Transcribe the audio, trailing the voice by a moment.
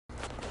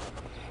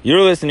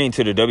You're listening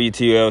to the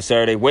WTUL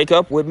Saturday Wake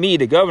Up with me,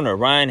 the governor,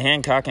 Ryan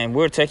Hancock, and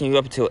we're taking you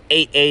up until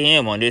 8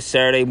 a.m. on this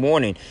Saturday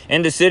morning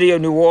in the city of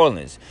New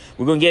Orleans.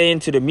 We're going to get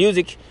into the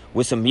music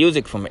with some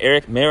music from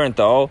Eric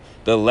Marienthal,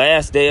 The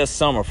Last Day of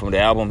Summer from the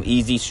album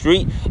Easy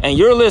Street. And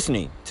you're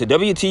listening to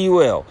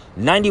WTUL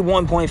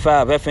 91.5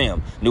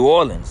 FM, New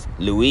Orleans,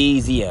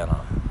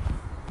 Louisiana.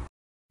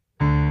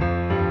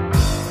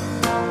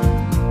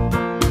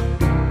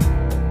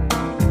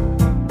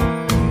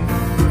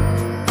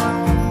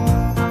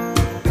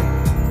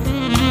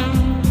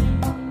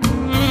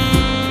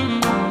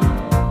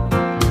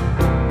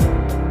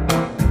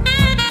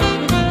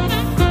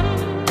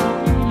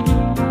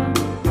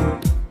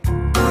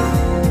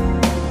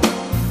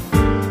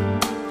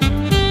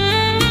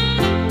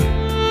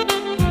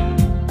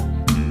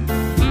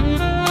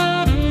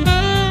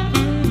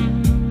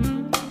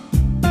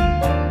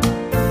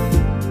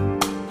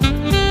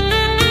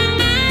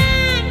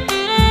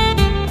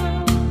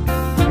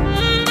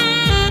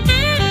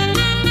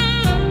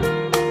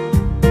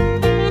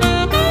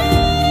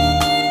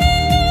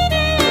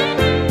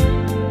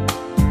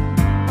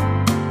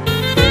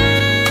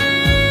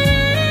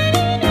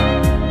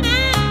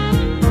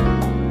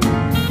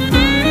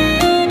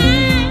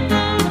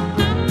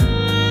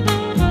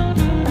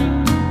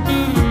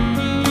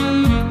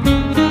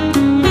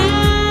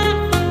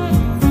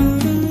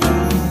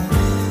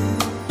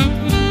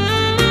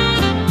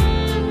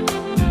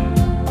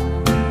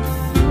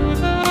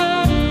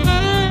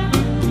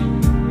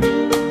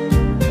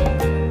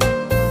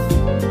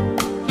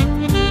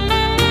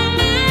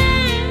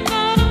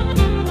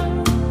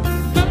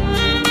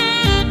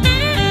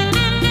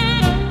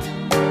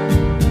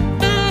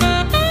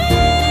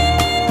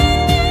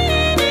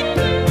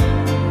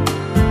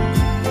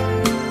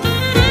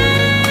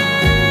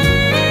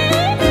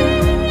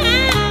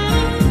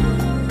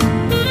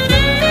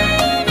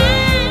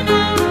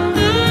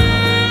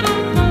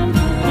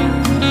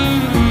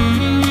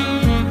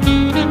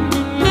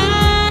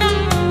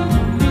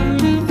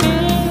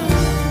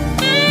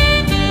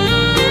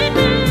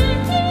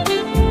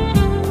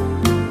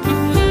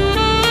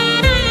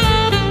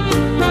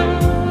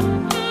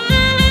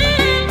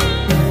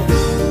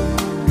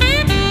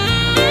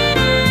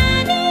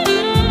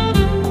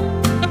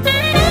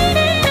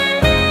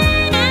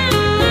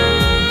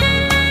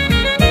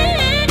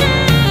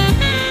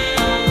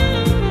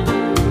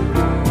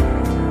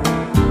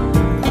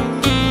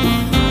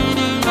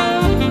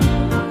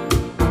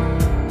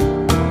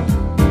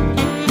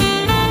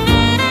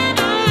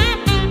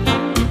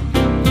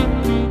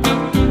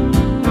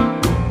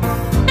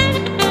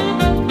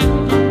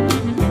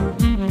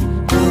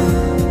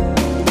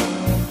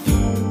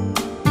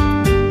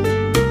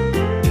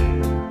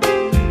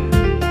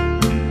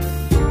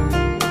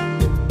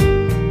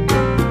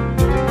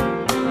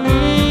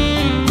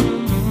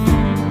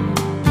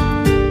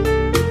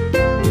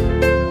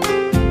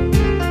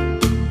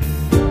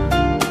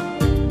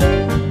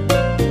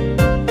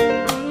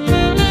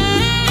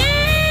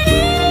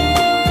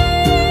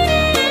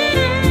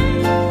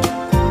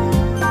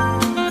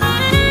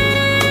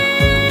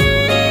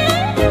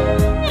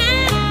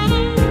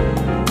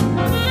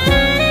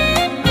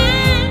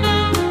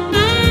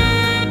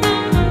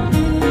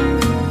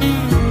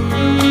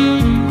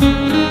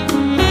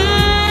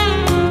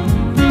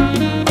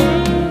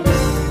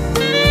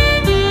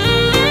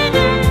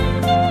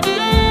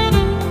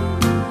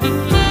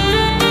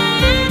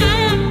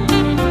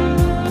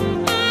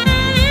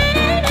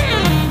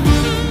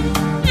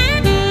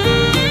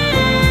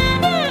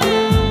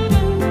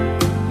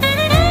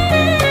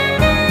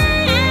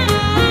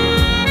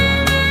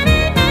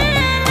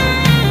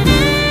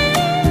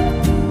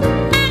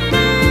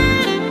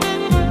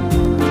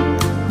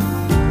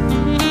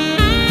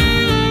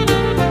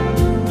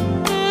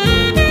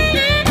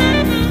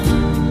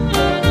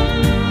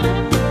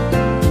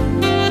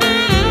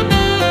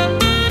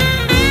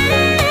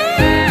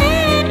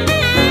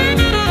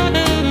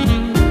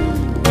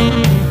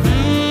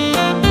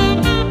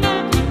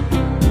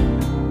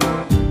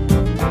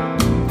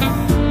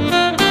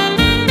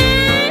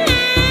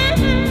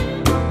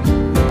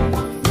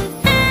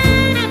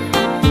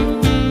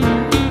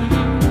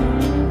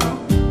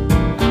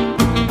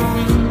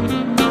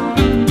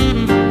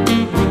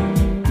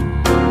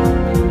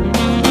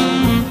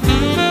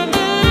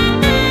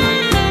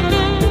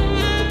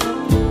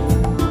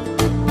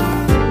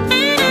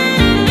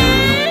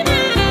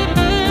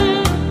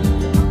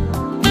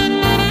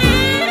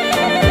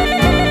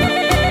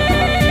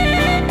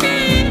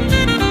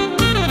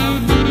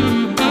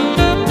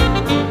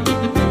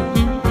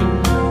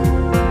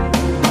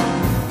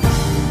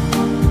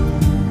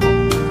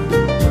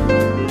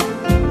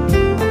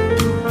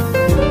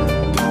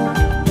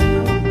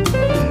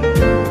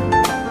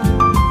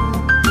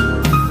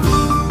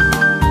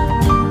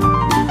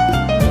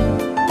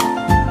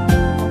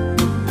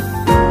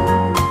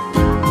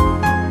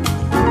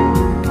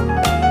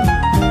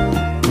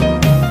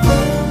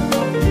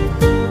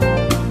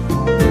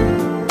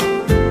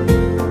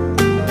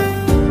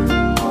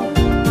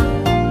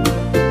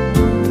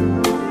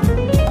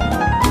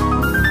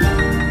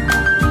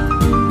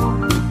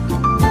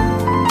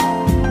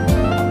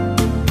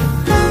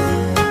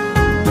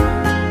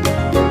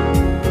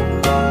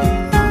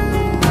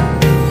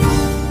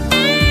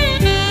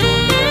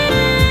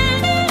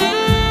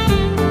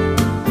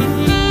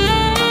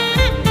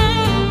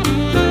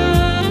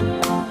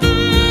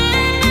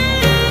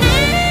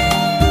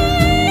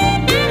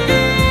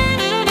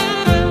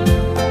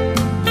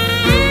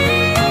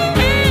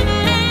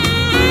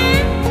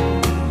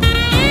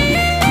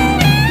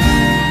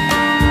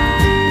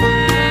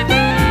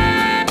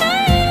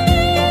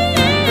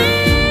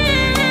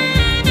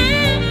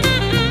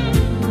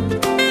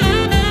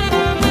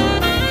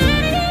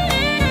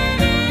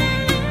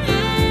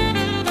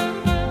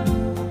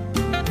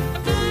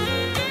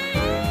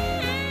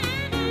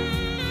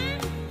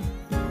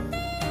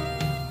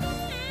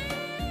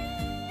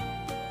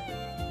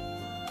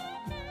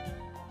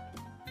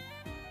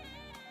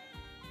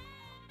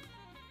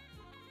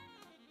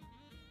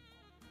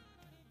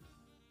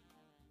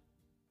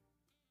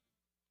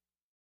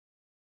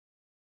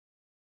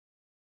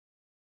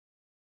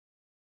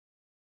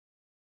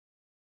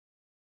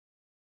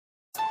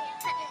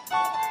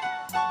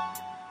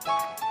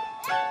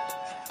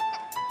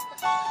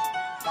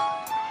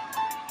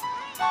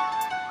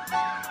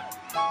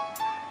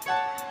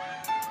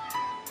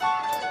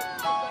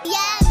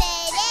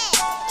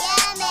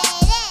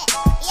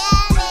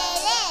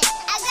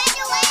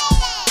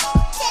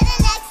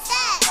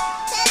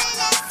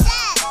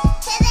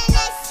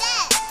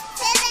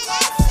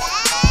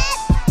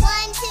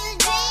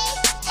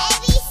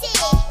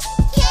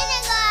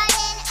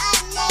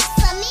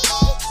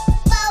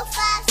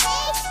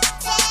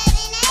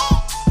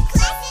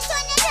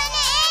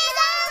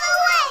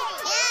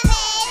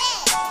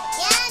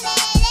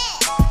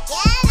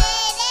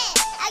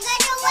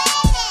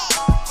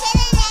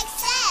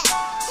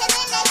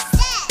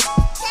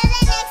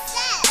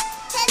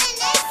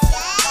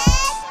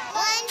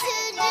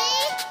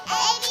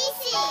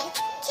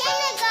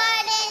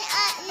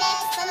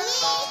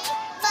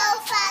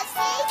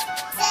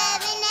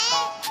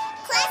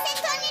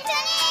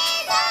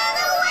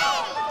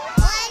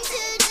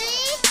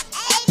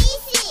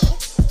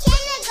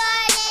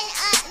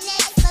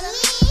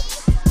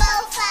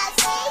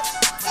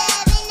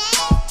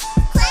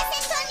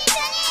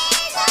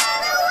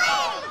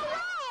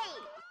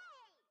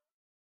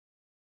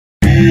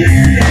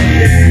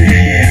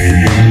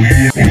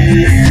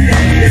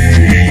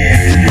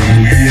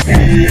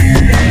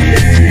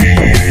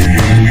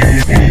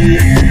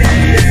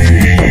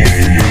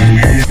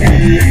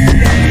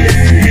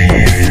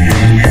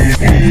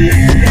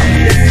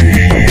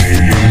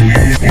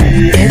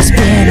 It's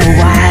been a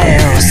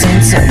while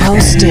since I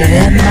posted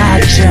in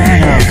my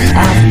journal.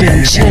 I've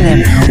been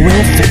chilling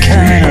with the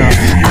colonel,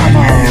 I'm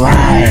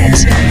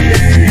alright.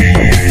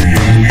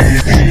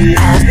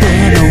 I've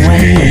been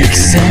awake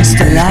since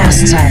the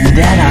last time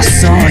that I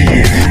saw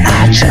you.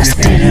 I just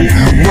didn't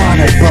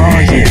wanna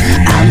bore you,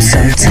 I'm so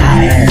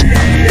tired.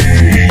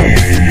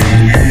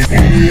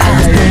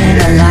 I've been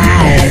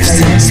alive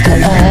since the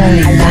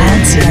early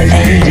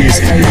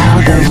 1980s. Now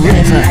the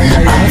river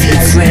of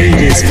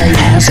Euphrates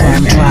has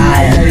run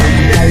dry.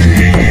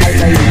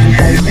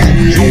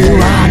 You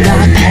are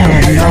not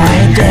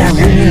paranoid, they're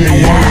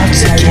really out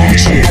to get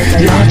you.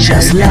 You're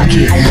just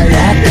lucky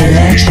that they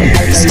let you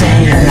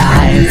stay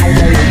alive.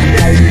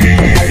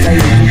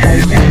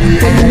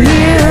 The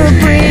new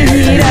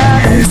breed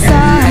of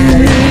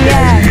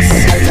insomniacs,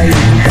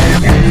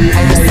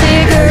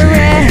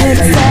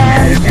 cigarettes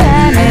and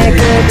panic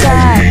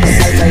attacks.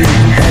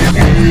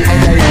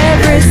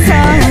 Every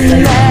song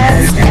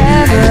that's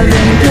ever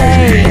been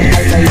played,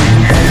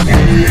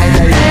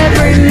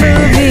 every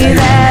movie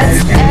that's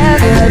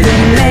ever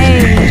been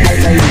made.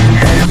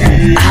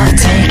 I've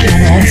taken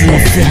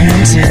everything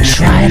to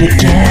try to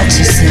get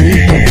to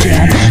sleep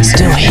again.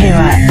 Still here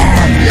I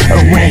am,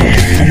 awake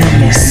and in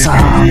this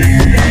song.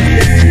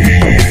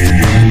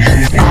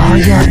 All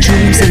your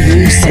dreams are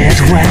lucid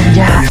when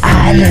your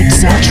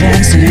eyelids are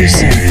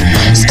translucent,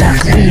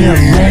 stuck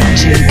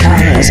rearranging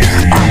colors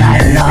all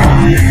night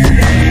long.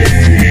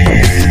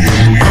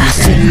 I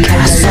think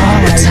I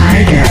saw a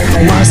tiger,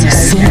 was a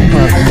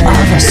symbol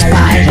of a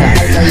spider.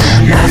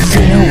 My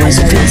fear was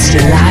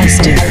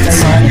visualized in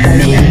front of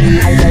me.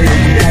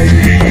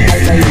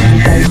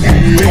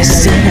 This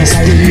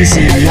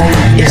synesthesia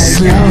is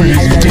slowly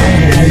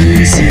getting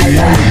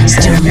easier.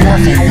 Still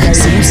nothing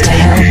seems to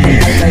help me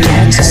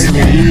get to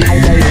sleep.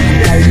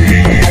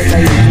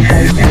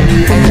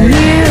 The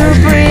new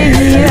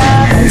breed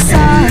of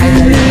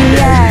insomniacs,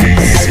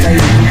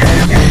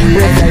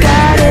 we've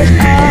got it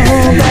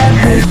all but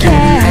we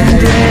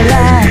can't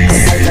relax.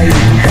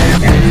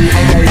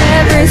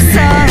 Every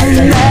song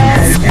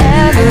that's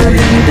ever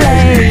been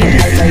played,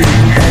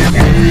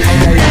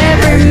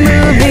 every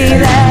movie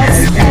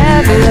that's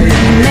ever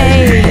been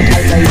made.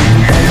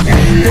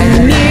 The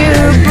new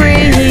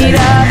breed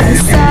of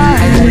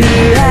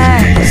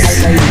insomniacs,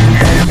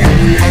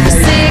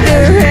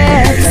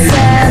 cigarettes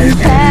and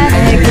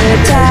panic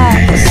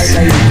attacks.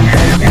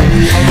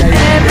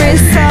 Every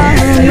song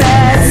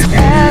that's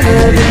ever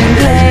been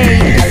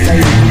played,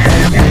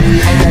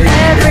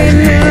 every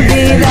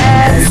movie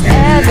that's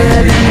ever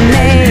been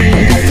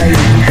made.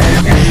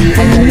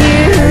 The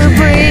new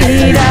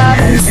breed of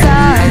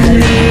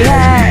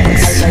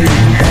insomniacs,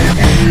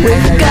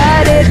 we've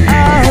got it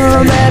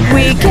all but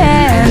we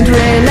can't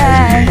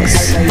relax.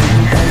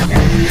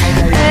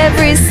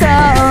 Every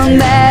song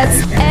that's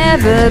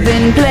ever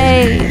been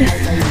played,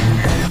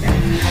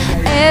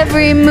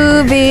 every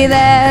movie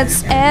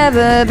that's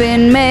ever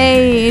been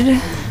made.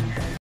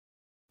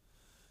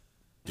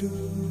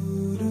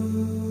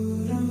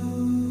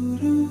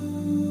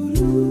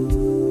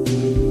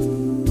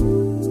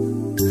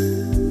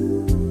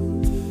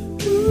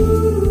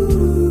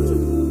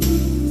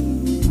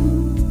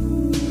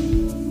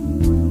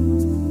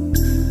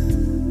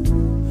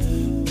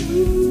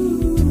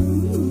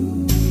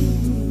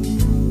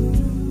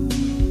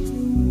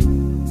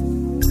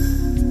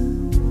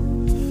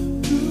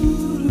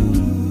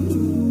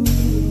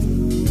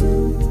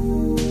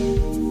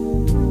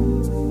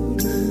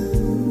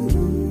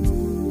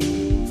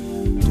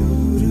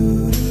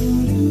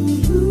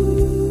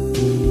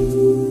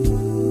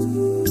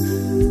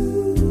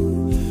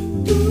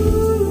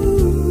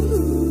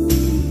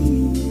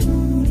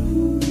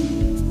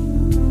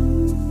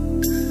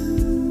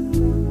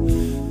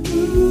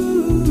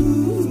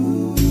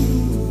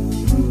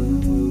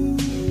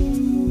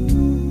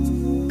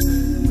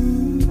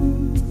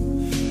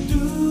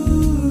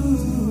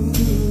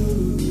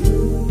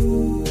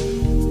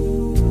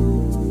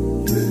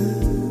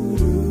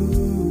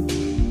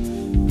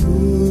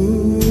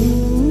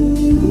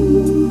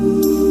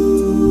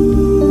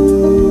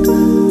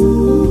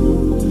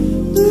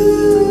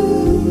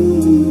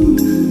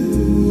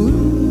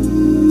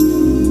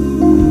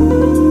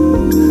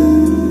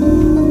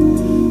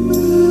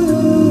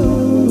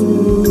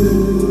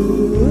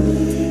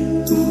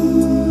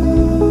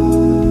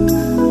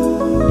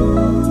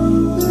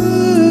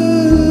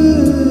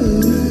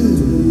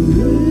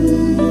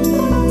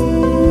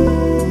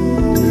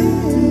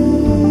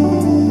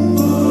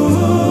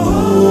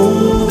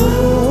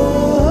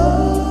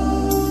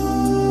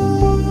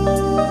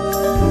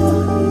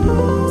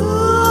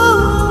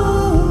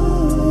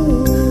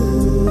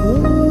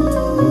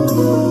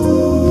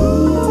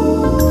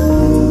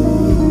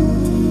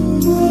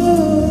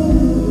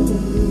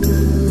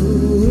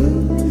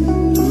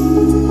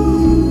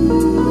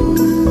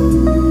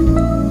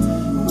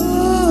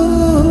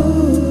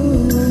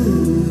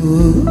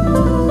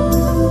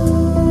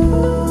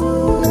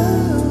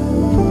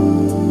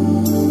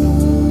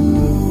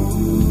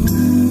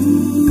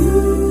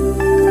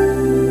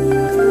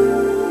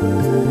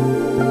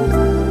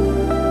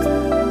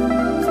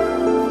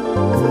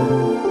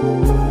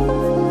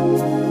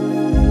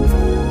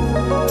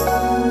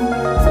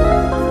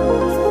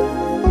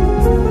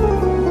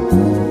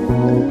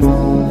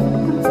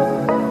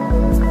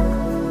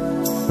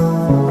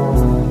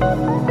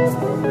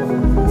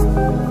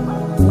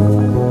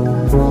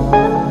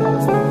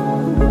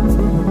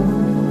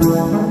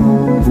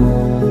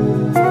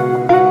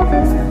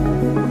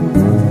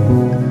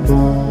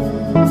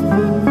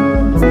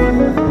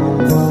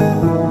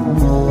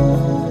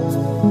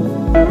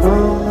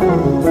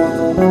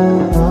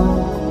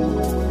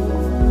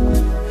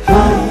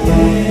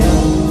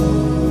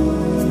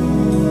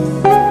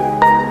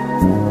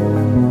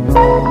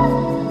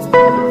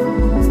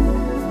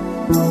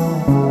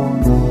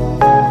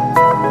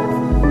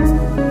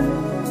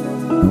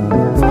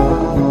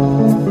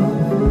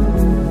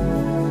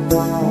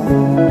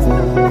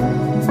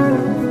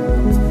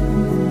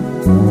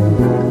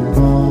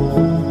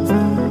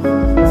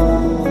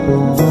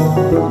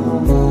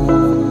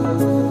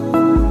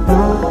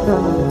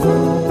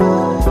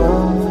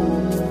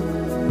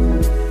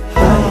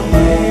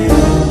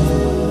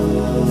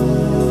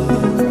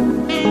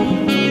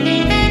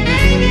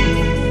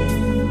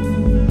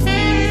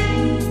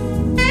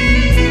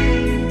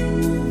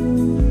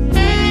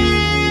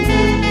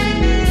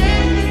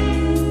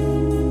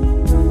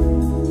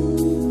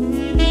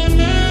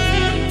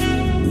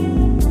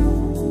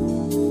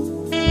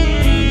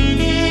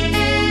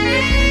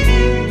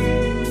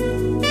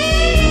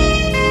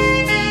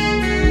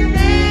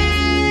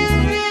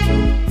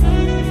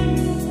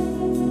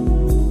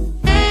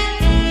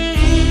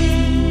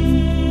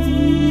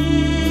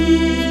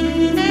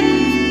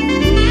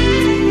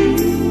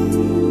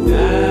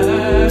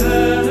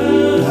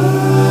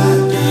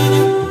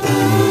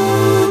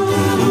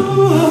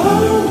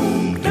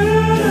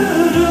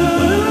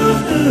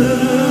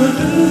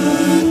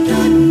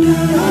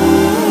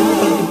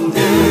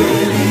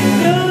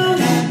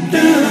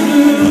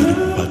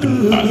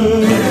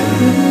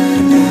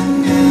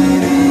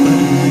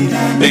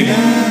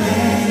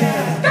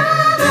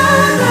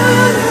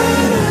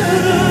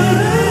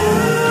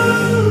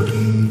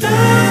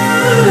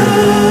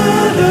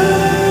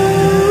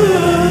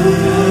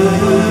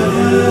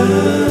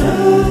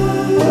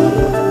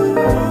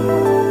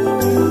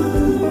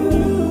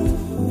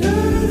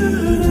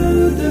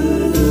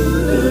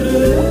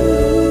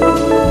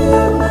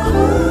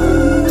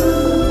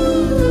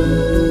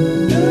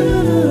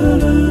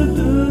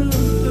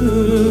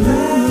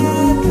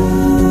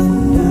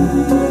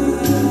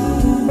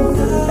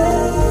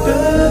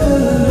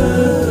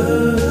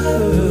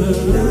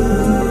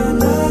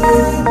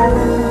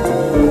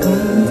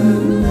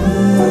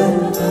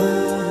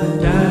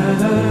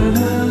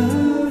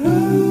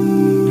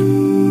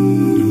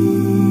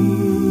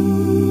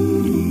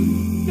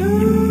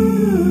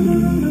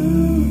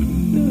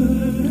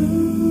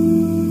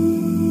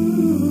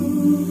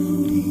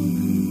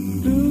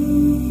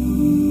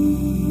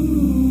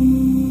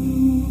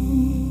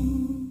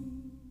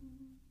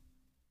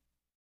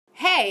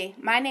 Hey,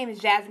 my name is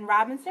Jasmine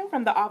Robinson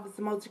from the Office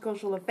of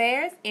Multicultural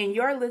Affairs, and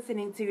you're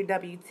listening to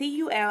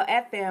WTUL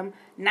FM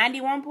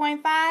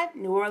 91.5,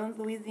 New Orleans,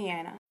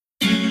 Louisiana.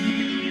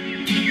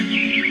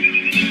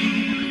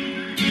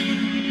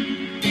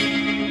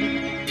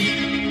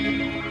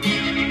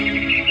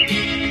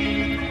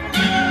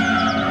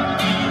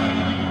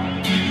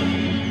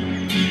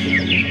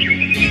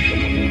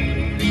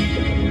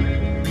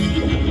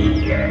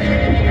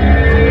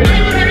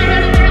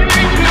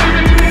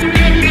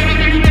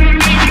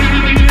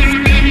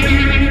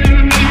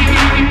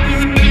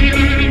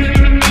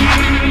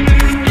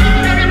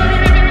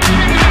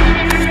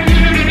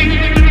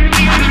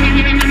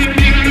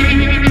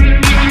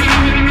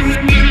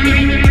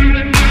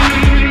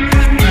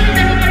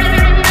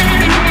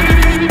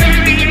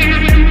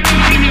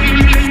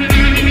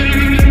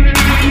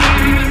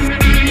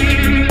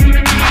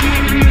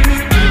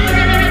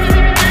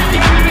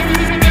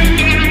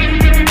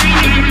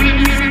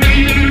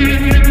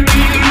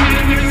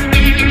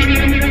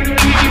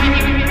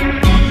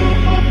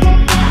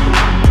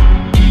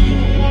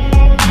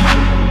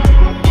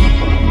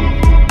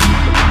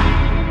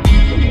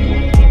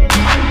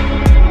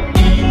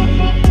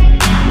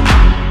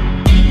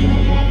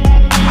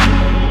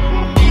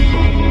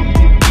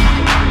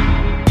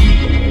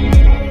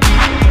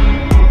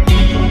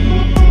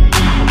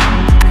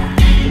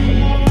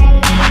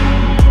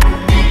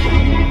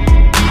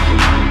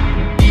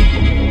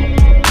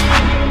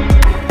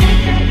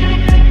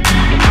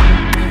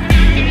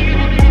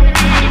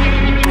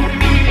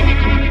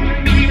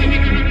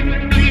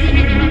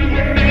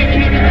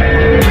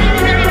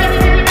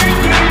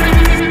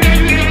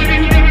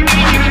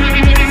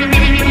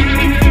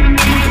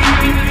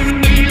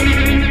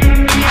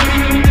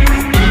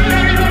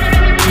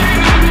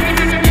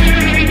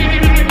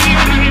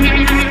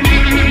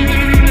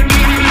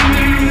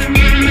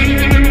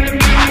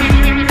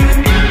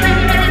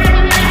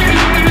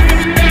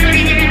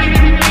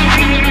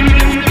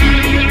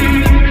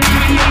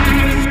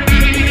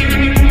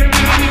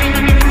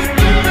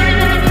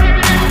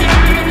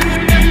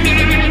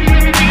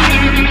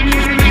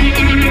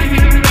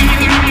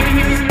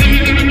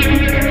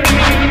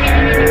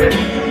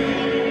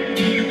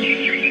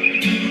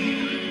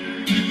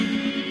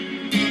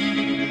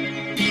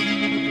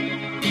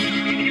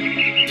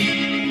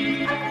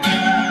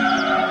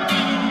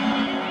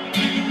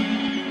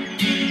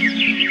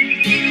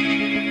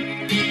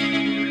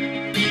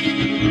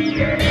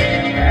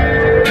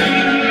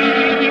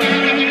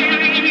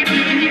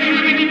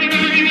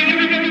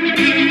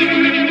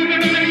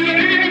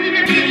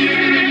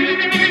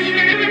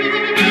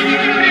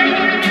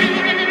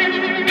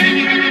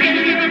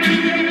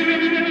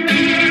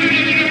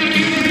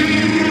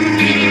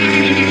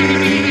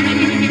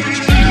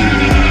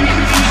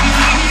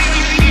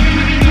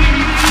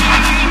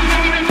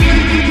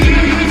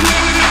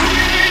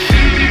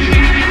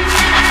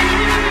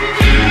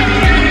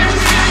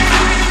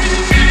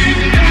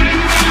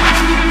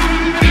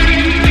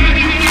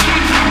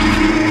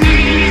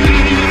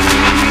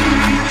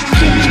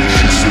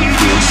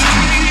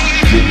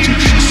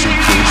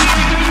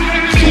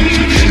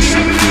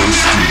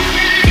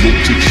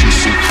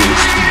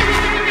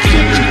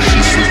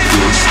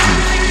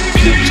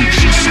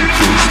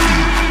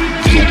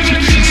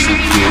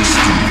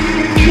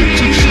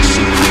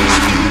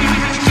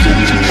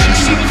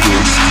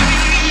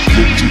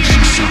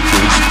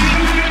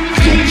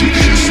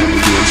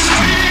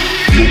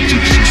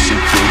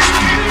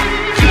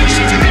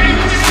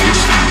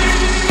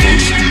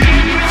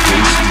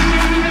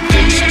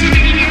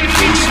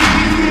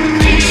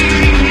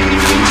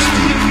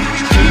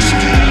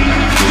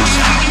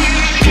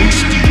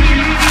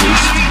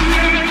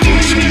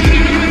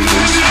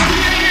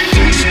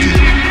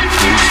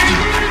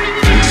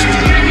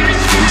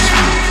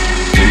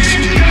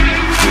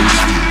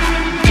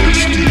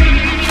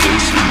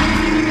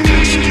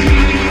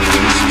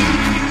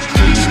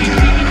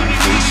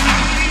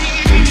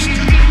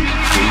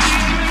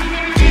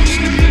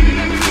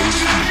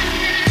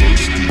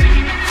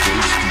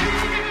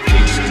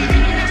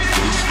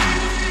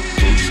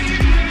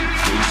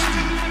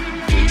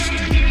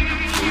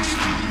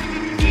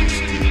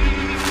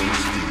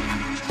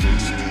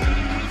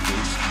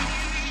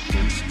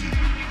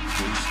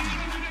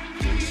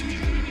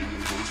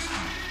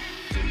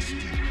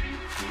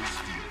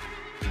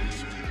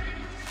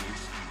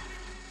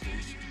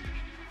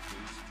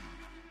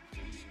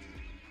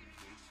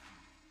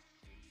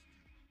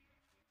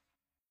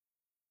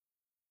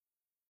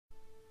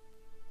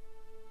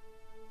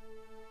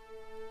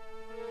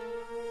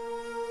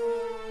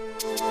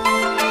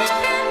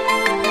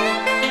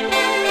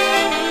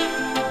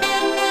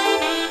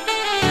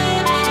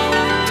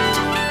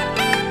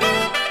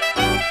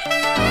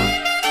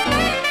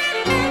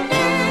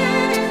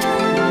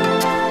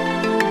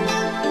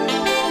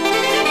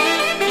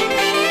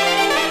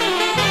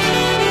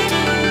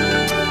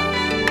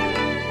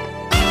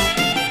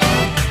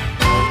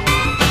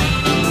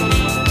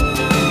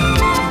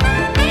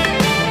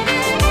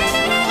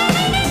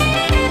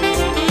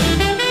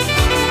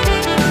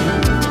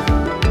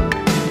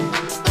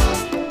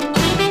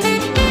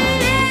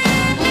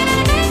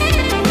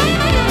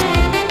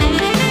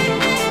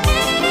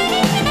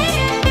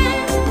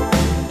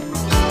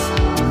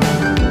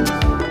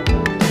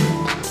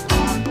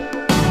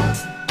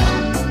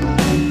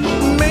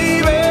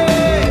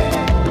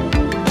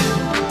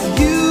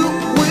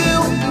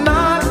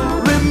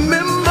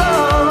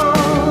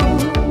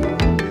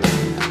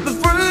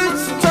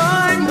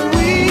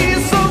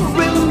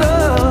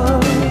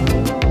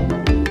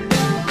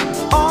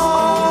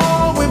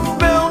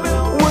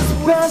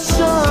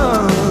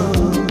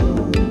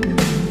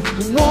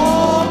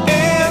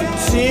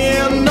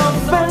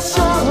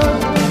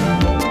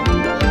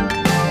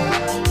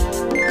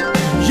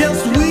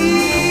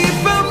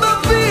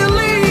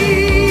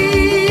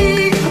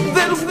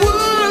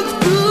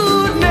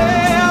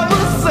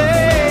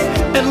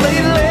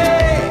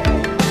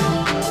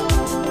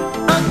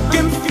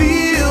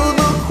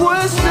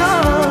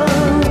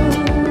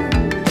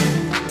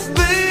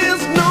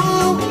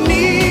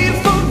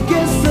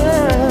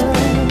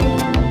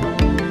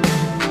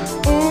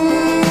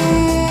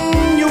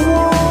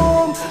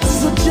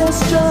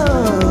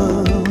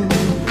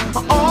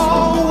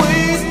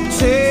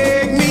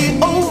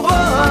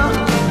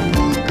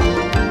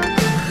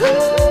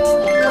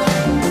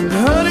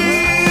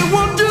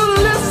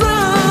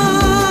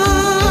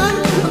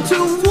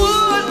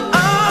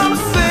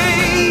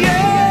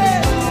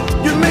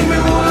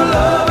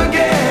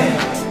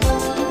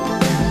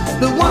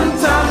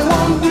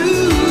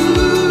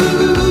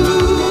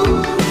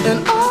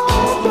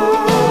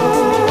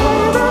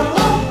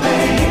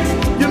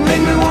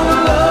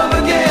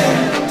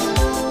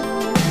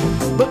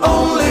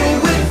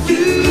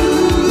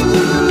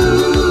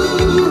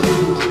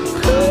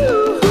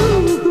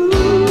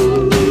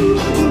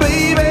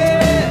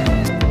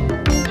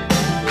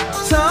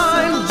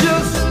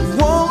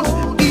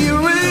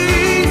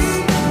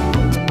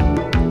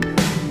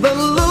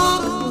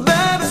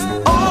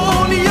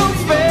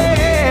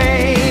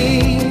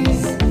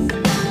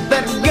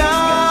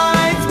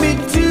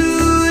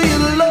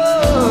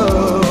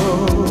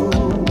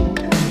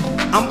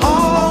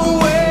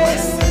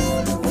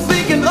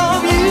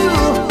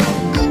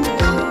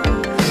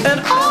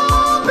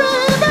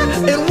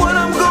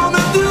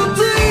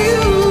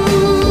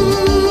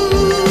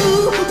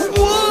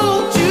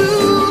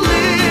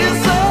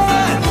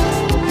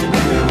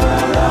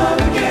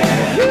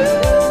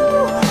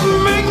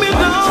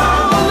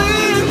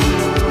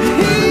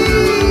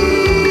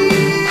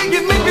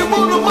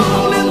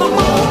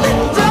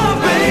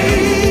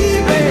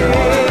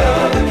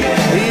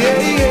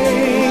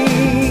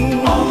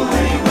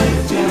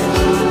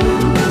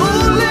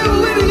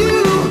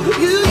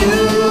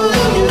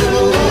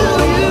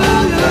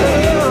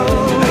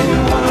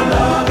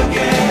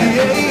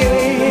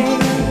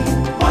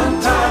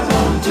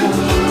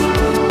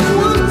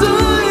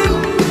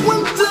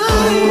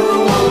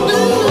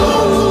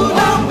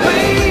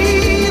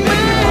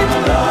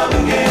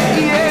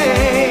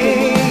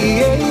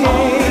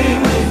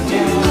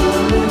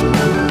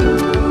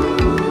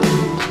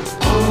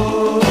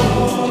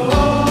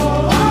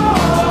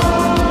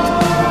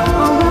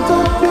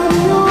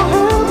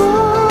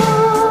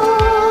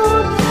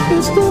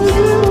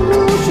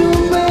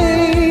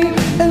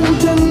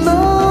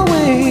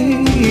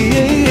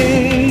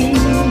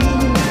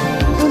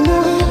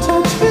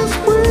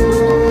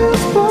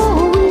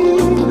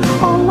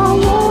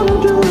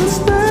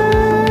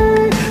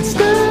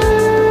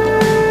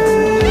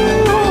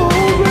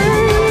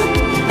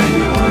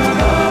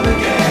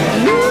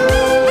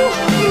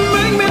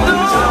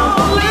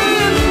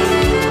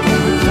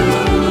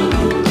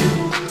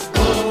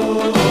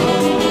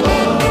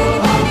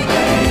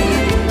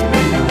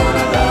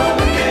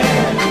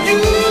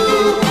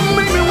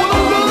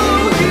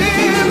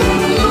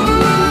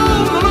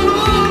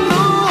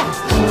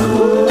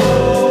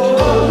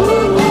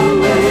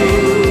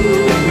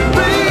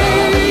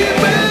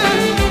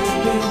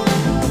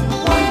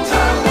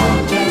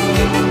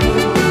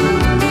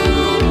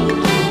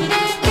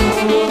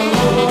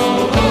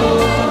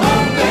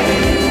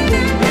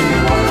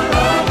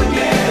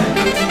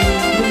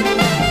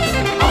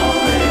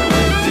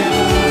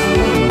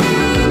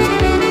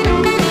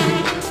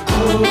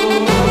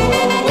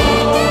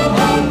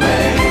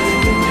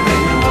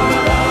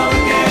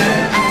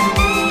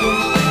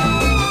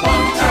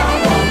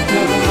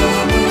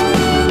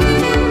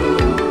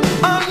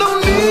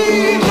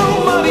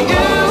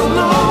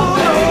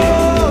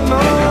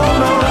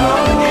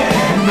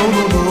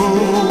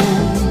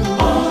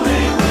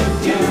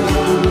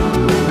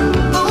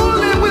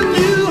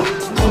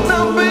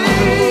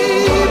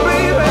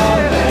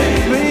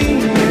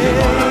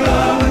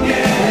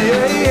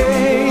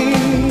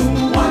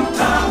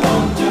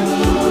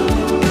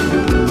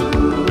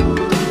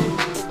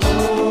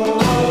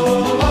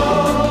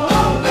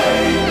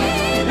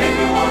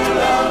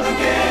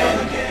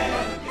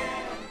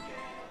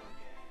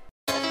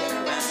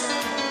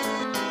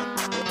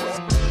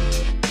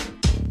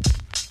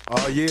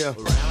 Oh yeah,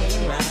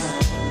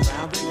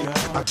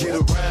 I get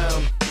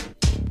around.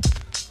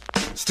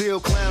 Still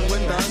clown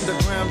with the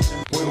underground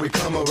when we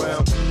come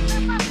around.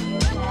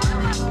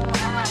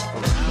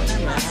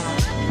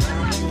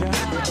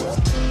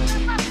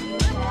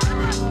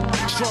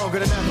 Stronger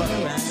than ever.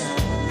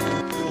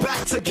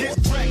 Back to get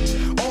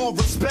wrecked. All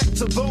respect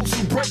to those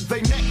who break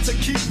their neck to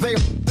keep their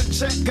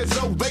check, cause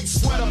oh, they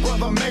sweat a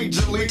brother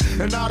majorly.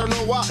 And I don't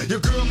know why your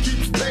girl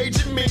keeps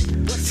paging me.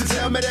 She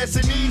tell me that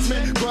she needs me,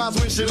 cries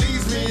when she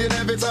leaves me, and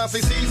every time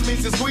she sees me,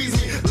 she squeeze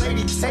me.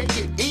 Lady, take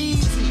it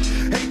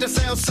easy. Hate to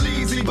sound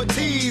sleazy, but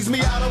tease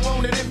me. I don't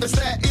want it if it's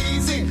that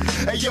easy.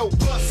 Hey yo,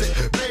 bust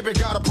it. Baby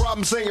got a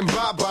problem saying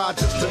bye-bye.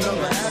 Just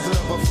another hazard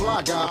of a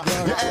fly guy.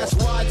 Your ass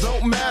wide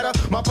don't matter.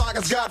 My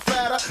pockets got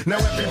fatter. Now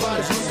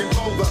everybody's looking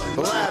for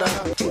the ladder.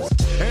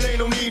 And ain't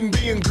no need in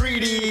being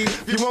greedy.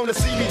 If you wanna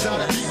see me, try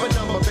to keep a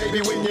number,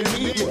 baby, when you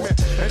need me.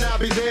 And I'll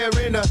be there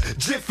in a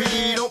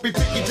jiffy. Don't be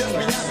picky, just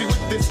be happy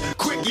with this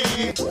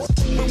quickie.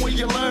 But when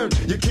you learn,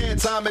 you can't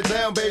time it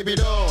down, baby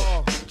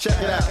doll. Check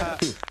it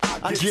out.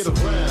 I get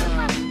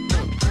around.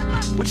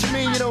 What you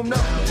mean you don't know?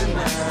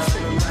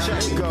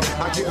 Check it go.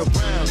 I get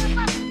around.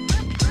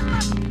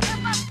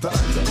 The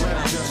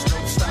underground just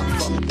don't stop.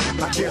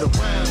 I get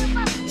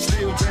around.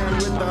 Still down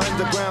with the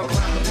underground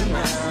clown.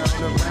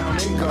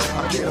 Around and go.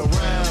 I get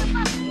around.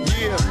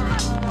 Yeah.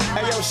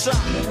 Hey yo,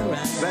 shot.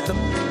 Let them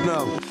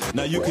know.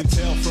 Now you can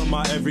tell from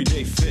my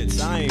everyday fits,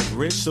 I ain't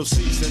rich, so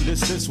cease and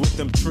desist with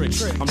them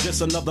tricks. I'm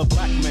just another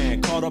black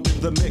man caught up in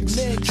the mix,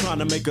 trying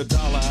to make $1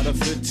 out of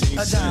 15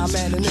 cents.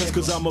 Just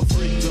cause I'm a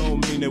freak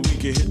don't mean that we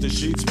can hit the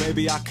sheets.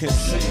 Baby, I can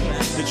see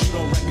that you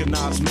don't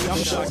recognize me.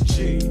 I'm Shock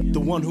G, the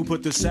one who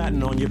put the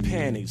satin on your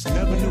panties.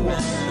 Never knew a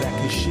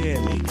that could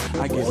share me.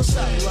 I get What's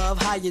up,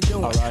 love? How you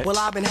doing? Right. Well,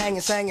 I've been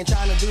hanging, singing,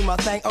 trying to do my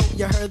thing. Oh,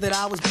 you heard that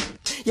I was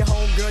your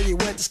homegirl you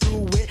went to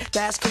school with.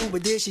 That's cool,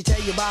 but did she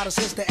tell you about her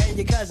sister and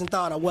your cousin?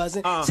 Thought I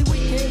wasn't. See,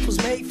 weekends was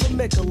made for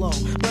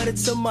Michelob, but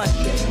it's a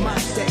Monday, my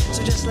day.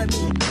 So just let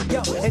me,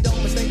 yo, and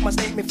don't mistake my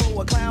statement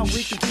for a clown.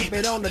 We can keep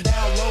it on the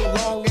down low,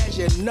 long as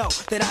you know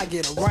that I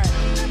get around.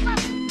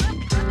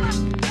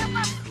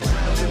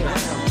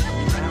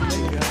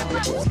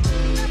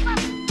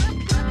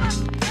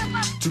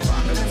 Two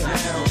pockets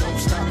now, don't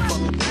stop.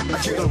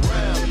 I get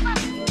around.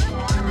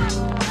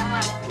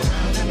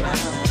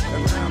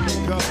 Around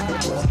and go.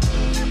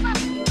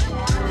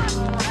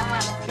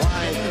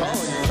 Why ain't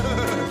calling you?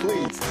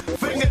 Please.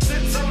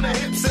 Fingertips on the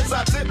hips as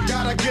I tip.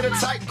 Gotta get a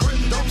tight grip.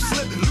 Don't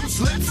slip. Loose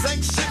lips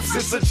ain't ships.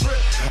 It's a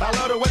trip. I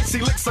love the way she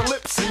licks her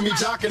lips. See me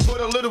jocking. Put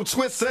a little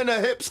twist in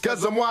her hips.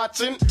 Cause I'm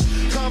watching.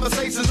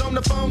 Conversations on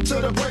the phone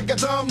till the break of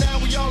dawn. Now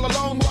we all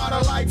alone while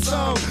the lights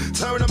on.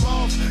 Turn them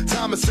off.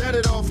 Time to set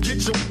it off.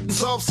 Get your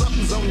off.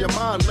 Something's on your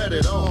mind. Let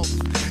it off.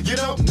 You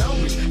don't know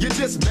me, you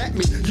just met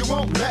me, you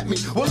won't let me.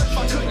 Well, if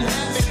I couldn't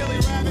have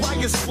it, why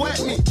you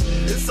sweat me?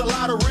 It's a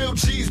lot of real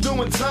G's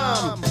doing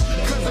time.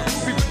 Cause the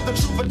groupie bit the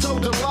truth and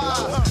told a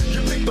lie.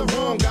 You picked the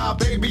wrong guy,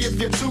 baby, if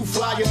you're too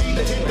fly, you need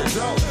to hit the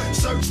door.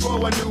 Search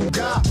for a new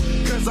guy.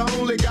 Cause I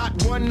only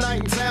got one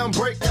night in town.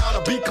 Break out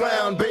a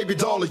B-clown, baby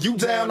doll, are you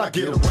down? I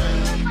get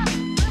around.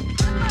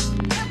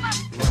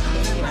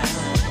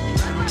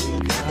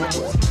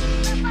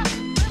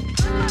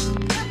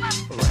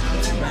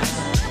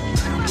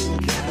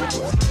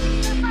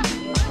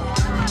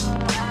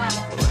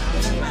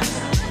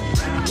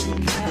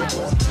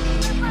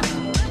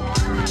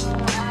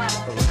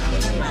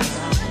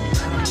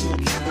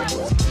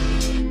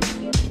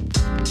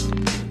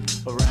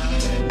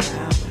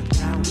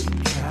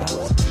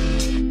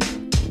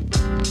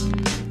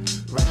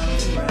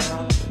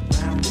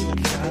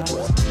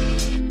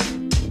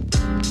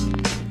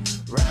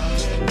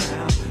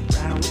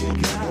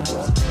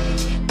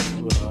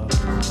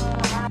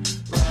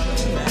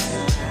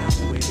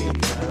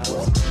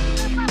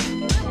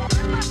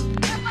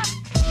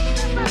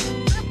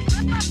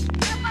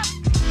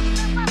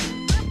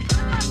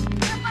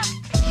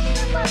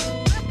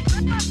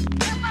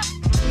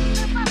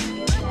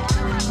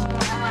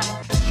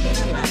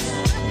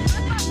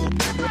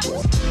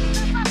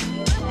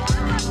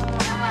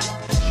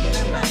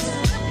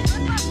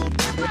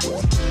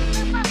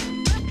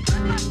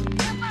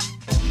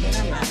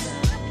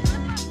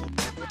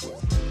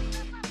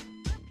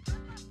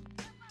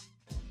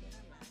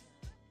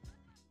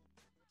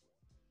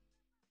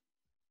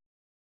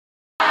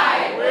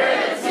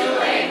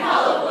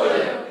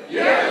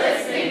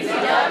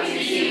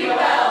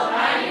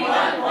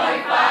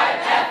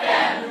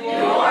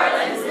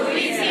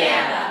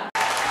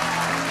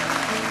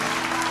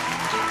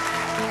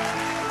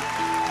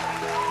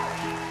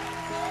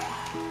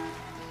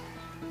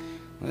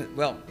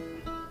 Well,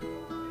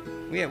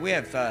 we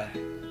have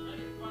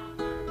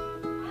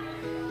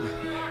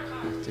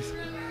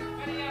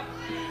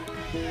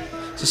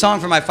it's a song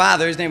for my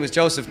father. His name was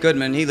Joseph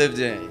Goodman. He lived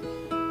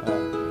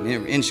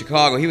in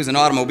Chicago. He was an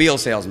automobile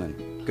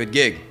salesman. Good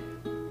gig.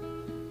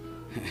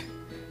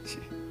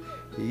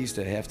 He used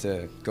to have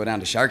to go down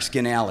to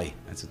Sharkskin Alley.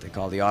 That's what they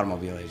call the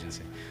automobile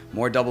agency.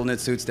 More double knit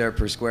suits there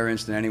per square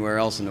inch than anywhere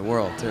else in the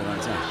world, too.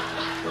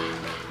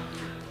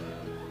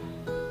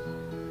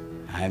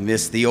 I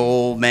miss the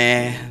old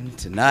man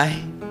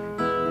tonight,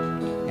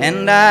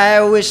 and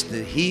I wish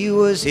that he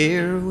was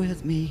here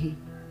with me,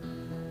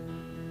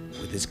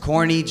 with his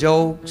corny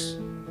jokes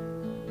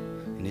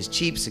and his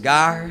cheap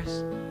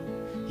cigars.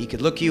 He could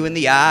look you in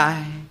the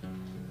eye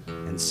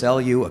and sell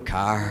you a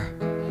car.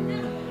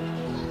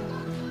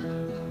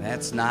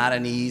 That's not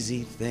an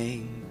easy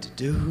thing to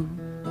do,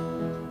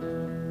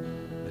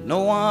 but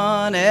no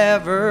one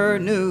ever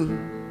knew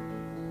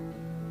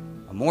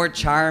a more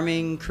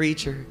charming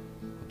creature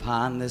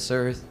upon this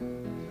earth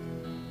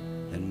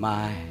than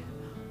my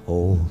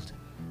old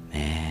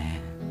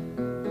man.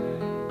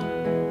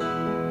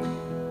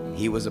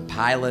 He was a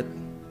pilot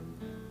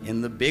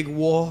in the big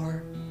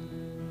war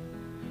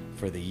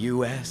for the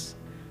U.S.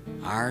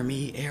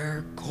 Army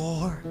Air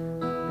Corps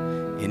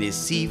in his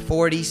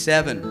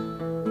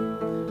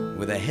C-47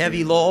 with a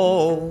heavy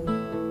load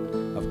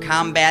of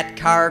combat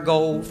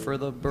cargo for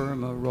the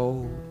Burma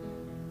Road.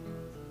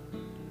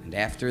 And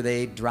after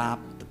they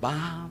dropped the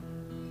bomb,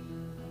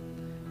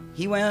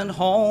 he went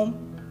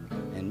home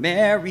and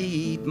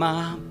married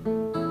Mom.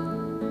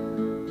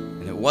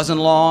 And it wasn't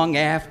long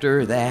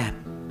after that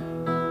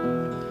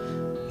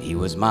he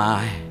was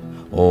my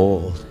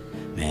old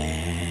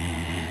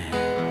man.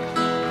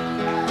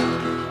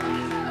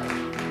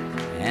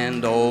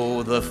 And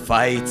oh, the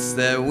fights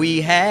that we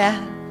had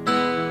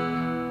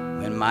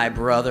when my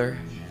brother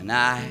and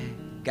I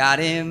got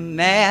him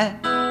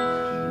mad.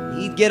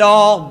 He'd get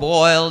all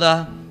boiled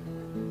up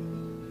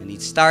and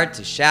he'd start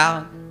to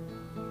shout,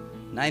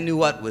 and I knew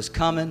what was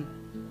coming,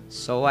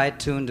 so I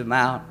tuned him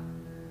out.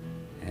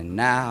 And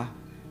now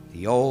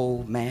the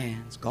old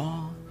man's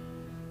gone,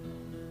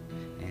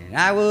 and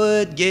I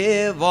would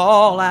give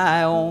all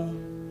I own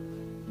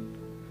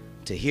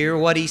to hear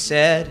what he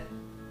said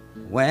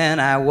when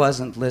I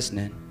wasn't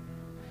listening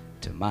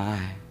to my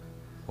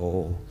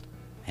old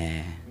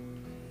man.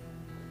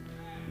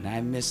 And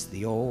I miss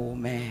the old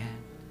man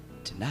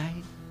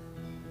tonight,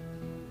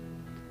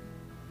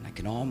 and I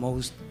can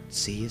almost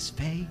see his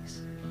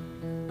face.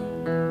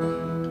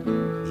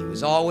 He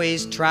was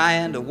always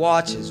trying to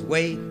watch his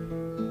weight.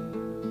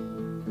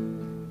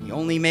 He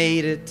only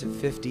made it to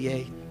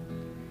 58,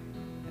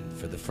 and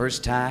for the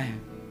first time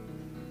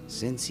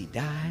since he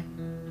died,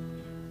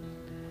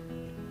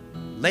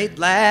 late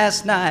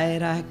last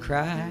night I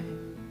cried.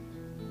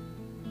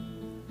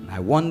 I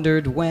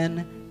wondered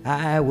when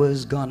I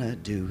was gonna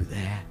do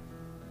that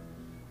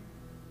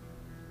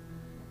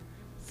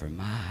for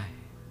my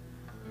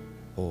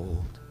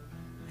old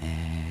man.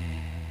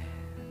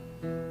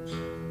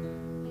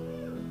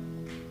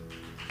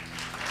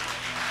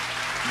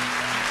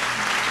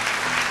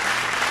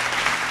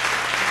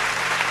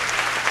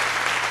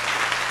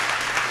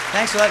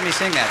 Thanks for letting me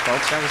sing that,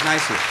 folks. That was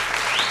nice of you.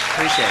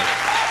 Appreciate it.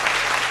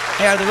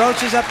 Hey, are the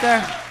Roaches up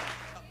there?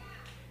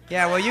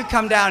 Yeah, well, you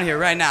come down here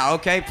right now,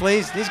 okay,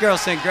 please? These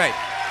girls sing great.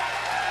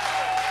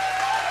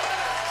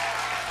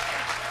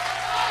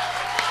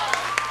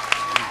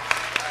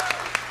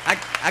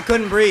 I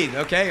couldn't breathe,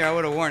 okay? Or I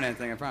would have worn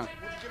anything, I promise.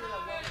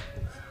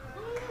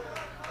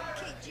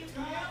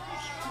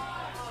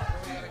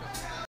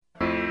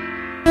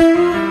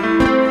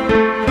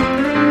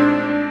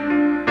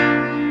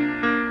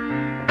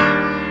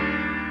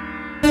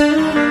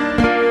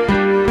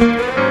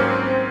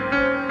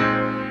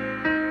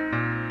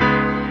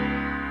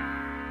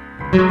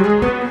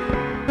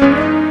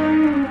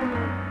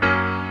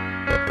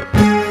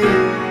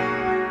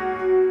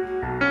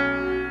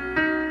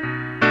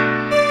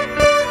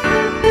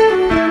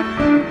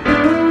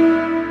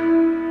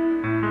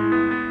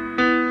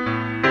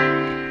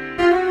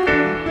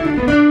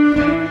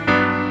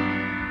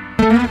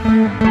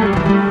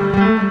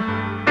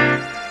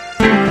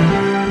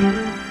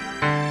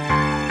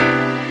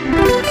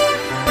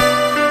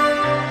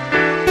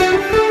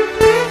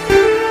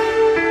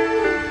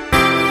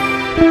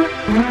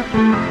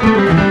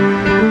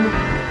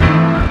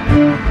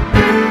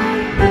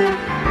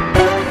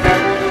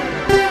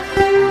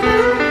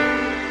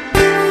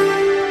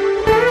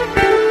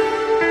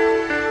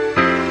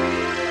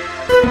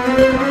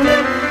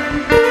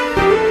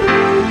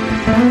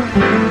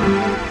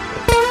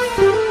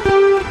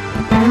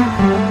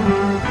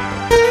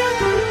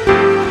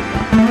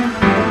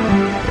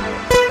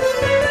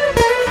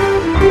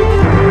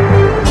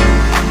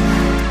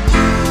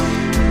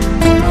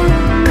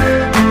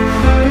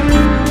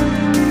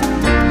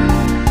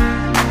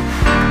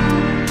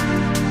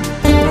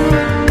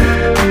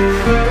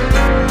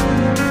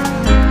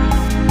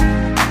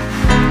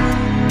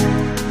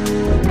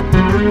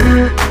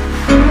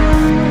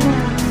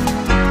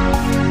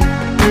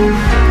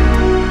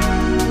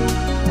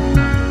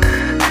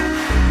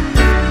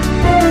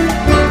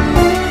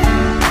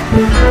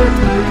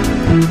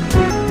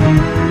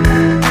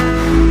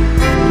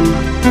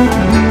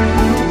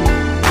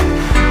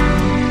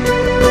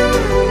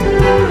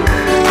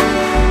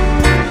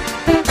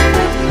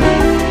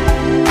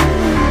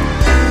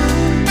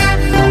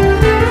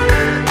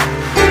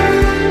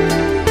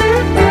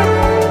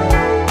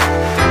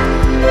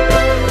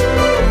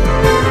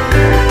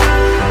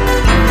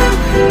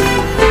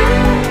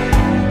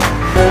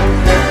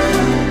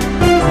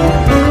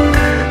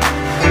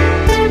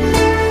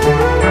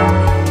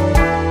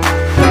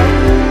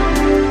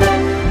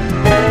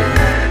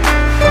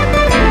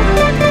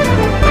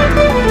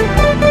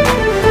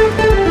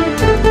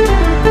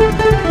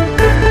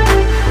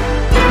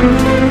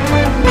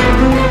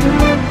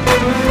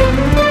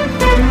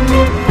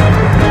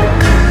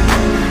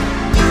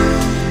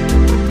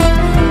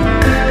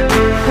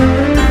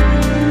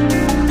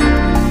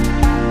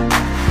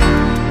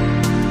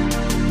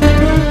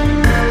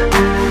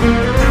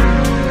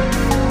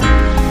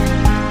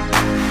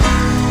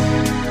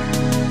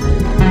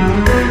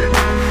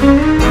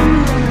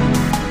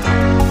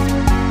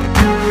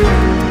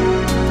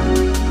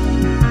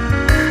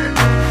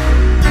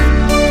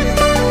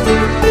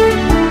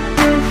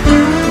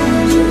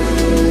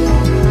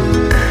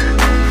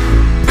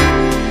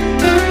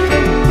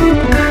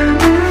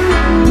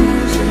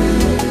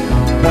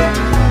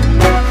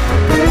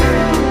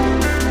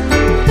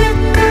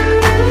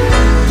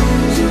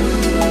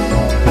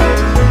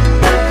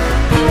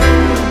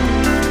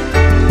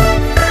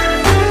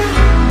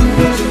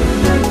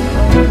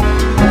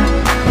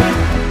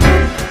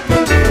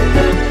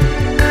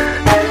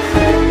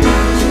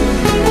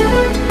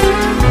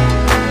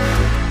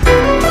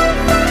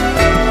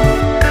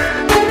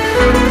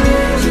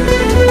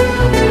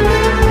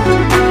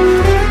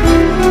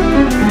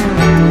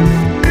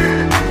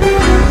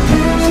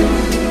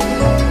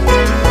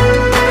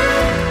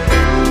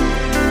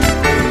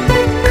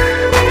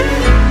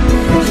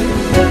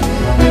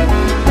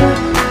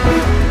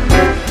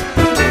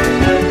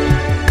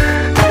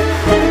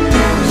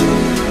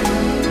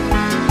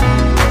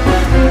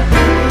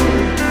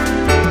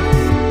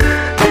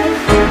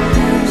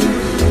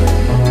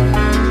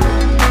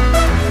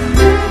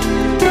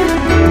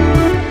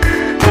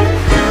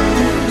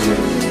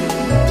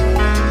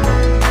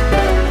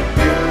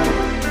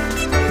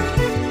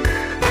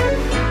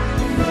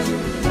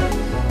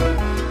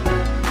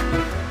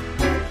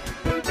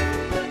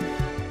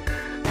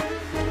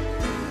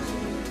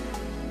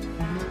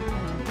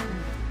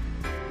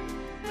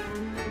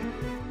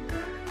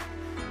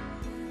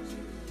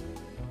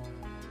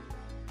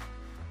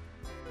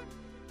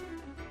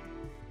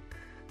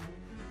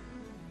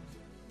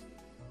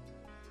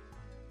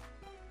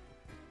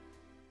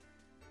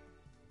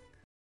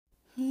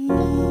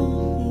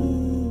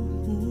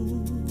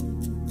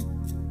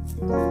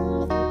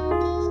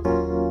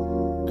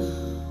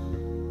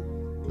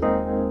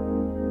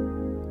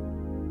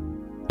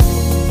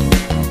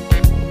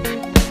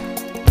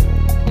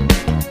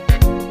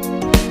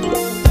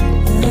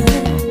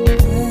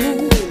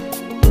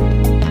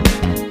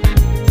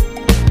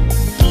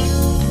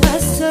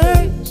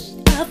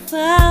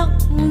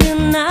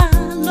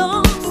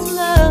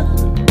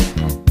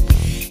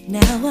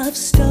 I've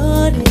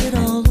started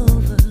all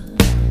over.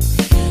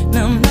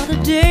 Now not a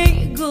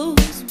day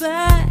goes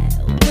by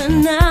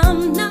when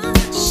I'm not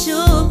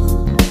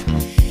sure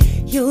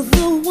you're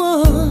the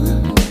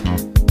one.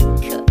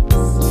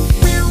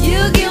 'Cause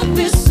you give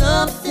me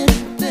something,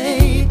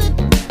 baby.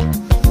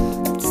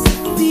 It's a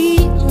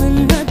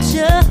feeling I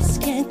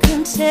just can't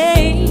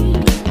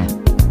contain.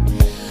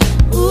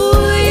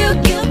 Ooh, you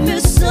give me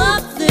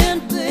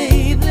something,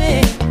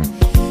 baby,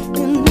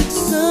 and it's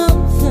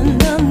something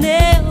I'll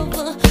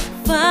never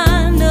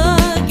find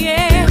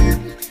again.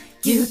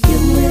 You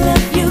give me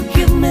love, you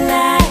give me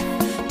life,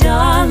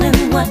 darling,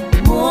 what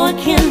more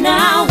can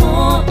I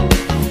want?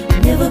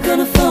 Never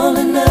gonna fall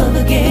in love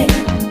again.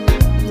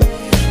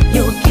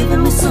 You're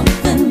giving me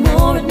something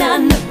more, and I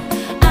know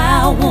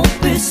I won't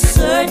be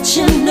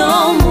searching no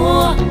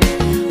more.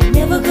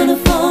 Never gonna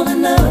fall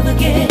in love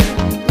again.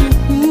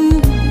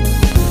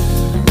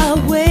 I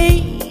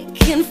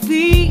wake and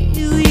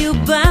feel you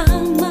by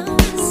my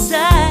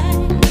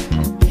side,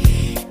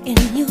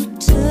 and your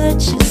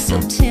touch is so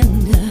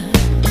tender.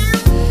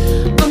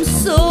 I'm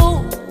so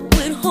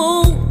at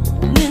home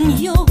in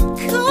your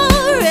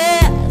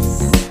caress,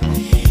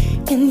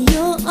 in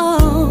your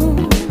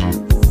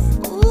arms.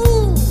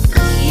 Ooh,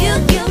 you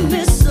give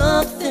me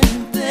something,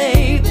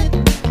 baby.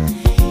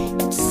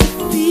 It's a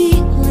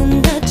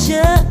feeling I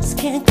just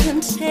can't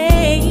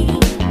contain.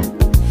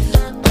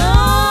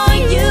 Oh,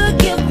 you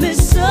give me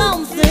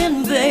something,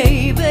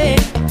 baby,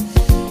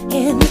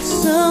 and it's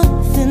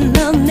something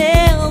I'll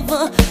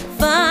never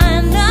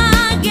find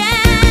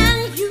again.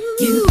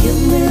 You give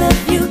me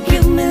love, you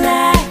give me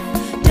life,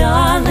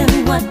 darling,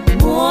 what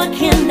more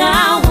can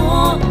I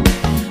want?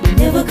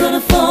 Never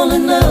gonna fall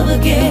in love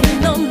again,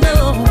 no, no.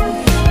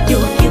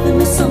 You're giving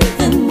me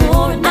something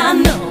more, and I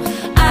know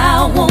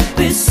I won't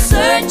be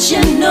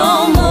searching no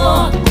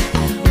more.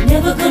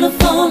 Never gonna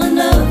fall in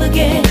love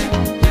again.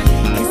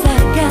 'Cause I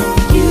got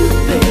you,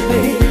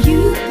 baby,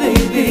 you,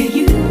 baby,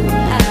 you.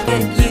 I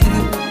got you,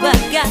 I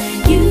got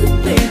you,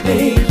 baby,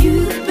 you,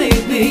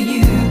 baby,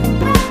 you.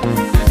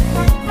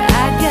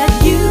 I got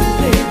you,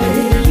 baby,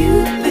 you,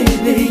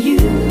 baby,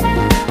 you.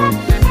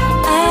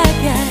 I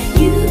got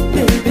you,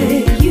 baby,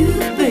 you,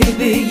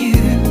 baby, you.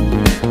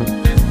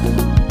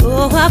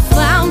 Oh, I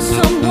found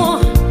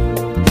someone,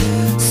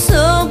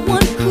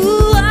 someone who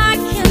I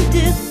can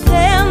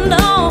depend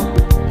on.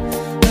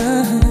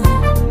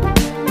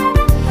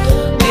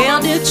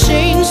 And it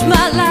changed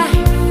my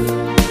life,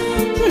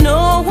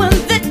 knowing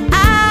that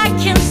I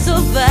can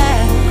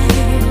survive.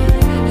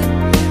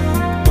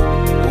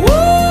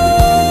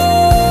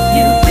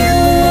 You give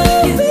me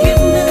love, you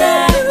give me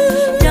life,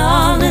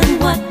 darling,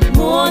 what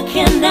more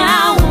can I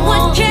want?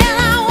 What can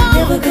I want?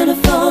 Never gonna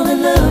fall in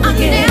love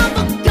again. I'm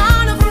never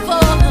gonna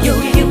fall.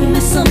 You're giving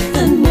me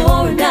something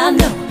more, and I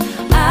know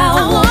I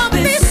won't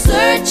be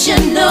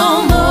searching no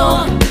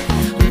more.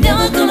 I'm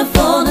never gonna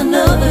fall in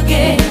love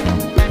again.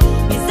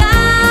 'Cause I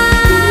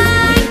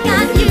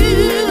got you,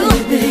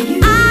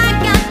 I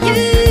got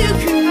you,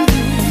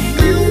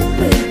 you,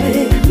 baby,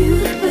 you,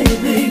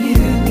 baby,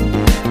 you.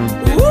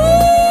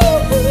 Ooh,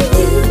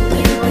 you,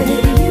 baby,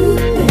 you,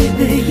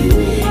 baby, you.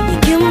 You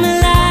give me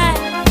life,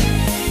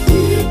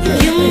 you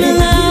give me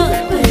love,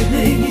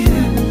 baby, you.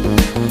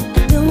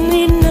 I don't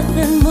need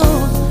nothing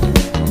more.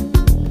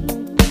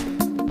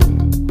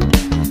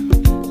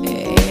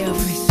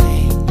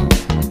 Everything,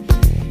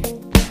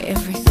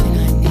 everything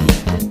I need,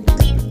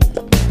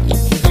 you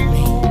give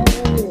me.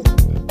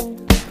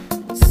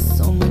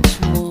 So much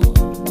more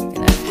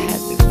than I've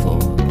had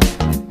before.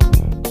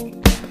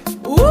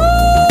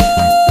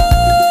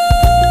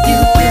 You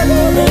give me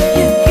love,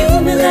 you give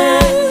me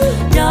life,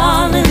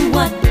 darling,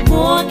 what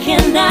more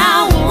can I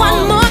want? What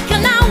more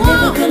can I want?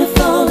 Never gonna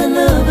fall in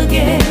love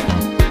again.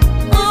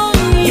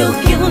 You're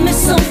giving me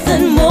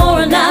something more,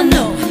 and I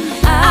know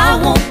I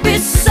won't be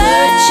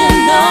searching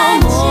no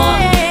more.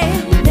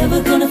 Never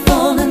gonna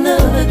fall in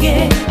love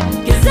again.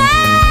 'Cause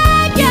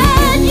I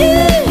got you.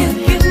 You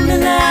give me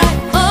life,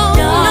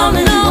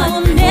 darling, what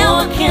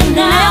more can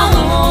I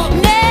want?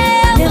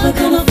 Never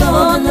gonna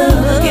fall in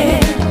love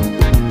again.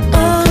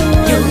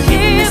 You're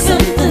giving me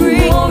something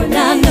more, and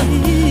I know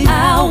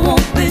I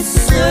won't be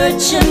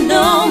searching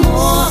no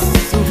more.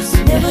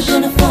 Never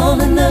gonna fall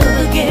in love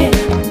again.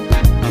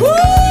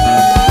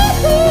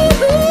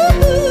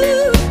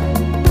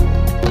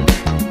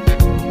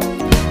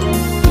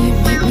 You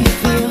make me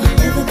feel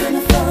never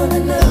gonna fall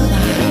in love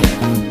again.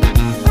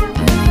 You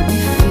make me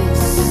feel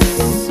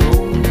so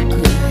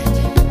good.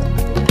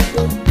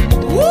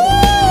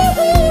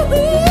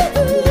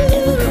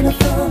 Never gonna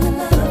fall in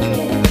love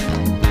again.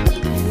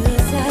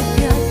 'Cause I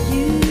got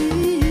you.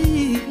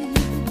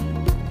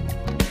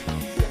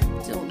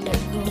 Don't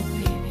let go,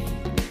 baby.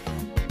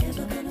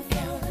 Never gonna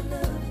fall in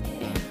love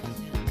again.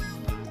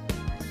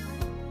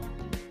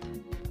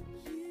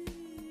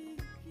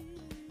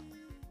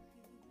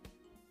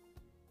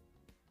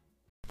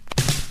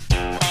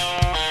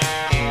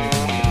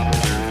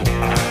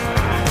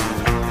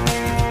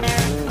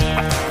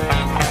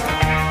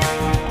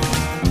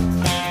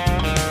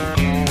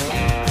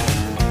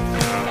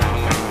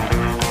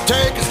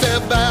 Take a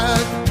step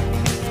back,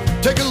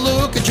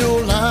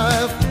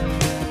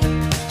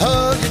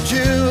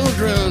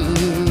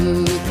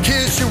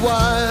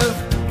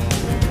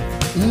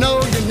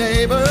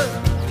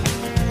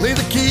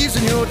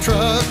 your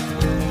truck.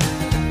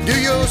 Do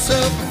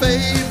yourself a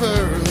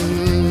favor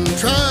and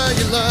try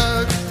your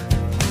luck.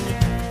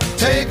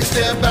 Take a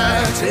step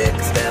back, take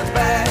a step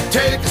back,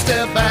 take a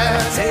step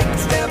back, take a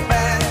step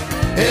back.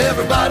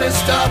 Everybody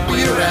stop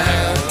where you're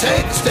at.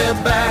 Take a step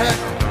back,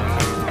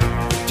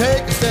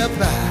 take a step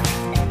back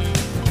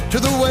to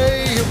the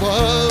way it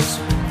was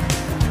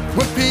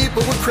when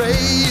people were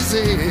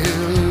crazy.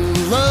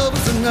 Love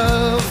was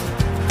enough.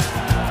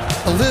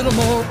 A little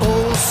more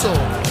old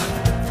soul,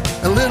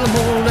 a little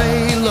more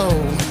lay low.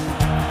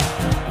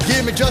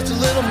 Give me just a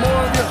little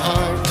more of your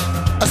heart.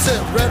 I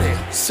said ready,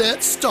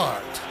 set,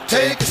 start.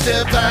 Take a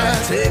step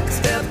back, take a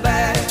step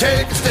back,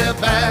 take a step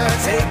back,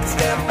 take a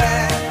step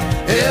back.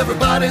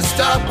 Everybody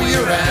stop where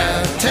you're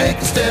at. Take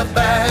a step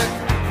back.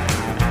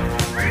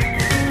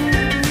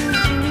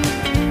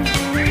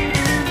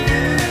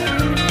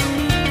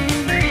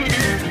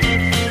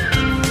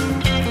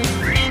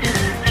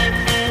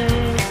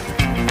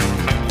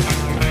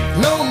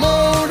 No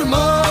more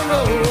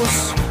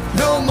tomorrows,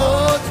 no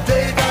more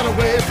today got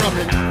away from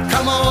it.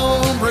 Come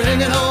on,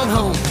 bring it on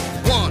home.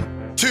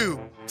 1, 2,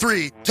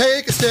 3,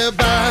 take a step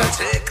back,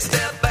 take a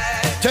step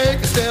back, take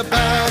a step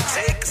back,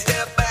 take a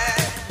step back.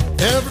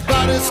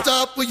 Everybody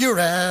stop where you're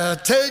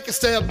at. Take a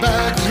step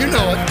back, you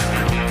know it.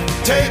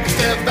 Take a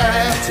step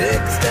back,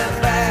 take a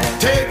step back,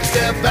 take a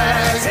step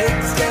back, take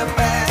a step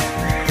back.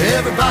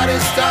 Everybody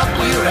stop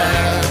where you're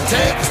at.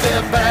 Take a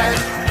step back,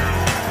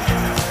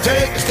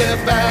 take a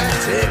step back,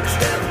 take a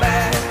step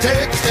back,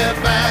 take a step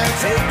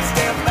back, take a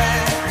step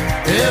back.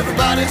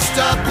 Everybody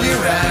stop where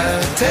you're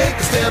at. Take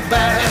a step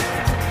back.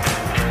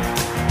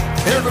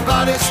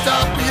 Everybody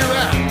stop where you're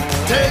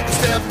at. Take a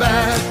step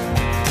back.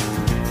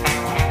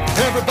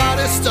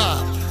 Everybody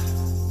stop.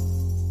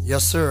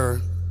 Yes,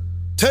 sir.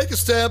 Take a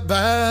step back.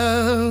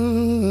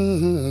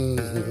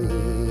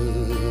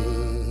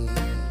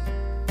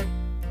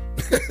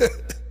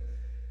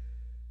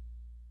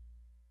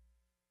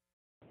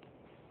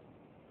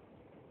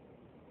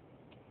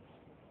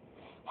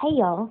 Hey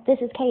y'all, this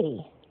is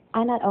Katie.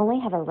 I not only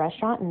have a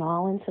restaurant in New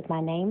Orleans with my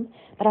name,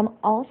 but I'm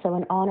also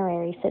an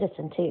honorary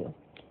citizen too.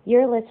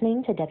 You're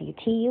listening to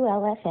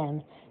WTUL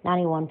FM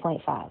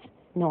 91.5,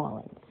 New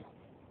Orleans.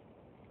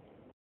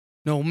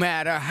 No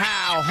matter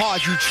how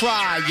hard you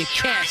try, you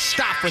can't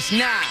stop us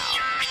now.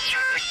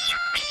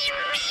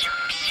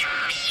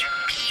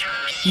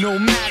 No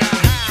matter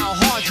how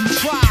hard you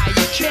try,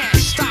 you can't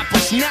stop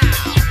us now.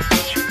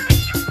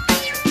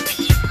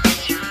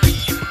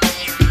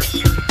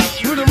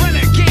 We're the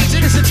renegades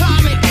in this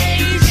atomic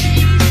age.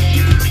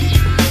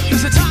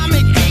 This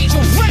atomic age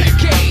of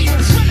renegades.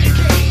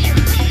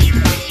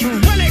 The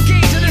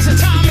renegades in this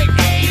atomic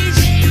age.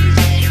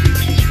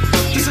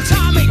 This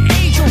atomic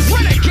age of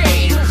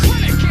renegades.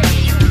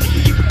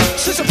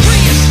 Since the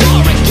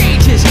prehistoric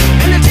ages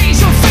and the days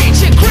of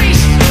ancient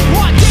Greece,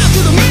 walked down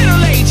through the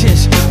Middle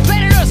Ages,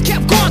 planet Earth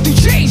kept going through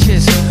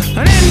changes.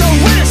 And then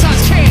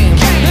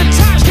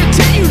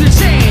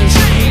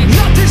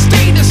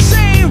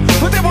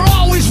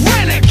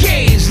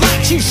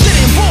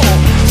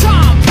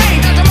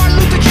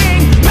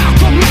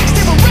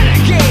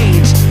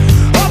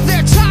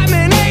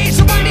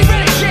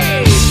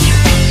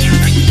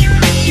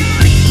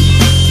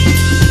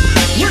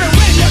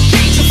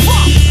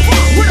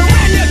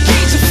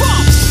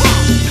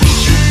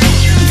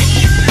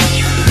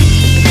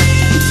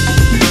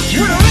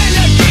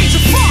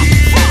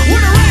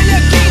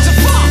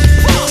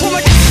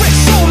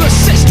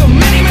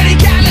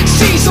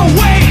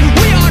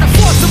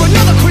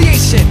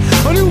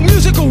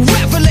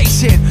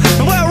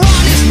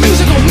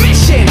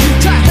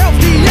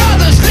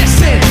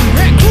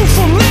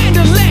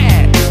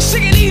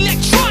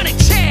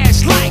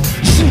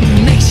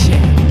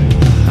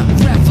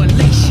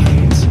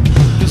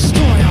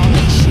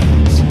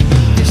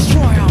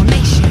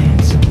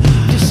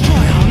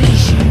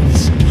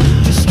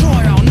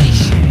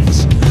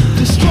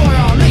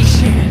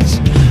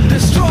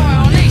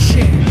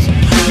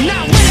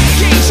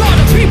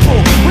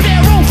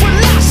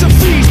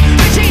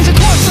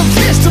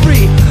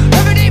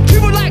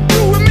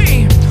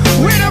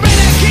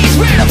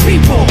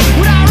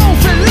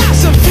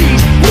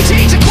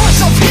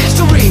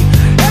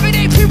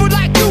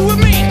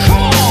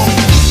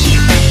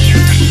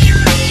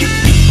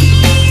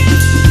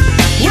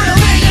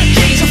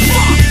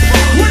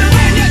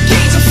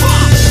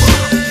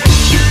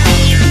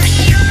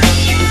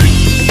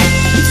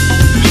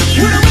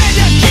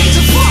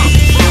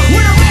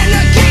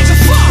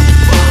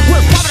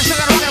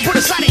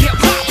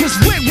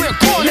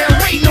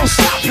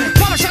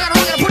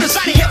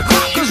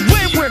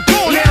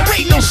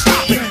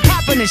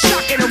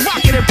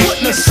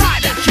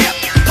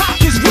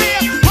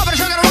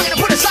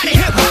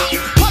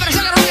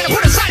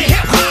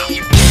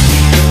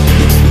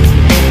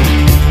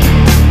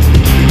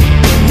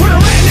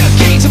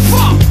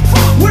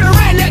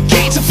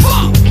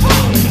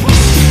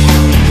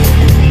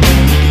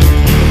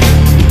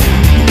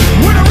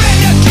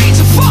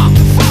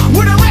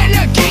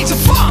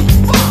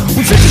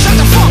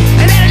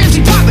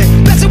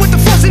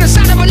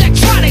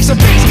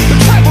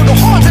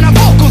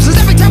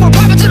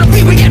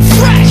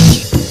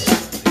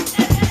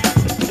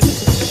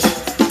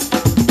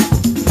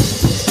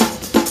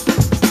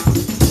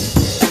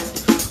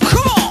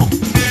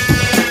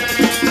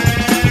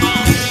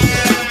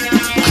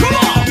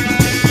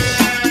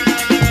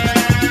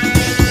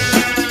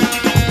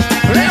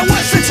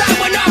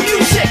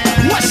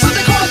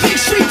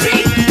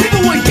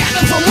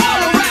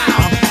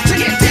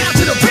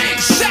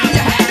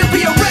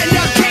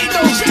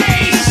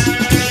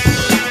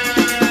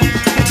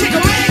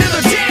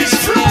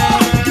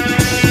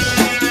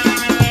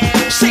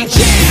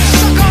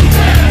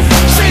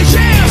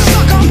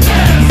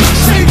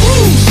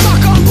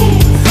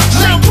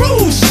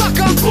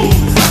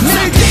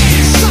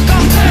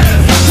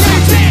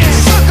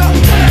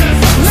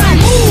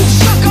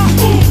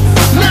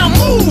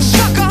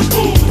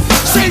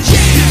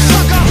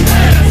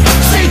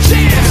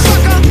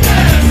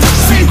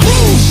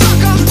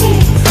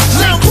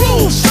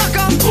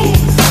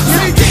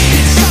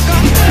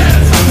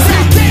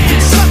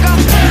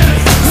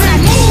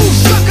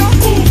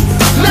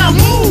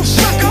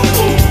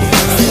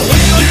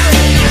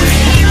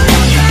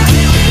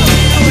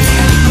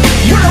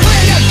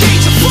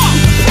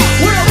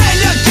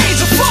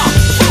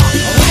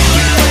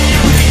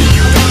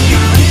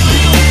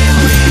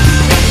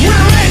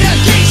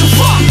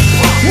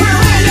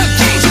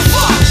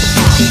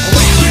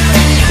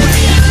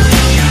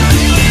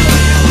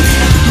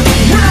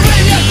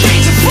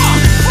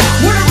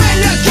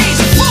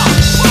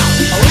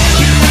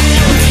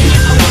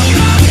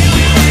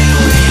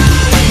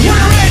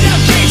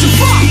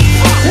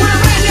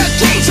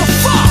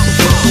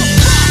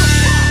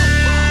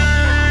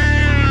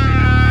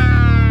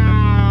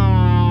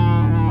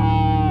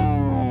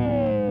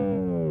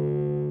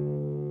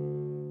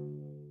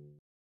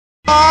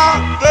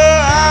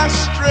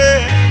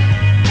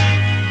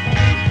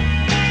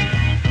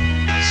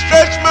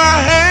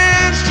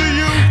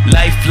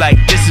like.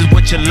 This is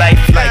what your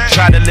life like.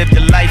 Try to live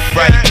your life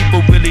right.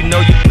 People really know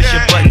you push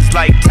your buttons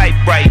like type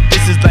right.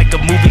 This is like a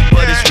movie,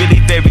 but it's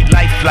really very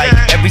lifelike.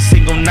 Every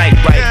single night,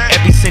 right?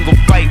 Every single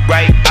fight,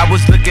 right? I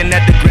was looking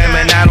at the gram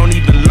and I don't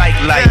even like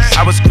lights.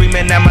 I was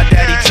screaming at my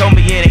daddy, told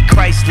me it ain't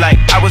Christ-like.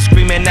 I was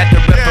screaming at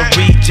the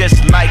referee, just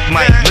like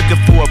Mike.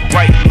 Looking for a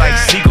bright light.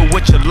 Seagull,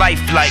 what your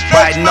life like?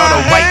 Riding on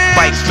a white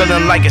bike,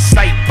 feeling like a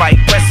sight bike.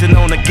 Pressing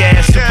on the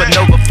gas,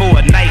 supernova for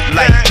a night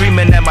light.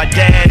 Screaming at my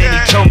dad and he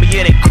told me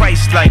it ain't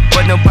Christ-like.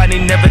 But nobody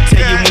never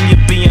tell you when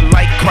you're being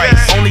like Christ.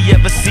 Only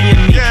ever seeing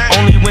me,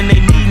 only when they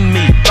needin'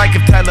 me. Like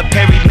if Tyler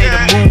Perry made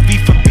a movie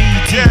for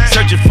BT,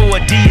 searching for a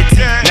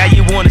deity. Now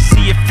you wanna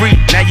see it free,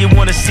 now you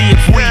wanna see it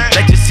free.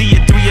 Let you see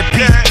it 3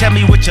 apiece. Tell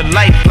me what your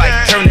life like,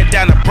 turning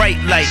down a bright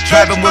light.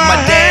 Driving with my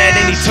dad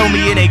and he told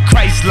me it ain't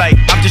Christ-like.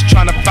 I'm just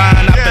trying to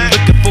find, I've been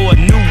looking for a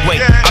new way.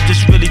 I'm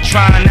just really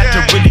trying not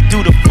to really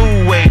do the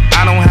fool way.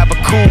 I don't have a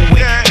cool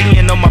way,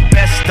 being on my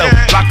best though.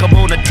 Block 'em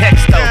on a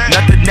text though,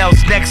 nothing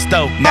else next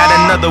though. Not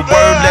another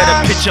word, let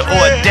a picture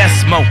or a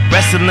decimal.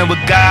 Wrestling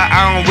with God,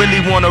 I don't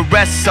really wanna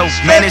rest so.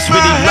 Man, it's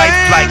really life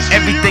like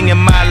everything in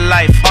my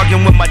life.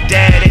 Arguing with my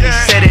dad and he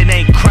said it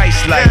ain't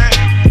Christ-like.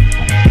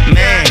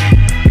 Man.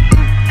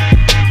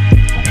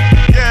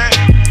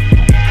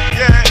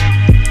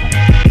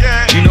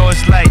 You know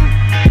it's like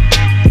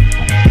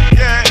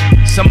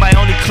somebody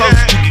only close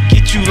to could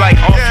get you like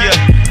off your.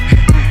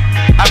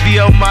 I be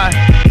on my.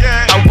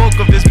 I woke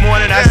up this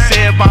morning, I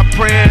said my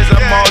prayers,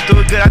 I'm all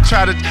doing good. I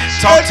try to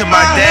talk to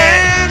my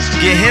dad,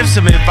 give him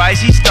some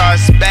advice. He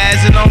starts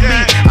spazzing on me.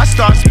 I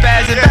start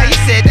spazzing back. He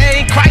said they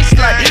ain't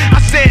Christ-like. I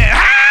said,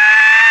 ah!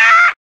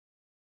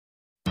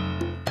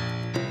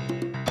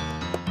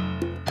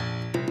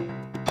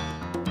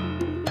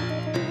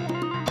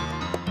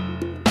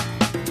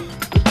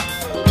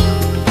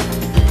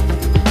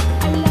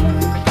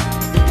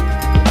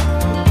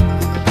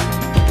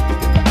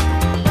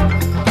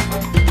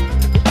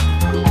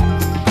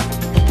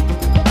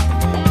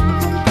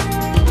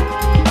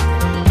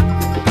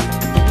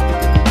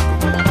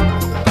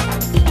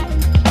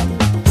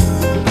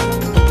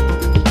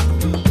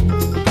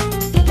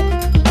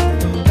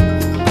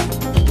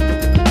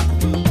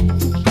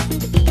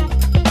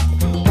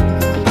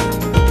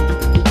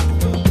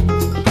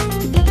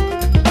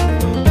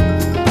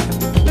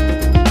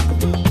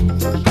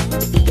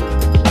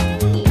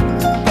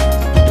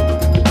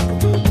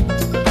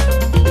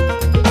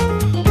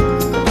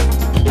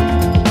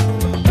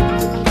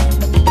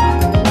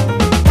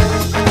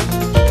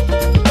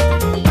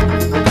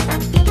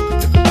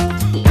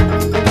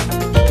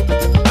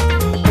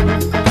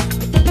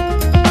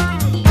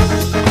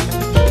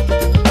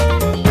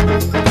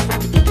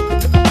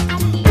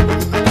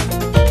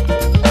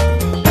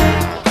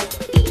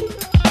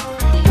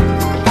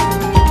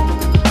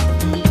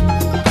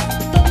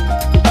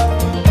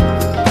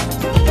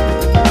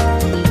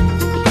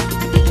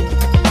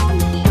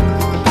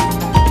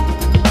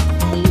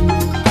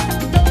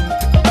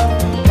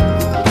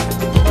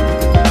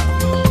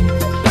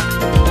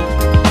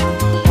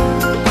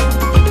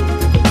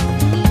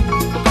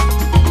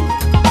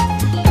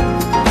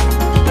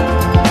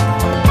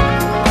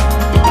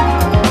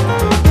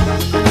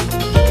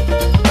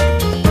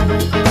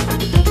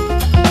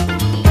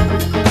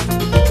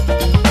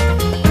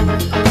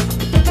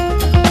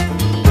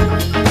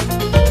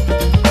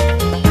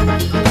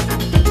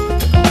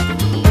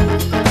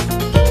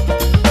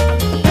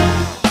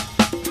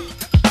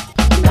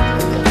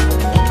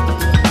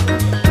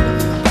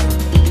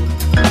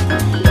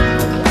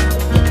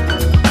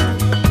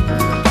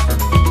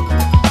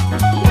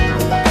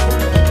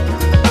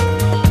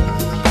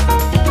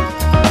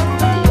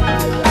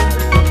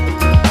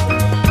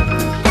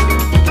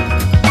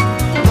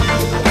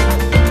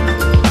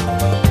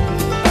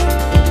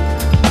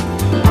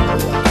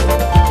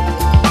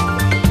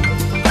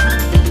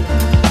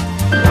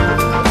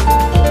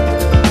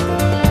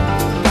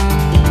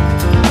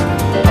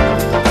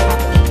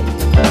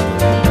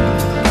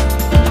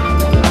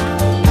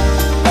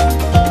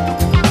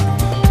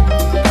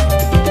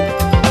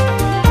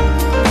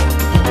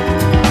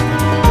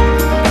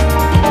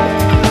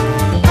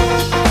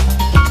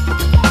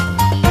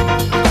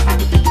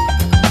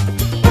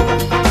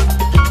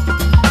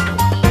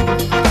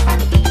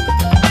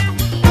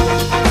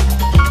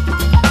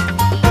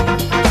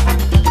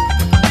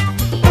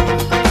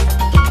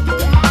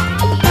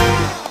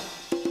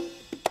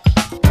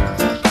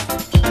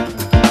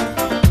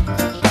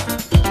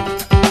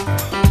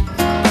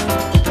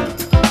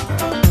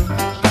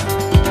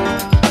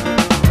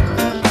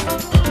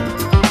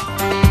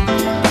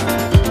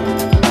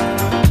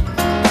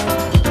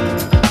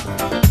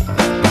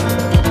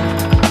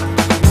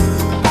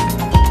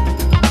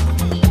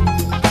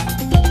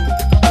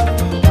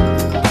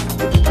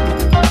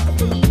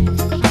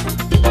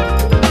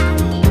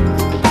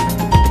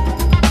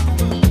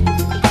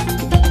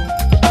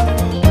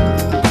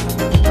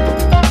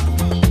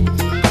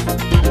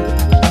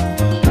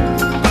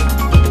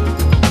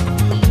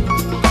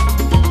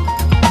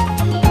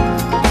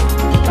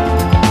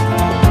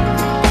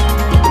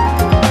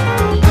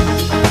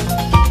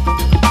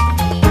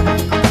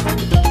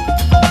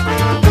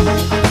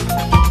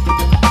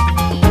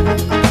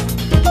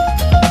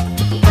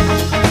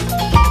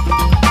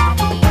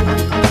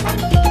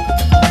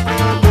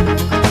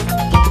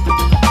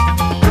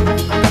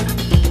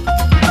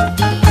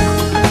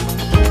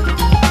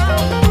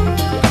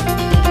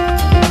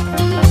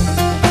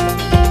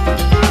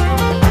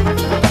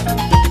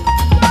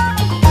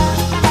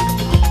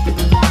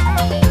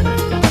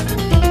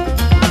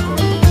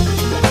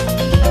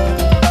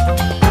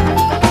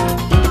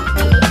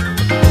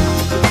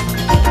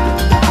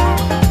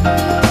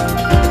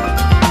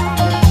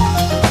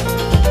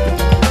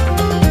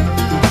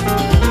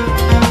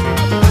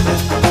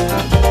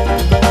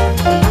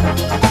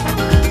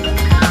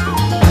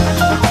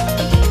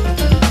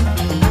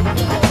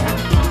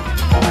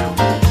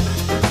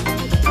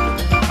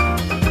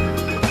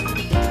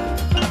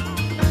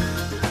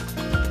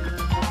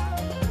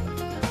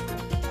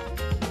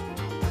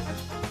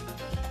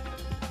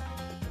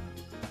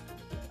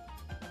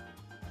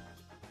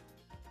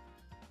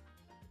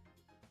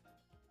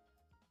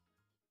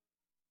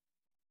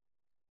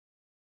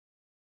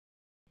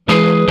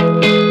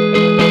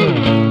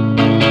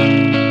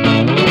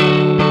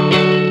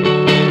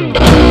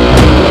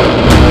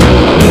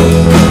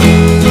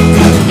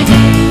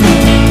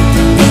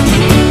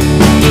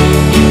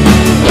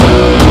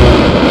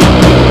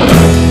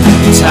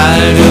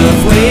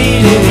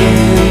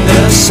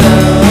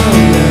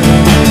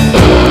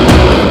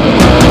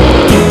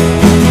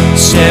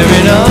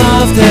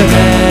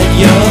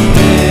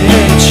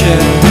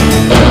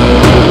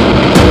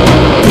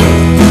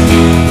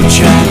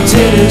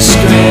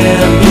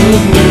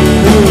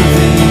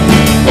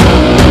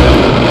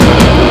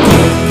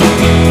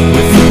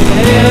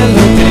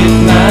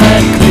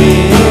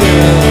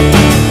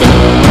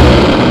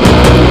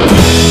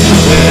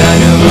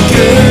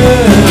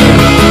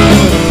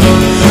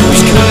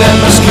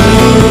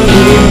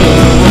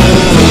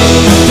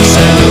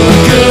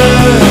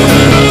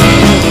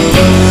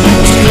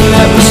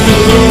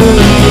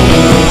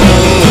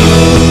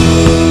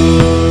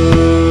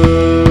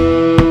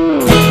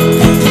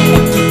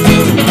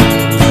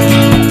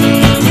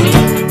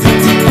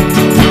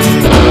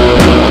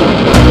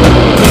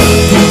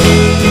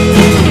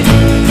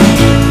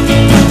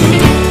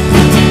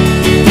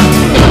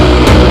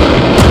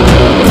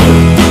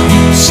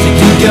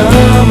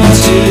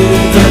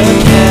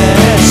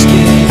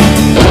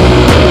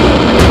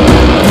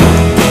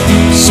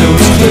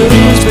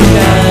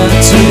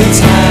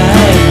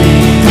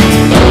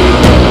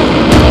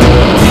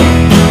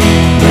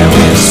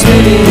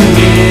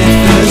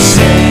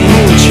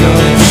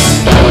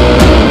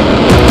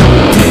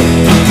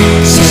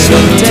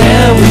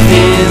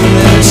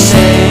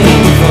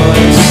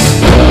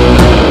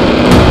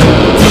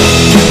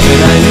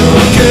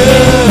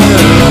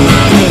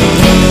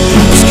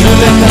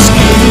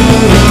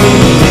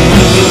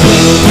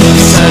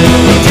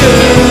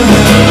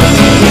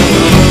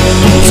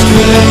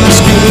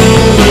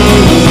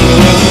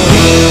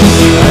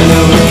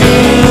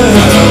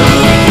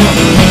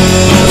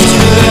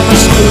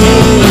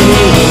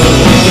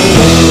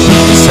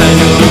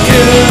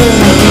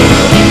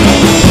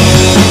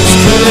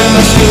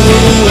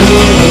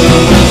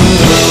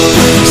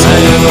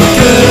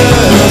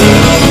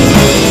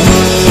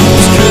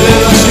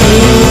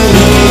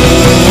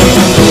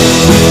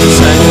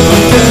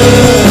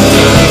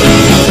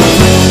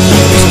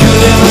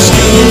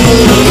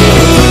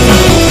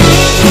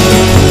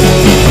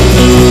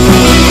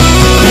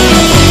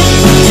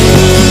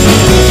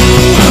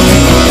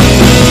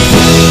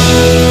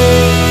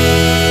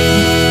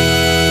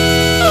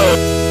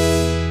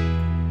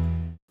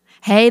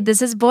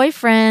 this is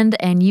Boyfriend,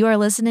 and you are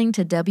listening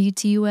to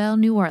WTUL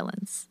New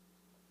Orleans.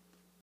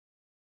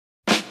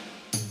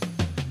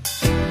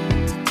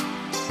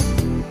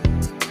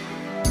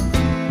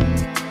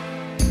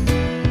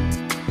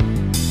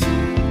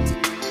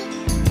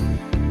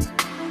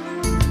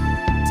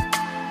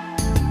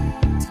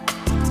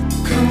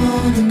 Come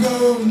on and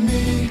go with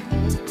me.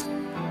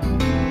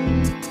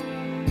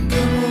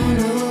 Come on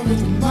over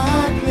to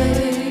my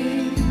place.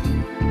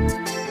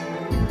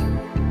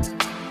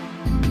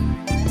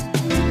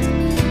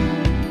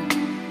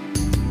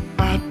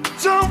 I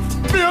don't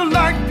feel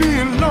like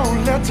being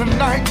lonely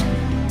tonight.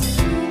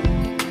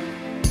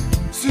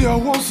 See, I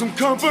want some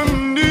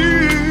company.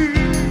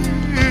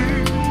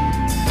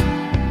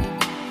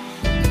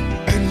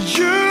 And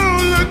you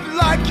look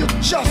like you're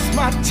just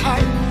my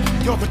type.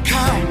 You're the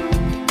kind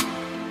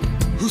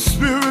whose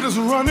spirit is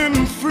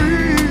running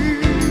free.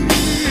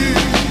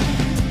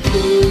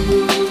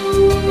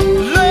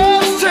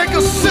 Let's take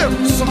a sip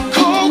of some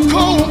cold,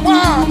 cold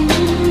wine,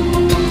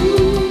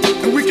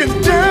 and we can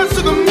dance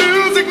to the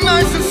music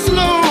nice and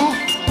slow.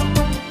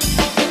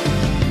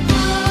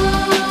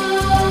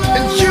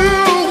 And you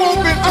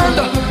won't be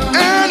under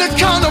any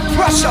kind of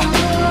pressure.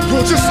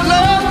 We'll just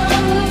let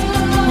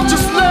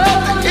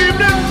the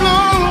evening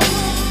flow.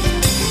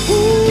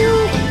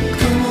 Ooh,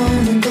 come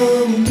on and go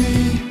with me.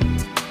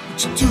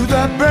 To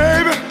that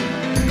baby,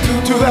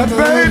 to that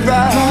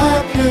baby.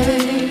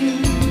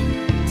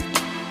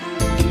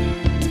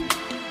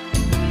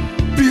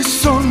 Be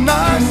so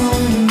nice,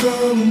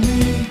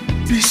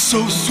 be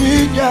so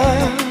sweet,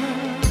 yeah.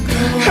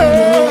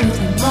 Hey,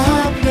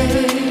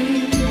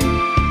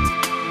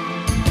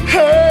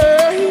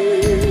 hey,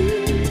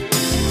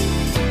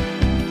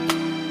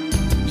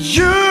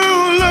 you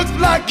look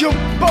like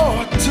you're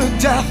bored to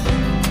death.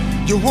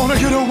 You wanna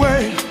get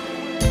away.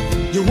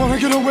 You wanna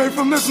get away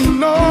from this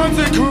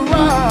noisy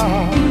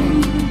crowd.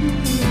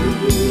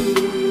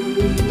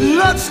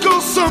 Let's go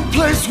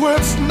someplace where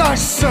it's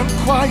nice and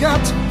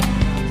quiet,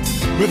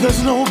 where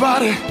there's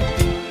nobody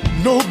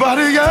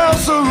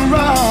else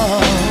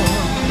around.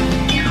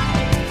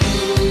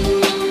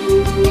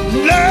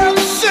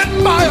 Let's sit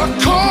by a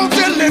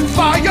cozy lit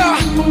fire,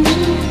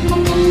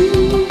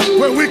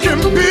 where we can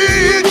be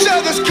each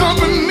other's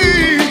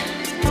company.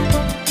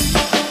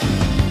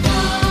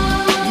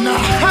 Now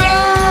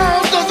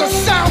how does it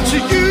sound to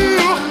you?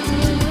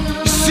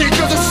 You see,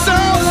 'cause it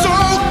sounds so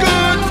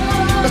good.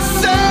 It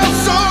sounds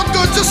so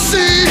good to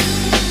see.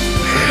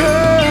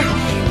 Hey,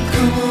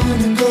 come on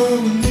and go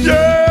with me.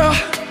 Yeah.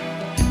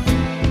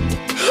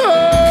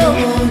 Hey. Come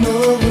on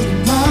over to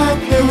my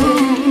place.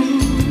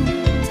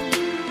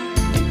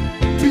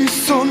 Be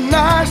so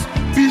nice,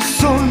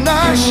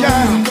 yeah.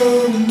 Come on go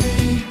with me.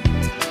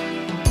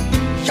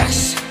 Yes.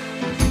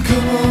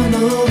 Come on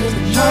over to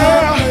my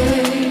place.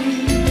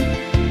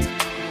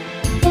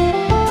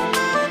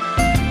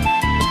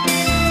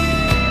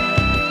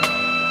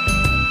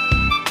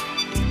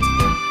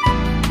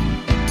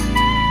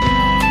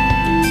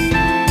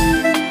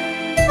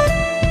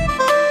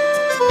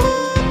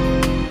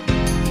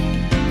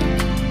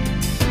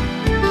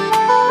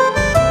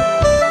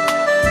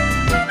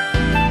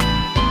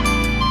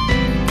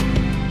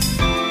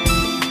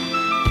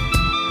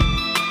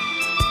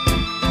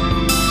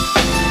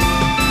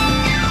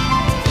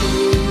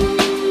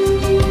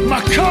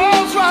 My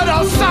car's right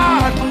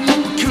outside.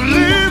 You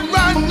leave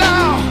right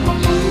now.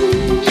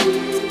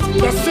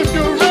 That's if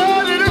you're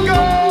ready to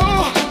go.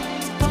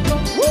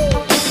 Woo.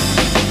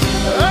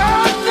 I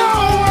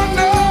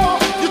know,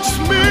 you're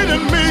just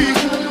meeting me,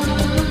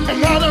 and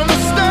I'd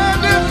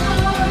understand it.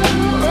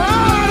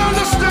 I'd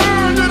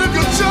understand it if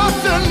you just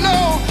said no.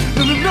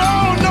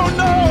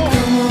 No.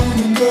 Come on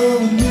and go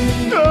with me.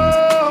 No.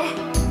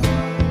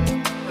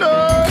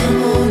 Come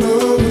on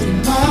over to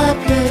my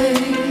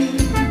place.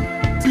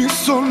 Be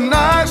so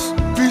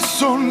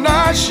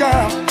nice,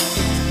 yeah.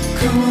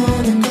 Come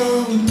on and go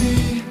with me.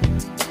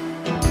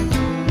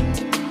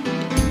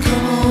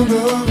 Come on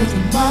over to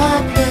my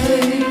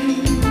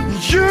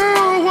place. You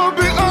won't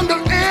be under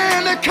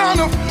any kind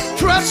of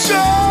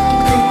pressure.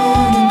 Come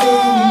on and go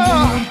with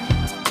me.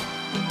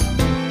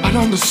 I'd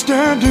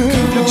understand it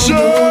if you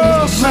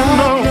just said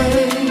no.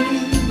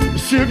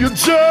 See if you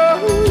just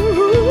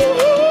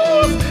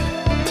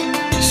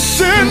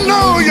said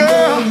no,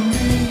 yeah.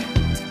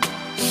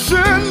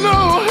 Said no,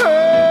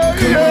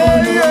 hey,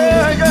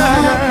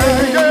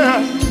 yeah.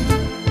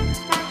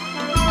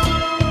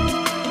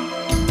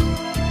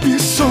 Be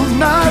so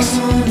nice,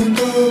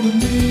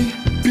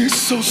 be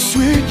so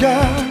sweet,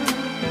 yeah.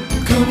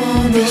 Come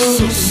on, be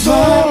so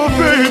soft,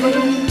 baby.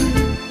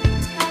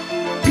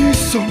 Be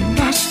so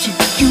nice to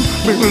you,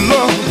 make me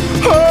love.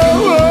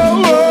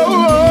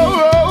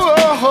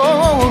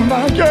 Oh,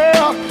 my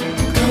girl.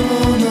 Come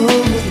on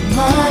over to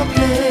my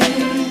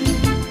place.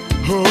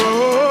 Oh.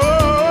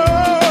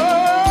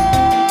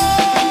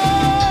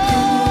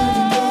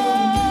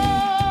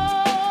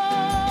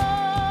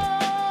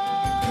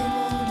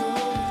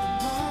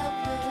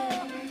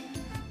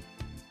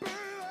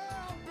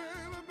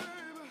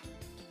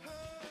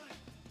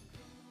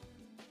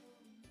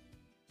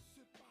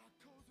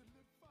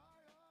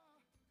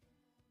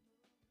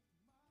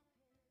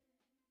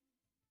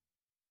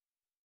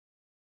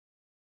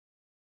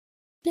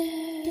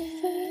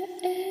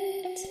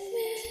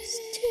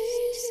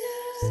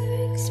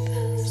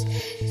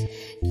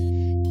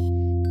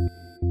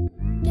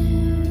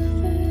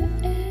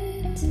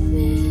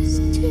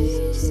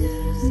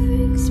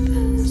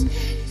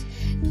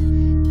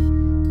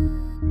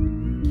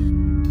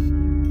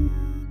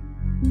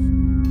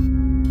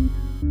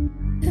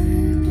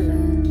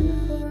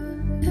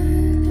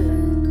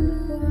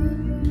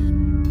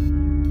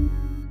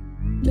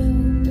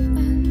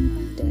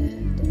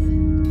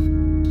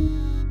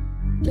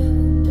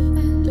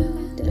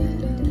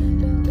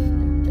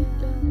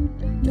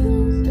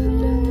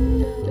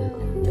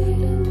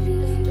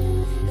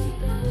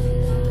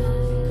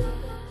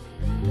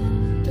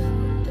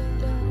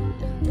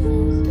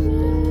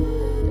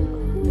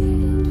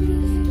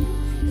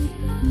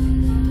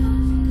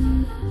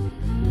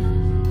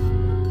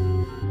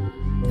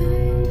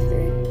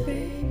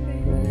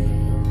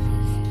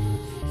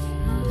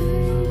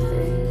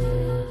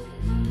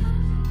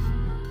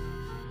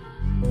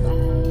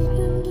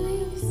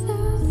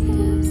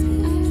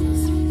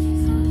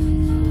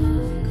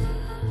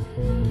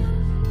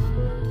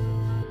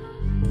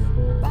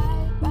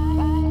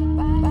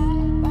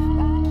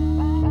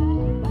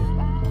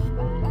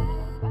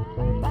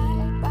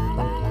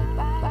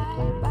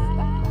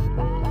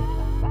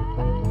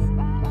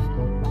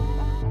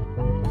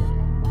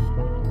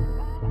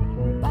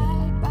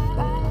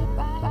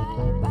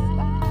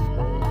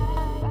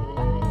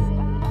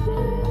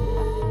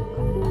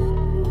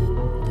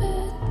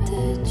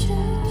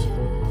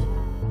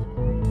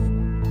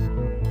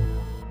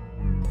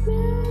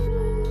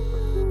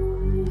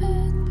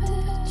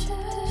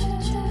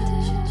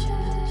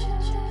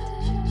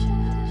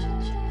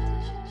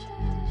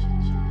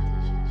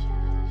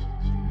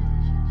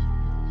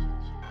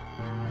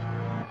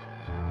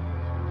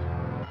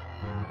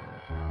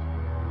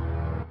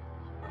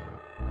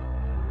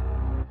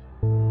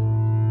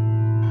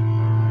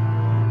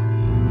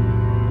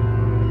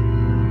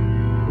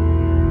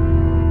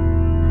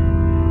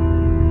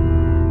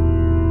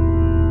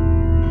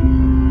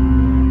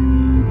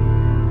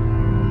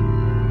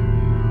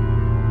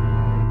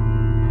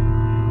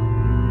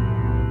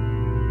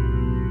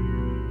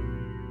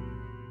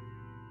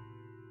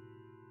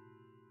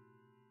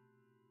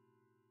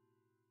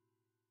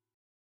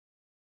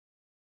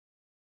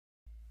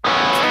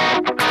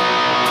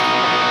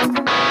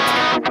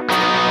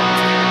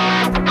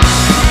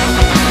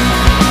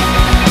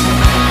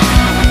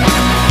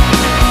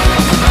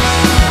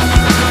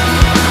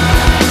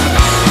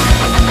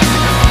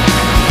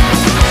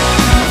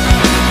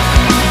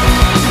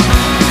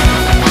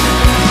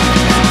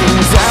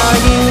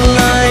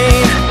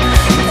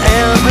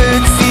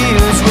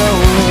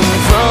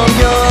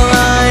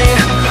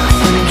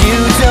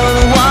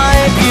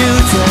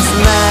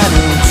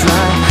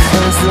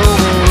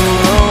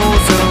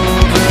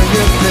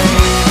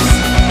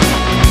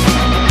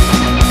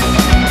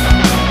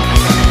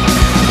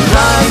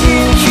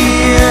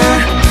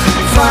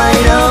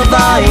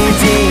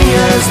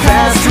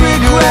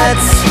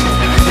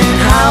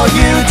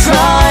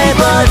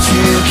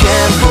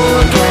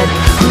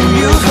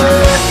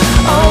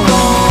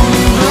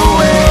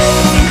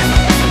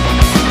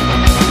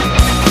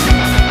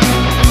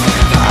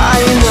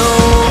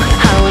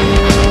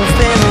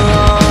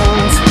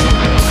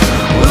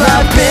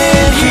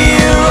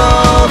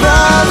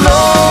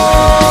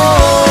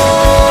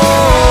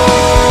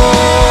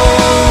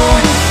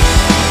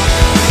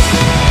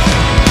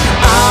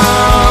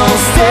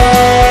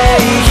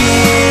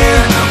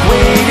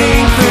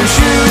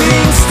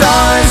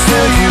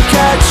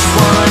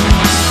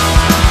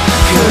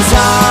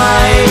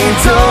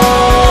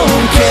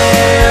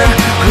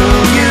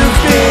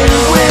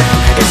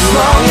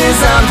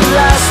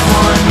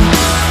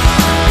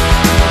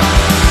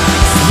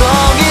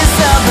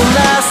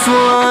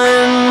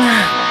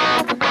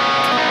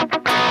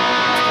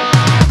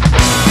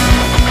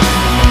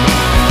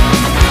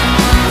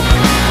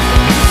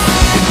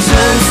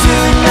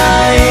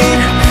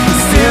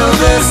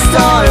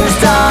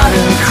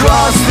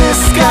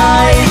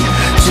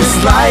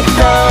 like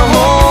the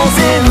holes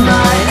in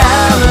my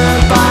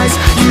alibis.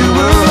 You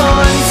were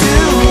on to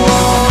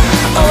walk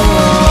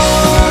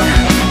alone.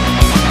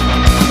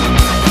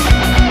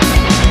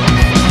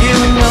 You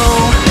know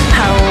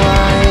how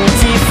I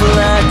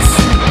deflect,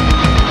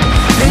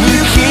 and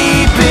you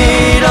keep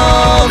it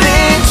all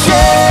in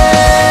check.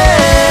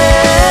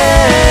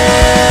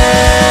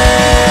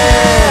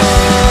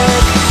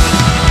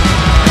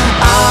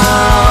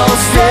 I'll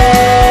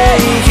stay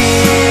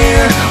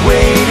here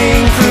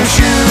waiting for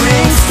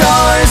shooting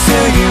stars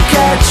till you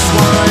catch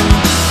one,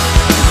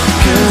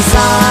 'cause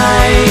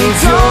I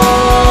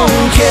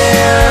don't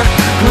care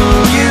who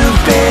you've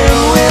been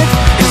with,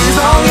 as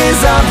long as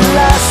I'm the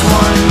last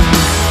one.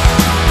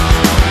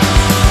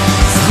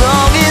 As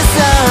long as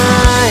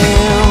I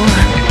am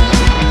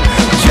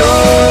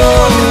your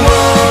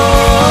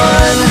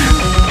one,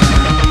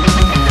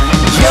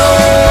 your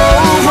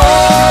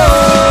one,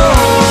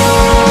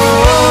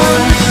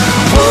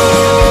 one.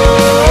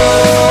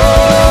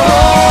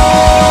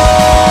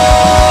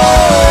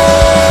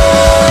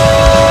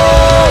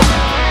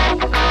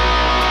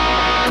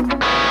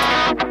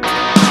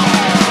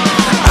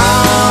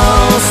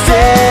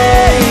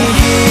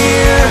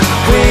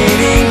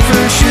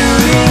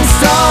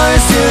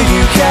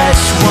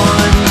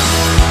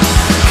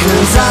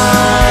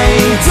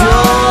 I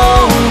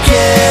don't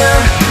care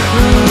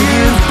who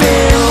you've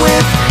been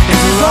with,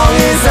 as long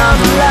as I'm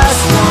the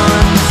last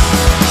one.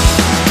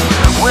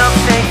 We'll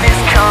take this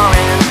car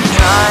and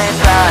drive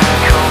back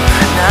home.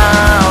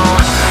 Now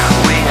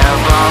we have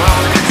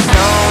borrowed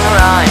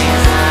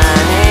sunrise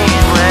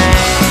anyway.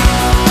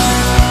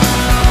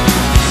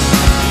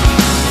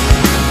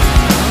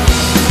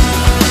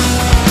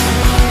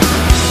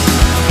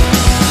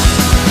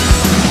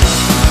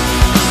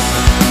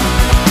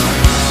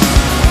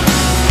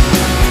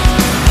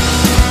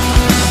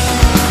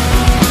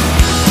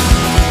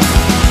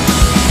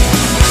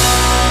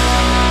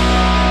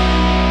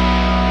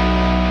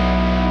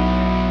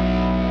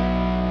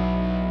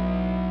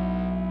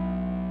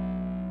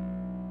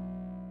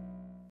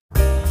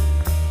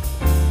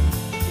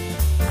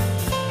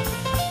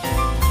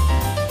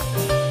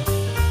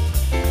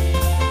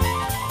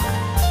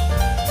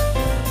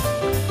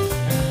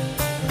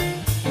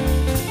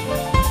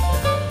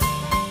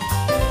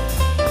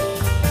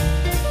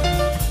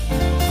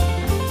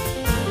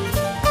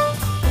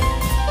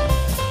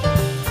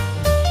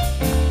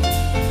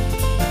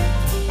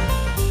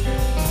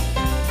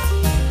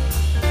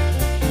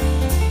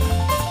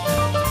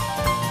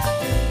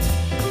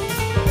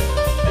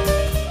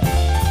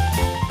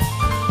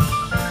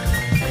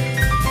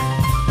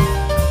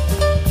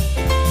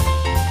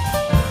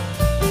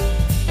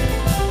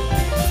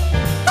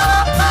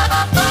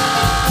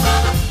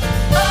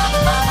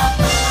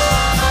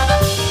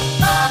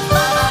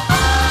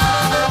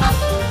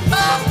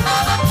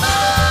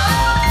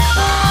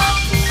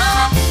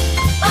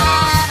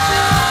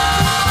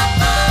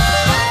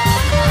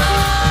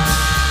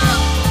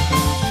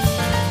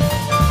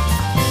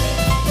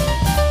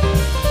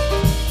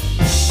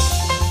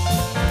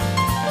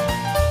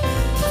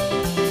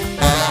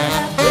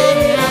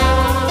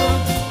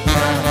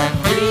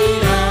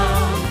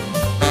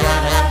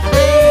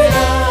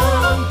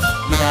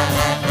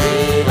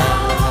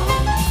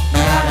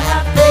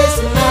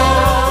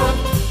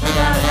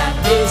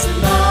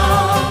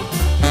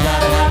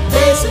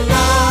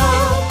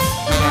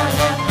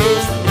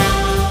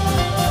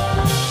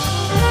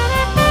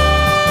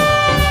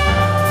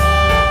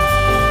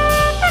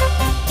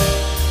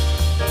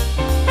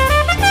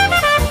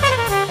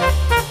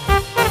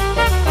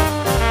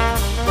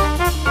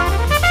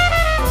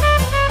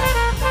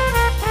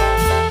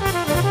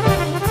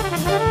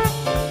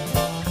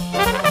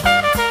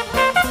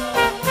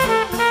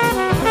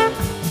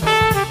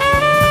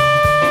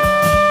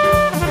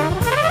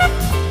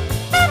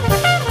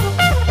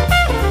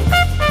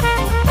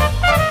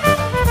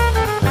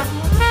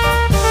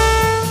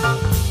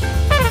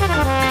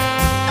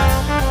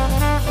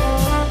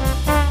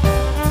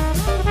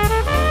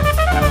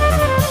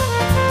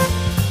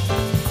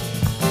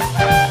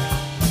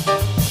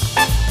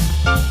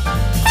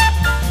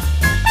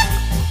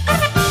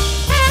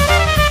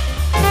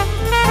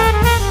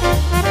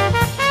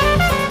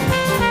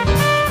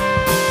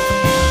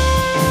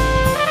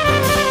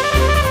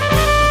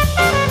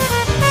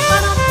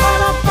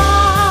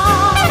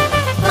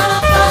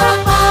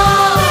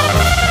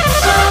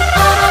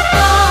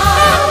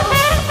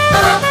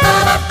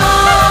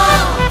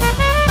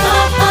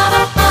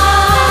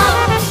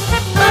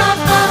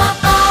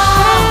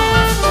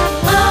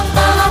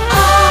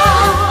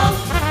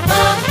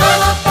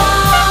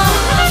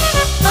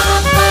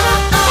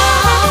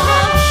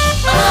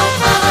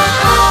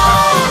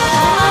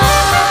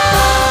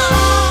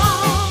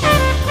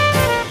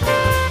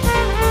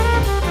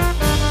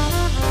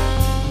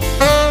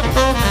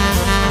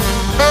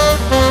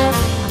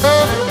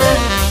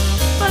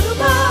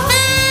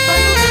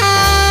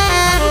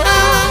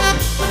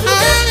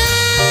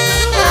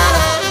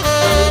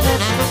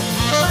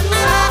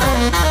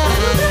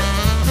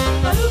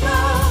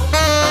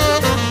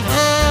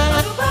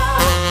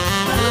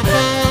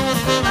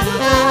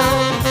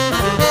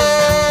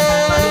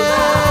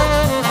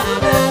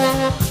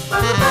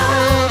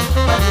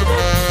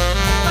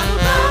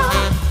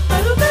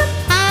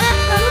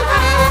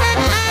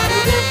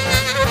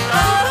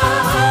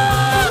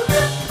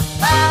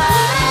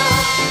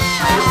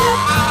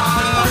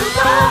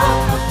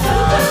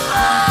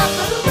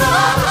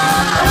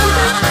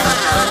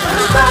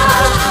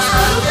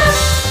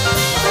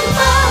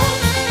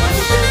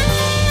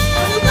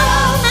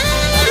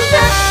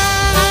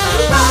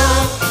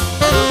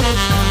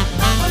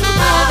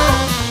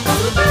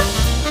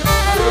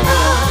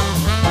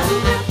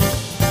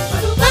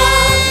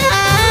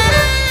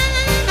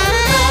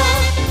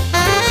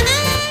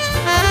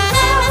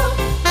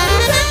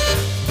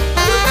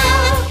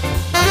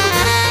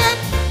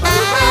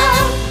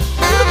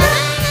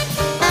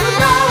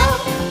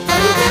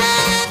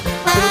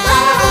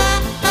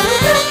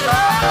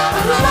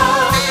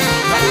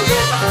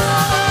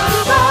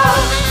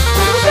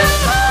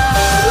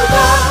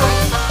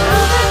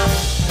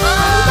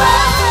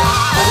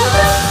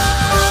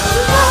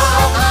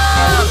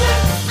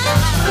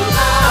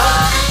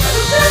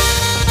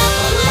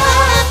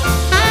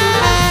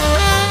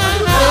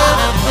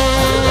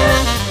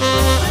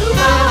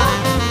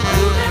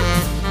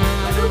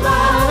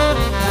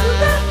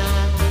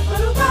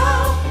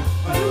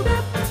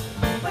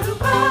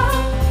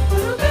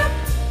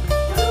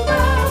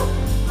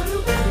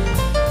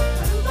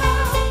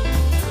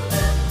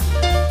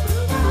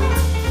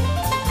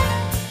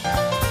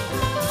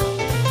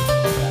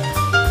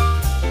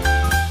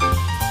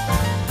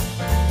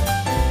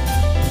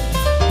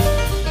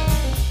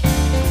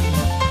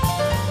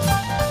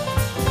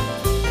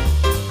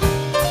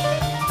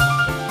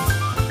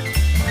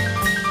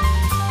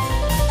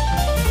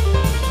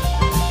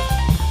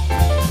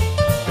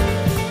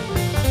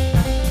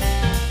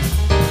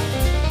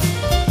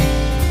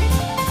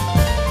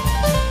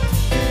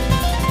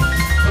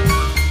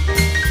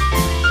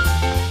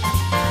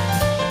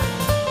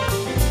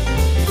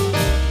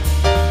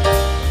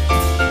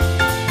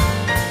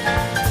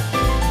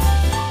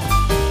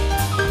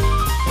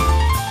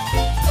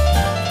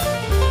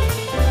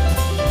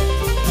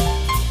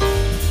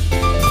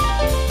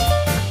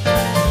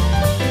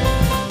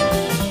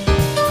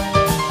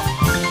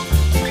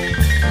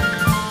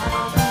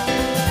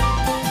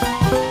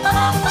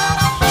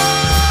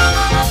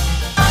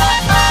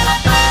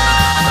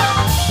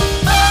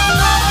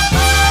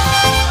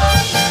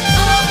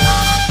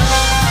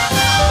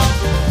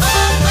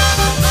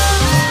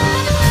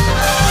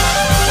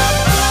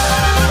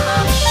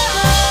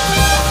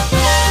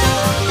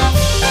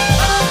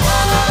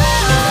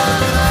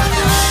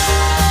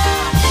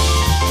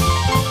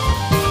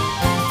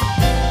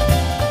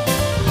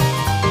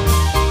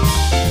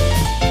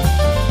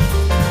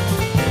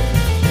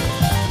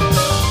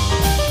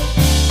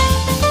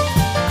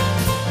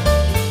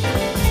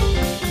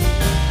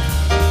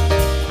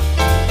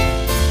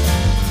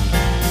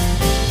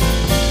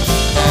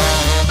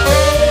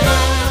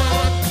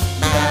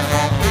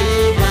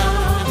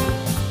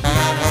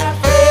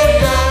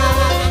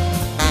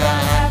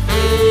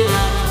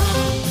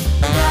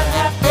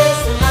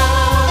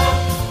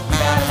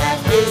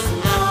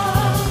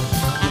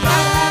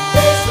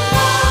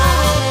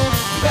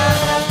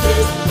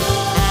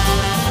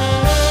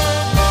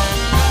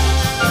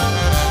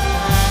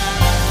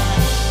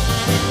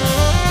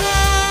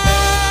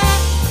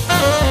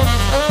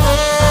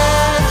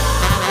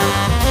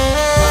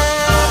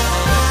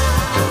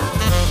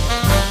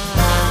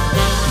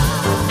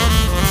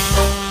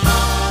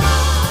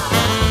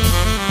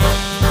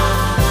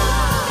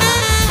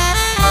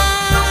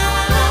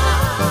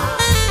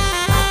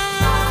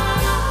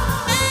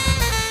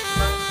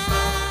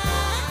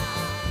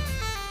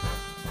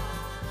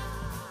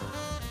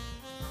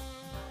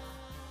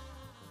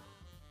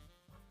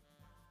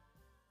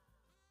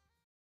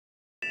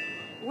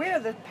 We're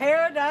the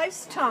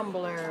Paradise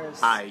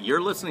Tumblers. Hi,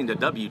 you're listening to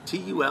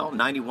WTUL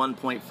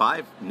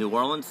 91.5, New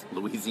Orleans,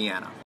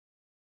 Louisiana.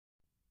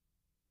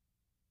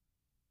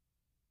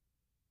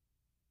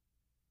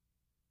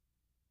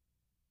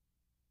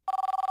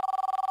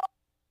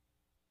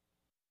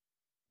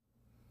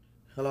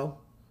 Hello?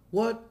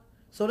 What?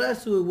 So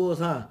that's who it was,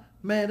 huh?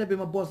 Man, that been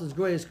my boss since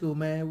grade school,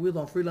 man. We was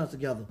on free lunch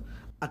together.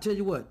 I tell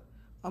you what,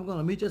 I'm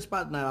gonna meet you at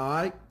spot tonight,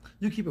 alright?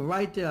 You keep it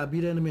right there, I'll be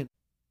there in a minute.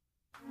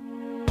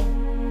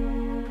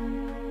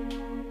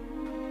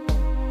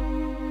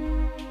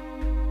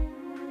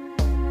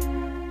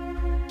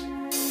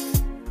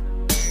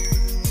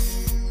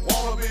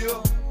 Wanna be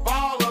a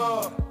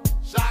baller,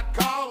 shot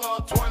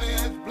caller,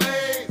 20-inch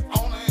blaze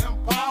on the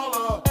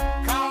Impala.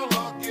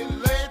 Caller, get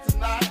laid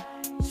tonight.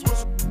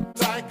 Switch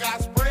tight,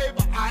 got spray,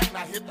 but I ain't.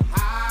 I hit the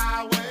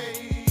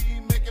highway,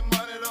 making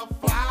money the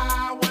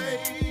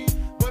flyway.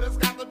 But it's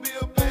got to be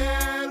a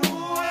better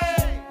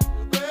way,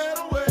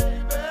 better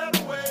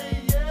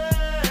way,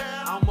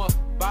 yeah. I'm a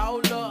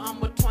baller,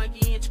 I'm a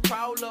 20-inch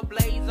crawler,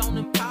 blaze on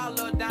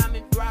Impala,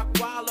 diamond rock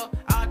waller,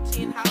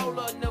 R10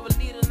 howler, never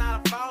leader,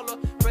 not a faller.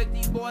 Break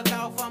these boys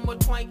off, I'm a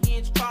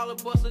 20-inch crawler,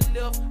 bust a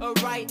left or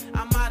right,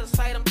 I'm out of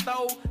sight, I'm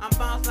throw. I'm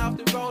bouncing off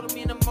the road, I'm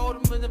in the motor,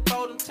 with the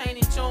boat, I'm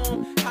chaining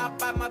chum.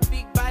 Hop out my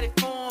big body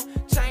form,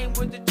 chain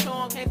with the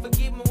charm, can't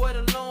forget me with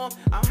alarm.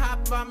 I'm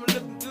hot, I'm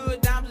looking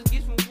good, diamonds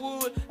get from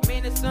wood.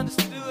 Man, it's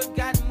understood,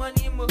 got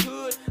money in my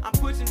hood. I'm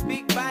pushing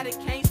big body,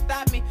 can't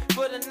stop me.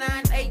 For the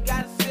 9-8,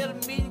 gotta sell a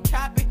million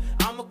copy.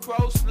 I'ma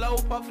crow slow,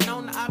 puffing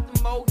on the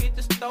optimo, hit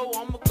the stove.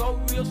 I'ma go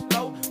real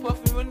slow,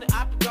 puffing when the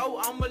optigo.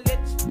 I'ma let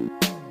you.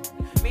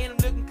 Man, I'm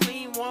looking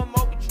clean, one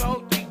more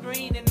control, 3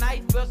 green and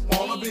nice bust.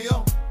 Wanna be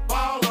a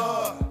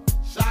baller,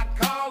 shot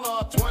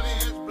caller,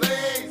 20-inch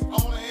blaze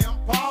on the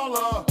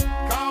Impala.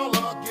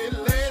 Caller, get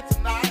laid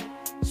tonight.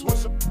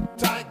 Switch up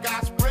tight,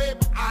 got spray,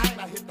 but I ain't.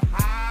 I hit the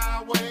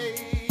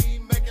highway,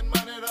 making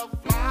money the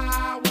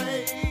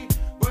flyway.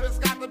 But it's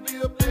got to be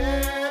a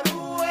better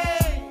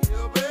way,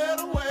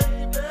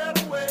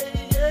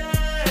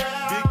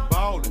 yeah. Big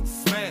ballin',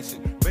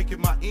 smashing,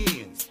 making my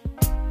ends.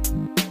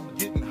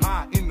 Getting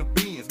high in the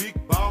bins. Big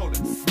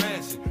ballin',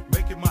 smashing,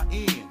 making my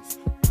ends.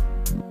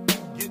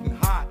 Getting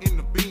high in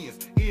the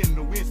bins. In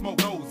the wind, smoke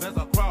those as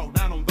I crawl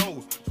down on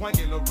those.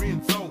 Twanking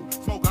Lorenzo,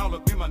 smoke all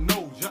up in my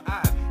nose. Your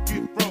eyes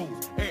get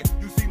froze. And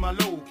you see my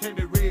low,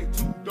 candy red,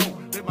 2 dope.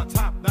 Let my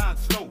top down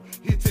slow.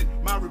 Hitting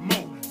my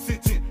remote,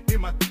 sitting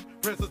in my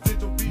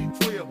presidential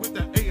B12 with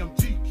the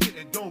AMG kit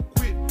and don't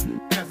quit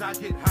as I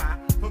get high.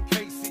 From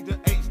KC to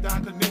H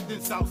down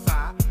connecting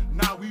Southside.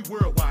 Now we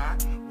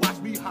worldwide. Watch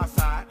me high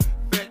side.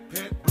 Fat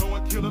pet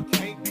blowing killer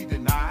can't be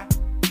denied.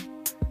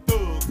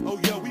 Thugs, oh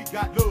yeah, we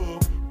got love.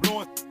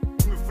 Blowing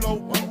with flow,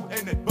 blue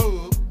and that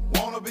bug.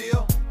 Wanna be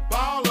a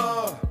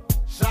baller,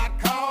 shot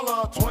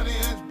caller,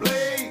 20-inch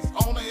blaze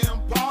on the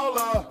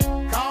Impala.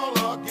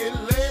 Caller, get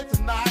laid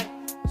tonight.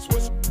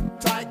 Switch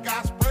tight,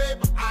 got spray,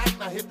 but I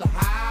ain't. I hit the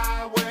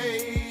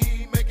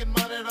highway, making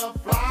money the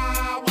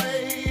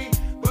flyway.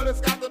 But it's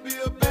got to be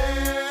a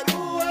better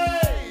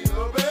way,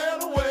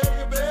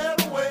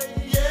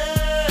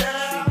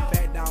 yeah. See me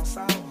back down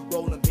south,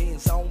 rolling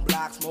beans on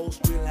blocks,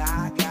 most really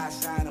high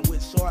guys shining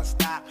with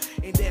shortstop,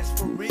 and that's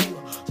for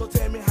real. So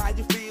tell me how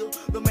you feel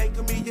to make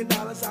 $1 million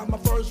on my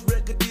first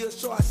record deal,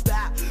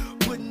 shortstop.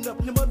 Putting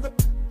up your mother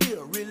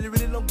bill,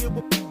 really don't give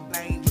a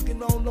I ain't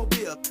drinking on no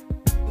beer.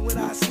 When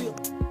I sip,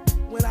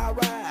 when I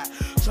ride,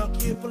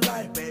 chunky for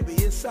life, baby,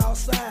 it's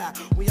outside.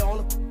 We on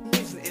a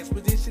mission,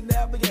 expedition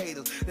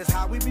navigators. That's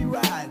how we be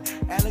riding.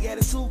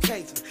 Alligator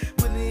suitcases,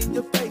 put it in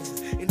your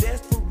faces, and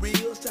that's for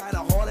real.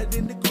 Shining harder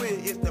than the grill.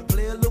 It's the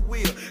player the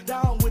wheel.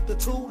 Down with the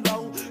too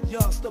low,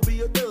 youngster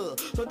be a dub.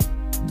 So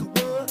to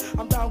what?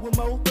 I'm down with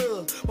more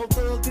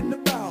thugs in the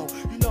bound.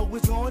 You know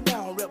what's going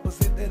down.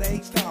 Represent that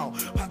H-Town.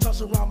 I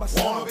touch around my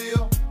sound. Wanna be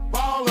a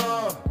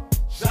baller,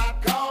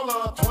 shot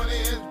caller,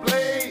 20-inch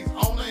blaze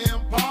on the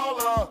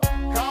Impala.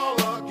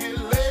 Caller, get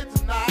laid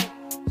tonight.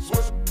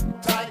 Switch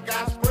tight,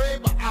 got spray,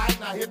 but I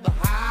ain't. I hit the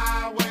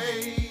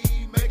highway,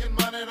 making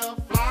money the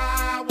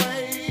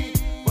flyway.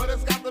 But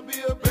it's got to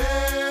be a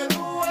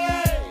better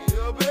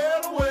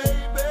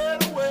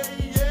way,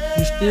 yeah.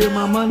 You steal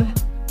my money?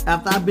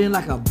 After I've been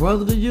like a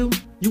brother to you?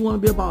 You wanna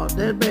be about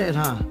that bad,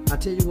 huh? I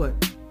tell you what,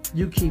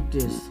 you keep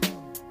this.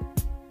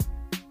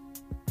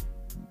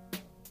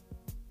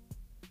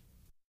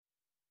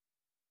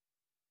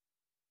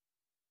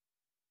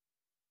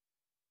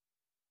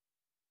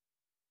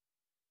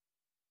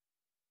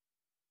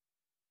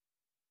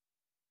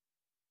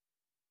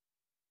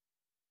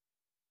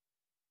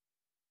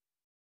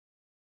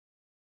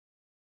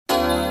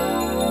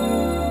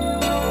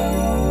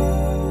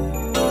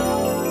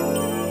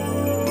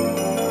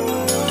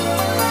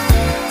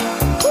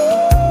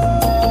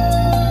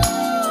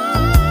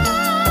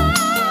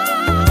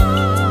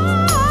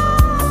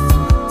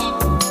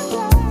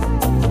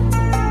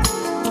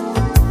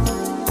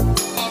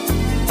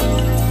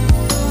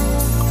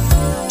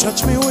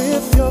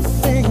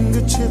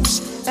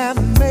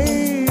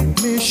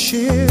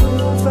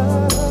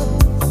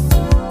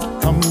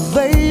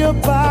 your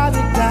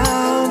body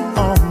down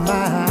on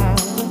mine.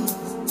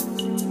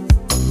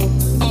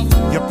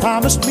 You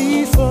promised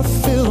me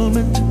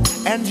fulfillment,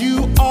 and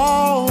you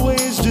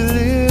always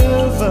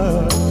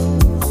deliver.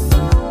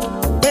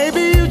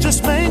 Baby, you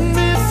just make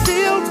me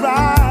feel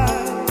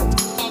right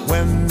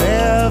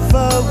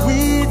whenever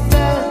we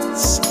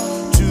dance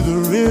to the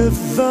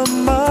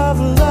rhythm of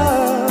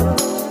love,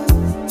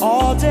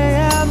 all day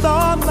and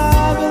all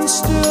night, and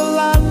still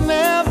I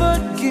never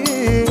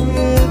get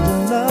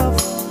enough.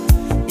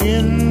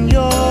 In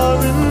your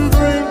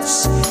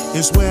embrace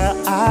is where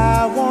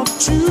I want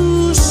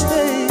to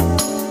stay.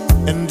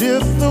 And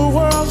if the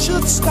world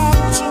should stop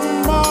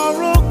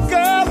tomorrow,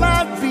 girl,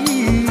 I'd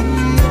be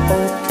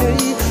okay.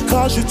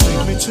 'Cause you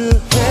take me to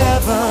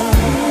heaven,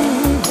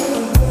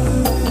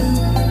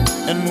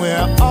 and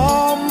we're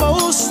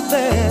almost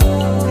there.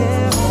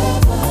 Yeah.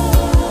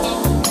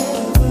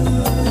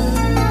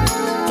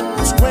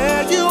 It's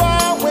where you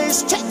always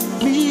take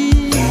me,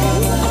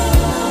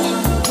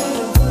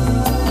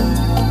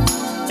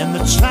 and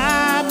the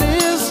time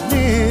is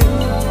near.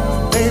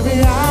 Baby,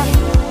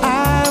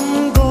 I'm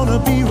gonna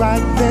be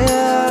right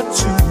there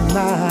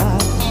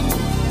tonight.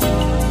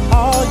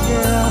 Oh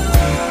yeah,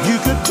 you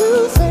could do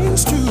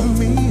things to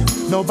me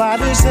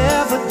nobody's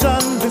ever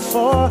done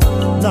before.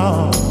 No,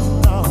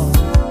 no.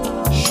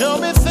 Show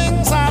me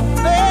things I've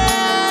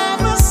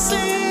never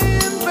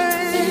seen,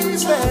 baby.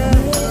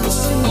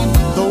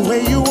 The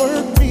way you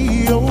work me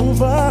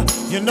over,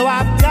 you know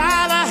I've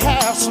gotta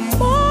have some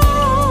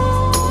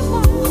more.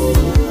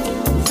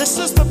 This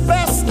is the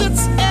best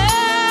it's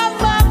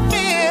ever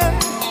been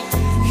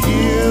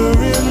here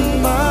in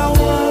my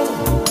world.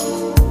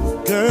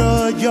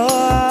 Girl,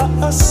 you're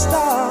a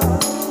star.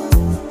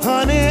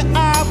 Honey,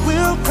 I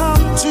will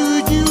come to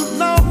you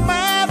no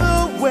matter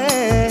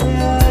where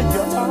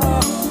you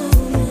are.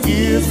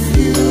 If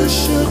you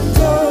should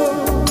go,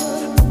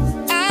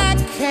 I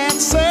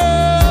can't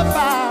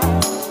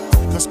survive,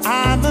 'cause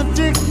I'm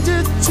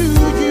addicted to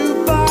you,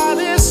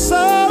 body,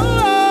 soul,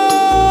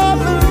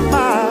 and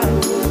mind.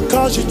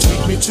 'Cause you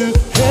take me to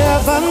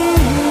heaven,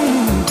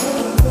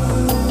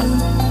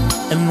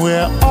 and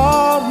we're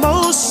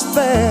almost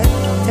there.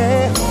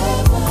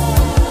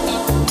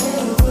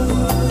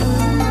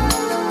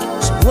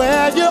 It's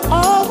where you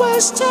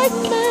always take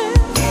me.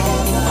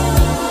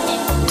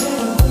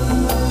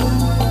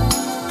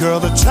 Girl,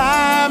 the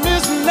time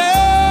is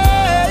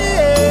near.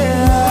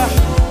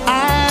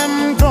 I'm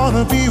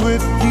gonna be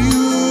with you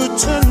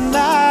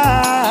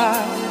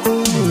tonight.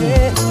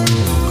 Yeah.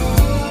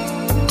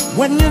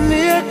 When you're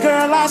near,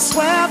 girl, I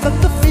swear that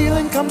the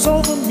feeling comes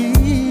over me,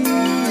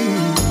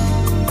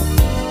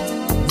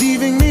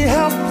 leaving me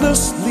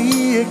helplessly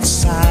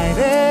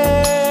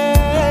excited.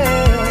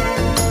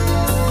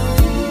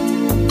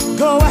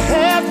 Go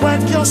ahead,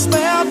 work your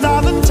spell,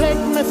 darling,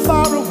 take me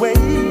far away,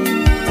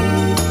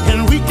 and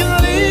we can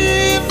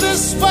leave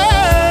this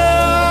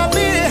world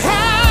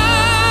behind.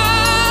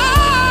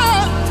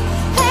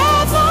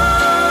 Heaven.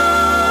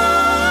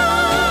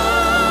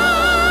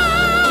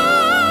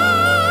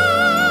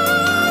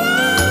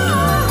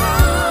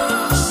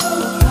 So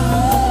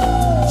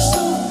high,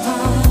 so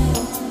high,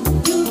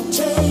 you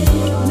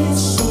take me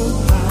so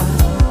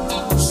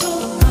high, so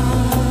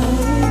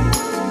high.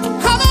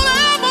 I don't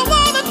ever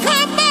wanna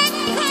come back.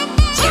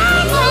 So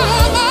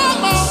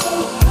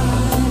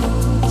high,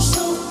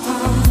 so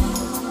high,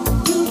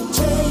 you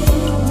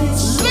take me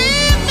so high.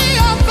 Leave me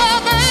up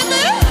there,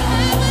 baby.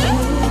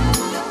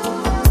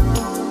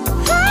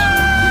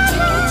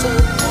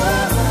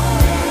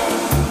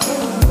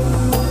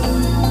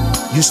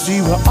 You see,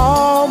 we're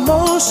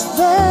almost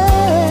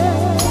there.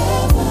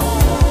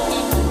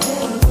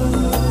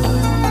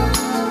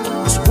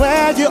 It's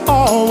where you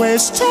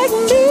always take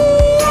me.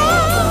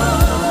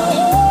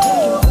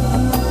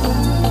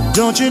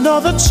 Don't you know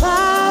the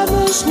time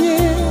is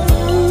near?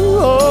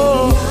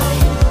 Oh,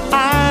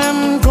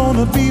 I'm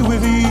gonna be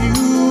with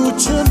you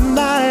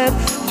tonight.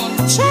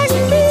 Take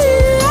me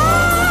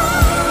out.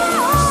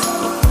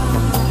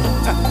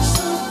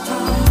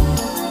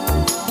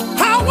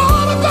 I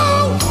wanna go.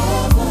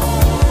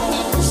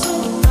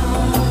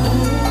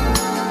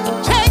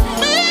 Take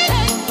me,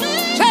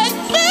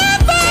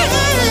 baby.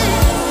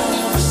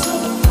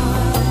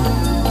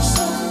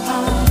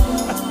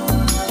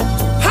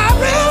 I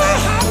really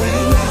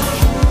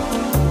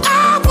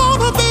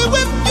wanna be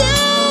with you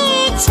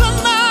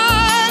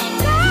tonight.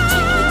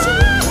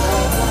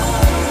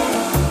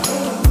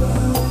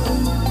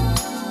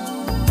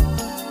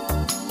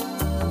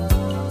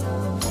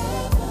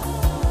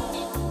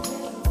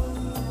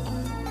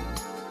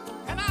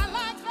 And I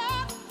like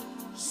that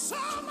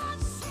so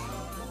much.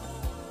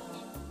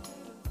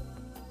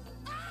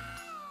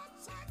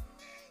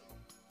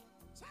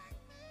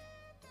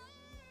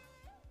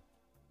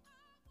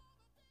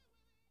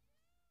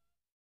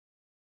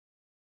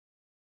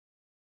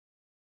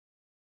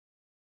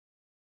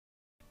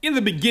 In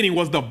the beginning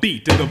was the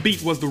beat, and the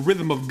beat was the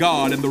rhythm of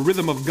God, and the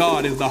rhythm of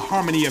God is the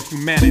harmony of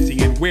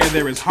humanity, and where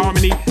there is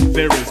harmony,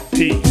 there is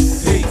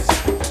peace. Peace.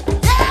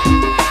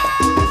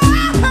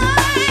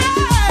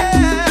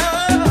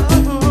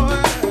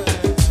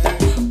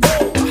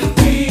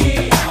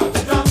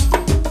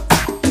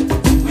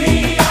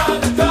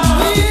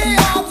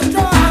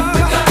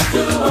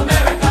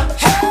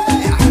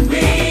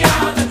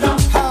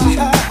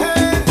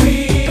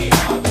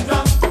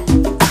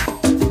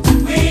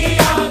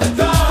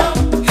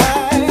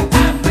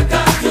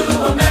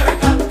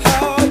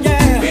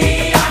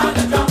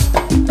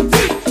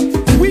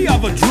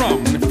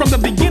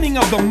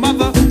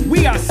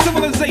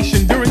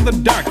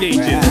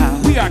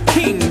 ages. We are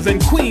kings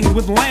and queens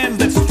with lands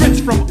that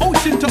stretch from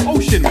ocean to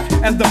ocean,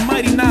 as the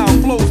mighty Nile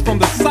flows from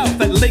the south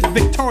at Lake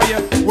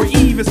Victoria, where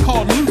Eve is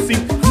called Lucy,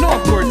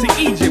 northward to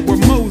Egypt, where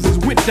Moses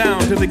went down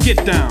to the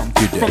get down.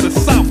 From the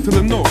south to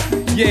the north,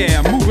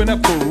 yeah, moving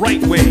up the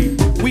right way.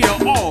 We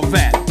are all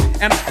that.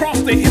 And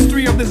across the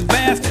history of this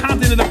vast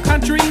continent of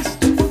countries,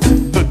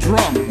 the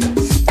drum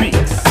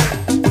speaks.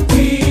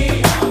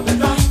 We are the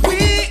drum.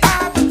 We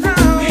are the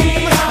drum.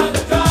 We are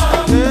the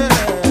drum.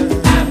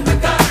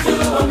 Africa to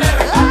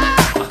America.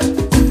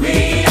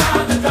 We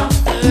are the drum.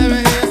 Let me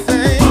hear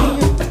sing,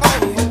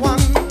 all for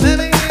one. Let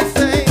me hear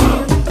sing,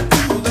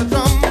 to the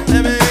drum.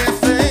 Let me hear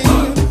sing,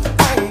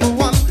 all for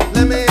one.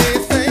 Let me hear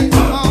sing,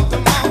 come on,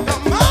 come on,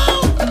 come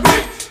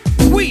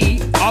on. We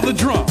are the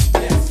drum,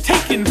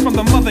 taken from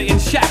the mother in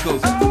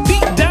shackles,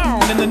 beat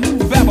down in the new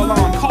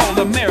Babylon called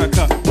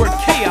America, where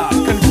chaos,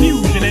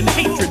 confusion, and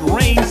hatred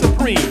reign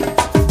supreme.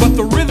 But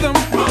the rhythm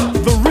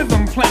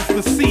plants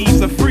the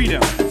seeds of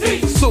freedom.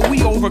 So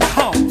we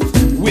overcome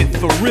with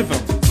the rhythm.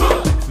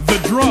 The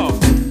drum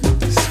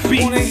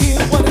speaks. Wanna hear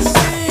what it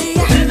say?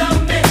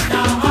 Rhythm in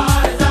our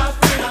heart is our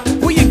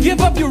freedom. Will you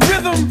give up your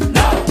rhythm?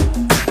 No.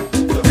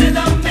 The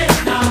rhythm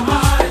in our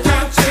heart is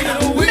our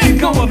freedom. Let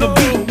go of the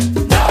beat.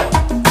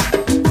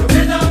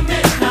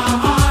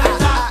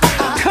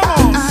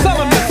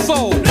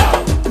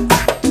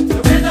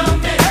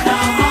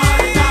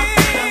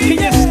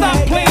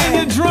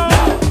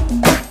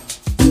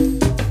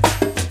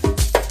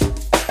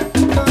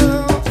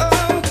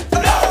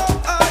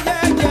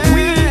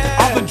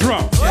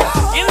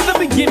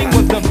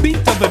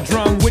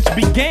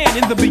 Began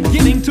in the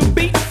beginning to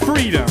beat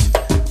freedom.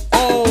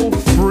 Oh,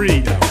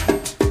 freedom.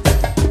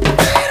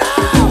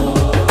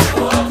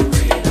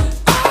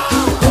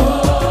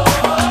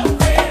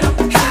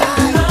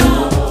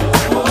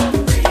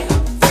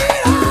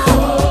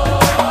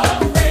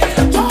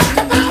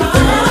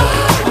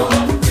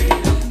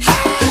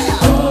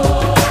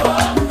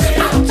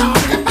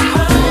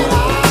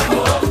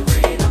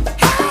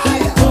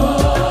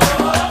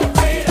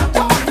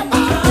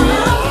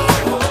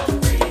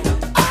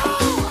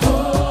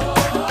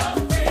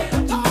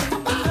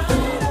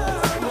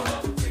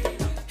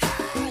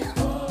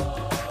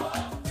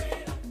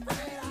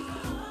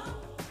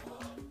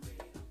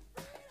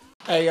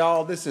 Hey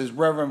y'all, this is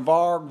Reverend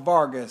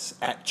Vargas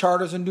at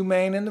Charters and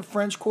Dumaine in the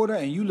French Quarter,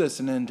 and you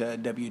listening to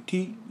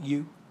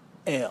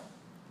WTUL.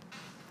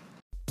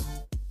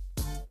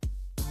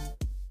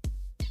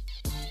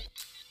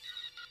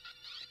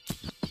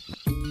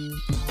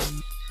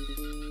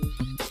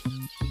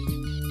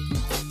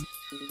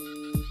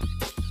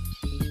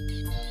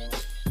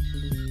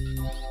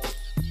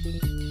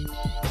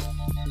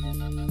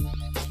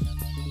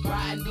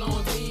 Riding,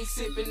 blowing big,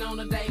 sipping on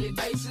a daily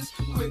basis.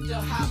 Quick to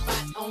hop out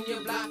on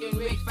your block and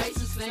rig faces.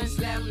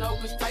 Slamming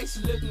open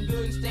spaces, looking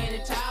good and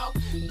standing tall.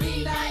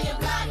 Beating down your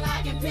block,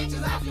 knocking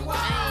pictures off your wall.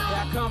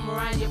 I come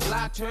around your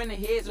block, turning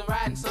heads and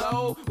riding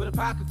slow. With a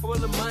pocket full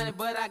of money,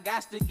 but I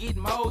got to get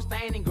more.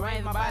 Staining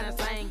grain, my body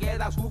insane. Gas,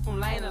 I swoop from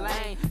lane to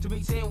lane. To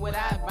be 10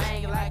 without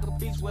banging, like a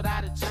piece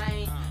without a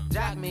chain.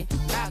 Jock me,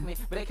 knock me,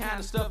 but that kind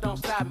of stuff don't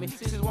stop me.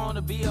 Just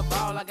wanna be a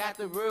ball, I got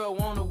the real,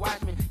 wanna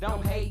watch me.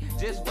 Don't hate,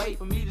 just wait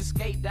for me to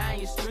skate down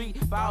your street.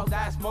 Ball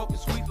die, smoking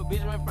sweet for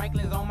Benjamin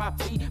Franklin's on my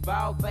feet.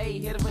 Ball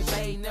fade, hit him with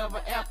shade, never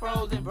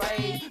afros and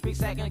braids. Big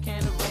sack in a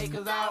can of raid,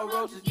 cause all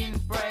roaches getting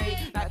sprayed.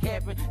 Not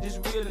capping,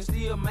 just real and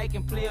still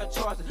making player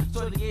choices.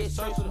 So to get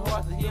searched with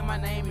horses, hear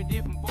my name in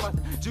different voices.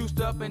 Juiced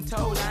up and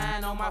toe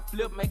line on my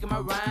flip, making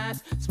my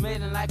rhymes.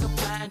 Smelling like a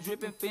pine,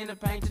 dripping, finna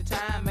paint your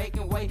time.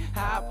 Making way,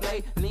 how I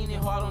play, leaning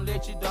hard on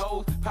let you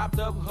doze. Popped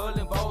up,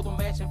 huddling bowls on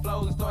matching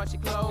flows and start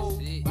your clothes.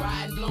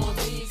 Riding, blowing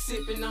big,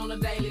 sipping on a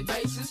daily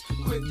basis.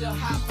 Quick to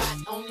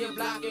hop out on your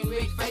block and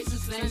rig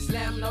faces.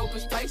 Slamming open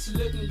spaces,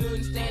 looking good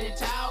and standing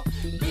tall.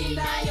 Beating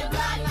down your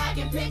block,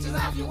 knocking pictures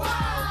off your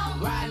wall.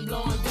 Riding,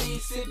 blowing big,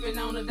 sipping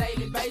on a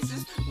daily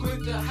basis.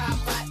 Quick to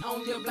hop out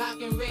on your block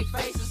and rig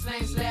faces.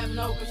 Slamming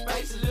open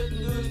spaces, looking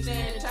good and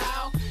standing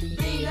tall.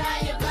 Beating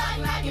down your block,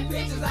 knocking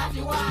pictures off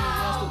your wall.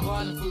 That's the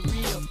ballin' for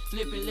real,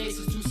 flipping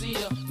laces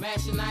two-seater.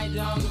 Mashing night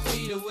on the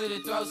feeder with a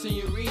throat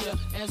senorita.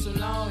 And some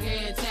long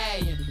hair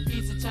Italian,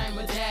 pizza chain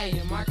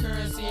medallion. My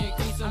currency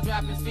increase, I'm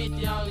dropping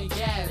 50 on the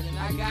gallon.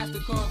 I got the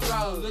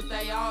control, look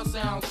they all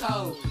sound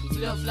cold.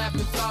 Flip flapping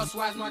floss,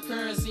 watch my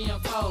currency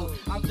unfold.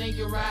 I'm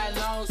thinking ride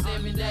long,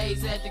 7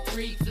 days at the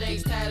creek.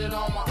 Flex tatted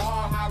on my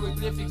arm,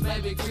 hieroglyphics,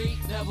 baby Greek.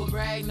 Never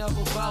brag,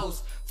 never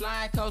boast.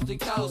 Flying coast to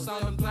coast,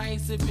 on the plane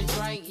sipping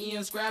drink,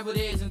 eating scrambled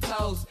eggs and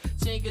toast.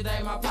 Chinka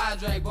day my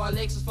padre, bought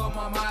Lexus for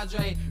my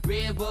madre.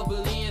 Red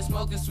bubble in,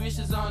 smoking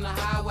switches on the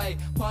highway.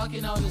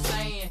 Parking on the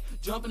sand,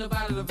 jumping up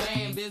out of the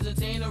van.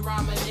 Byzantine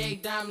around my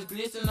neck, diamonds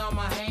glistening on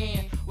my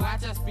hand.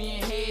 Watch I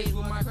spin heads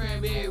with my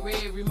cranberry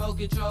red. Remote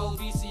controls,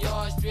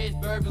 VCR, stretch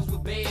bourbons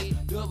with beds.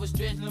 Double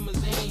stretch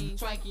limousine,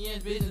 Twanky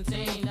and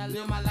Byzantine. I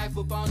live my life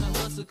up on the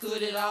hustle,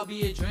 could it all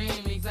be a dream?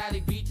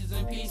 Exotic beaches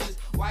and pieces,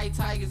 White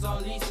tigers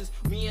on leashes.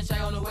 Me and Shay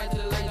on the way to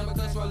the lake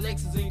because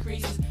Rolexes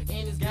increases.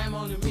 In this game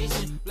on the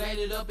mission,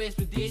 bladed up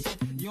expedition.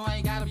 You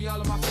ain't gotta be all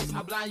in my face,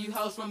 I blind you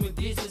hoes from a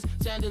distance.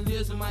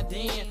 Chandeliers in my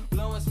den,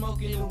 blowing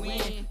smoke in the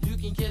wind. You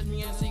can catch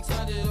me in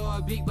 600 or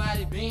a big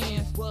body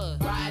Benz.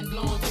 Riding,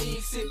 blowing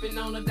big, sipping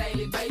on a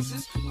daily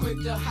basis.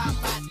 Quick to hop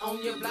out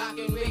on your block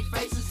and wreck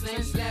faces.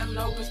 Slam, slamming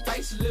open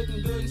spaces,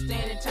 looking good and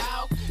standing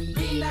tall.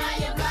 Beating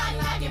down your block,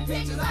 knocking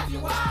pictures off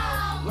your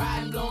wall.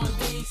 Riding, blowing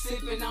big,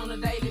 sipping on a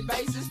daily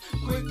basis.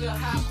 Quick to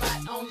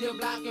hop out on your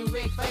block and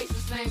wreck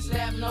faces. Slam,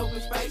 slamming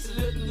open spaces,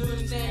 looking good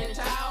and standing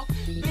tall.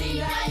 Beating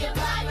down your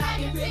block,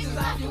 knocking pictures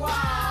off your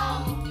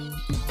wall.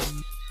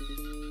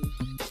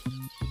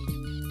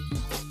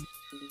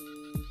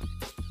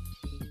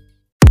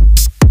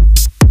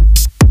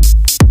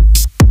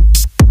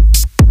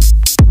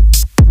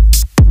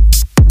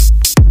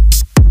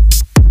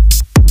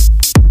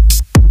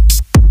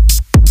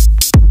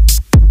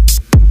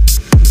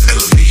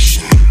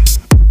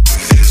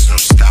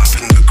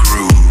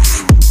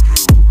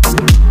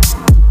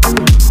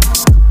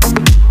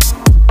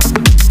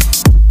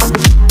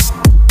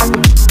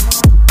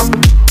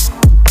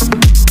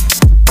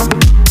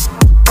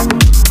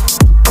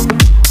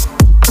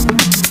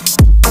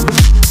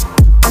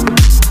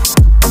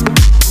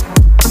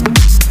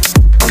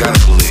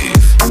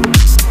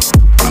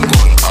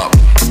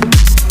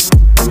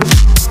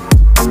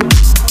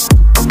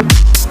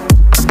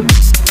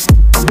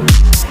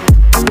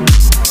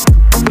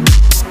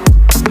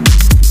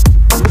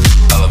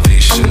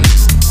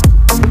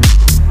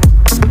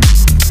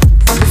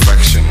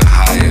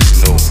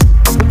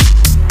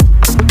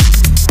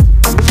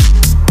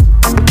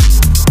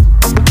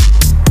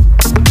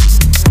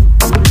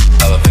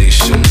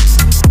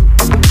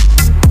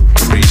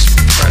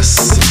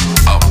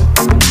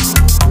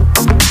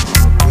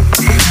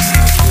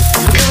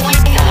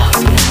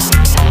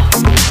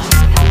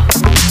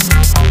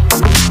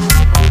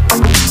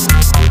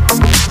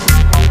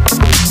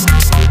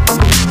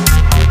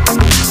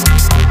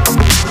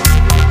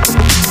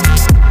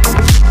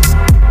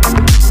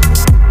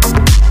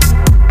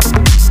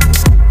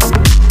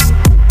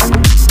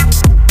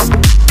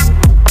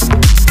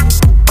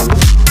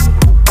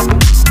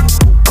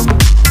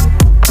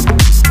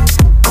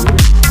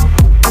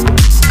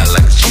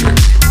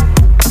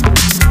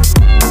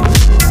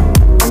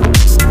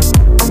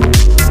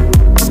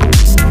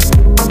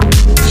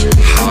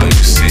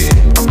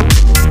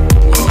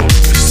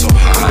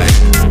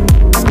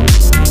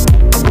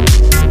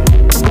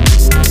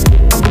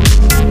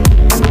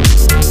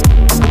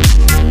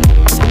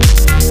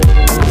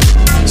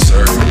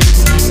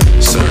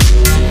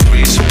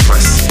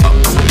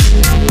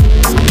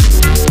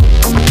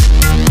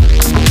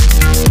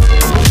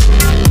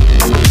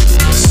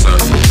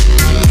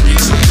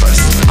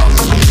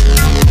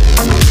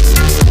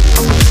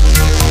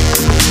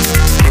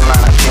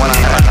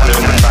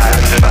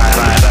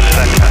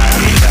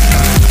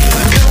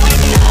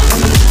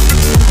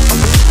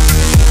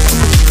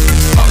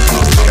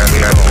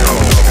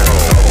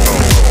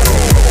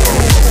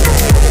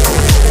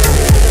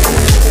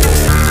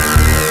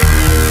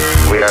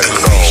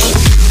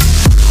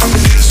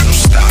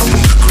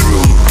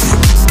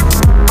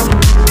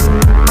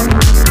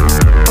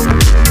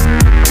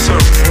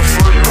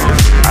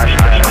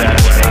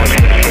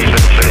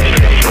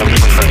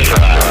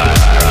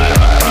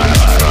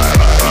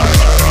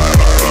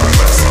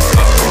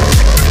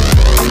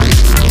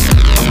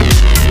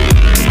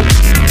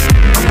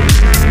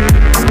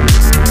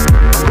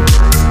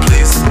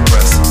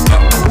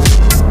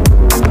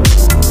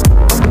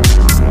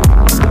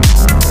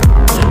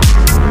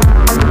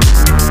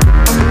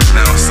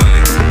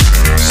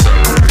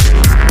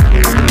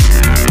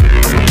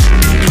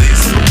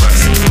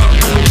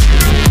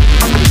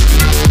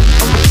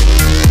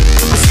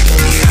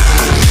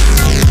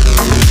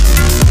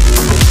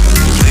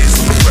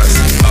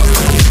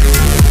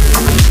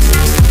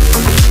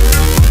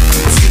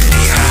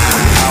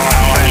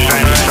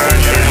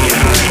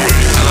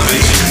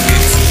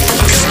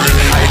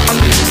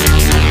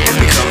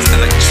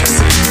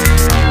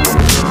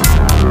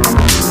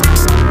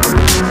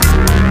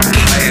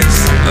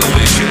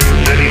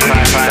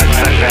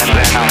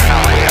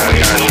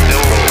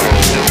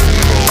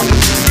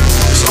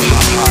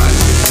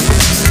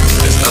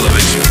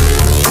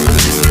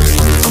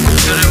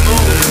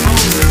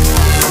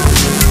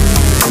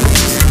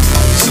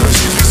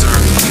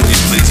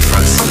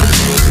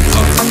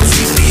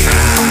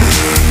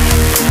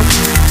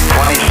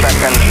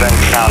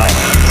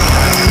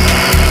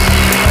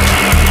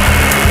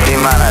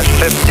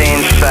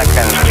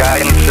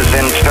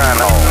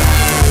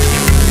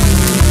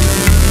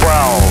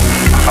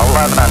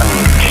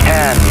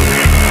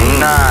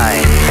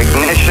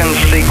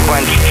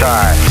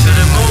 start.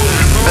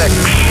 6,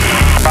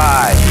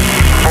 5,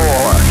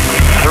 4,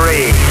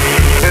 3,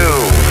 2,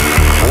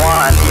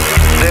 1,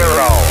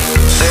 0,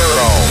 0,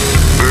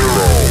 0.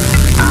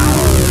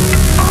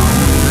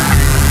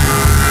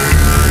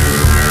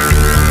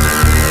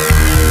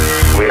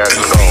 We are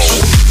go.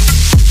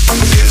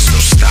 There's no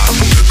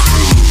stopping the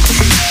groove.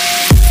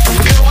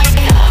 Going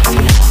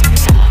up.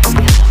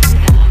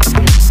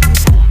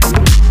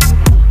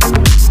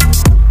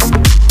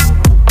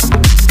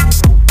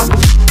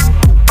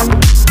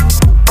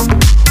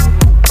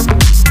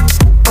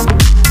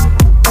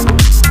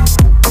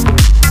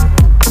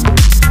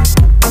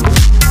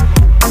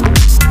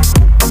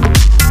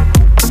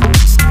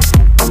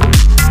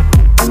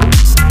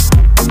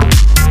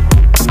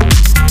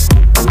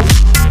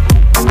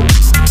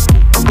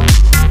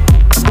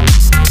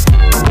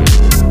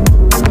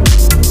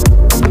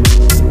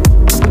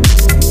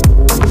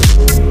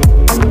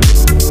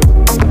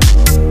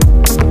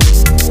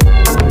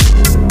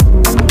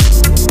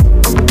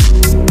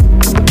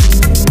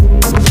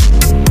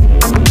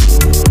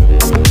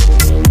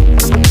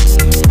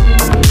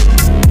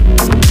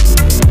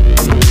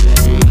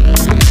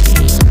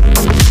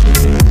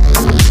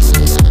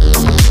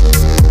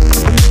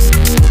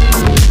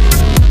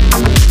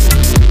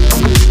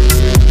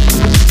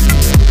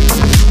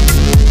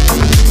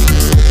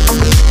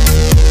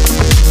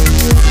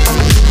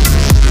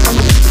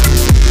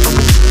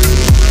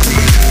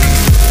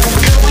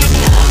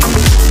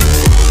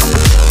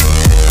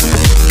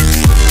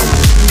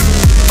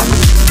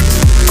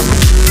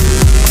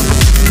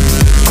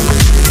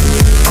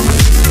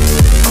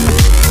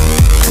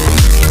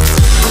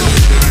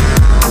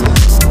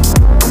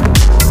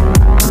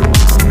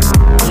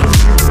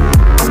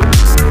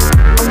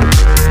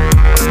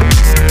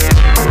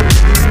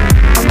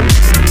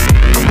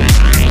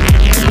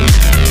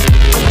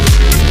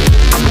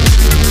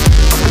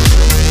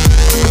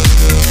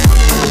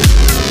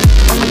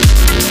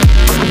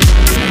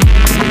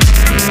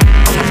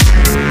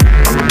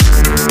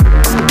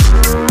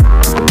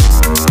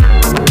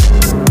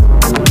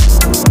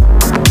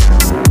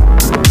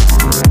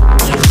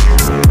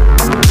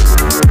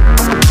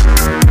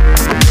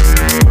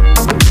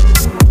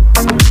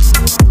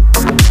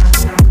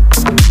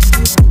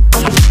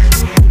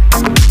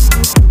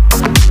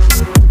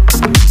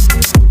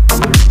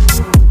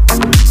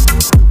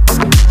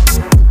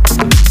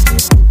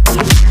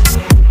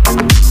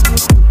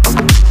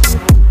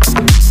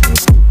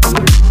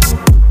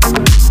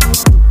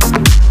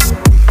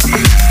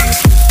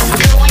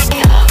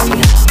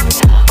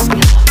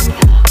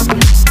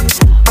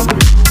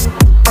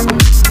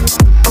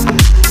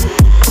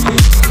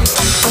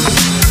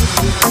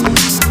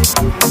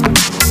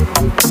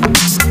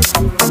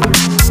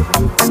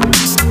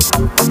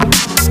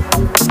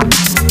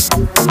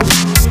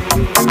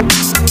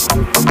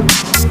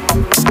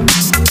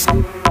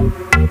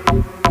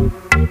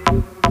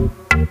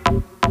 There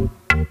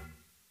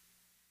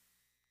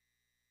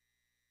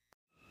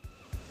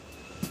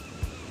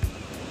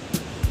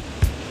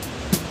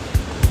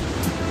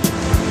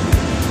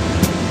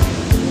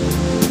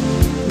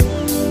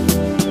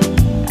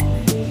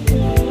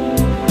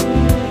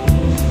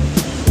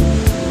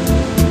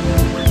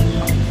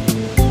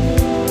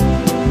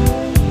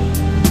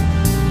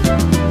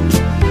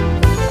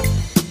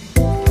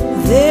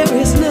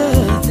is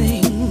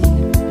nothing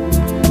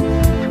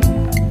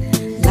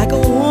like a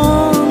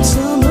warm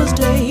summer's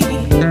day.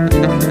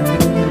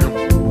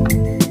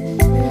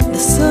 The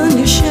sun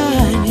is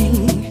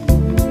shining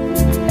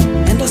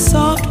and a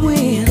soft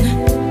wind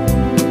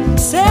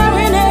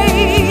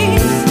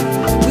serenades.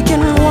 We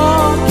can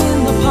walk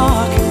in the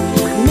park,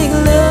 make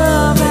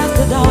love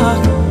after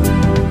dark,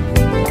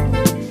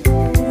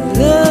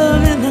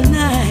 love in the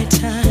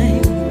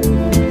nighttime.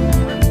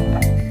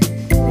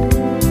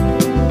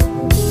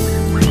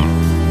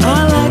 I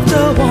like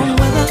the warm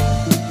weather,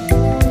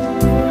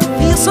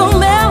 feels so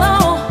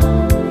mellow.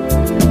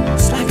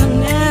 It's like a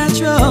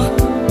natural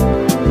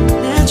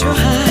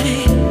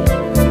high.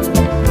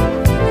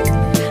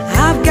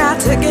 I've got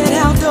to get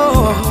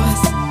outdoors.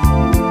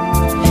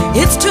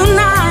 It's too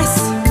nice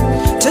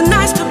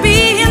to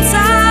be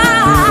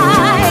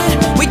inside.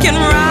 We can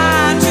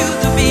ride to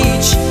the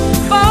beach,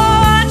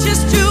 for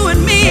just you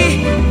and me.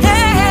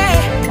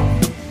 Hey,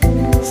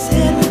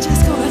 said we're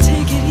just gonna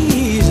take it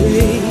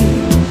easy.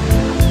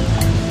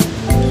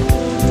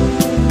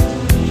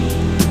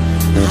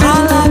 I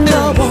like the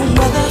warm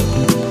weather.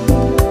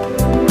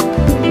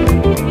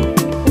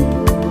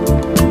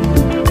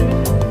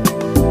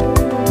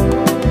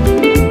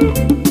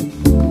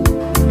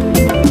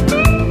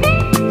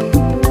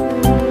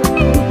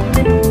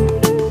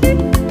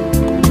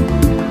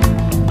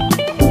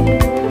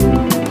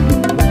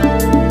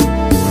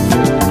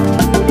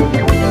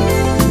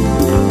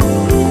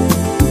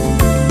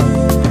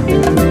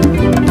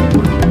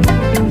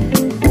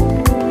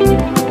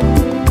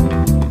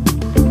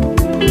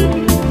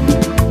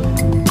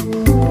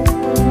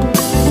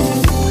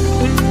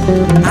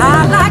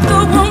 I like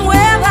the warm weather.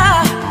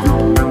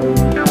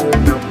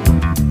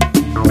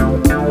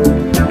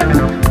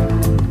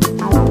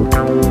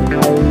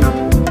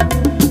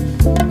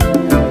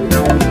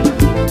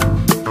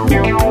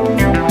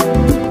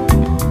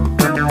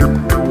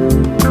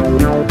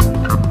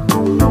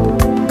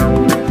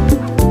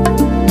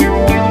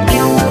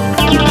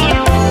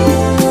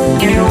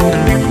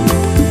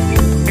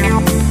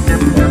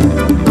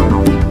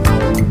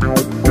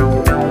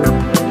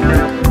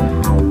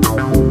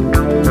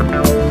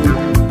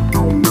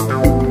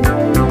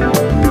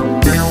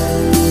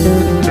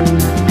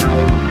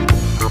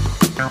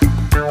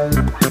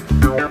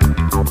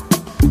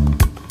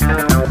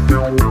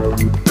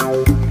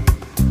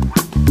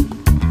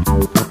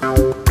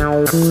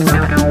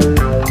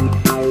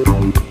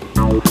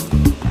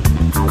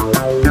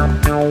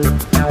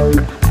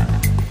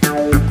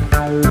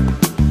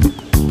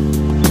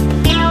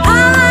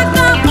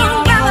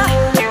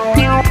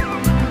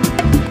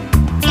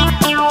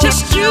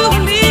 Just you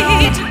and me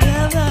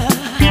together.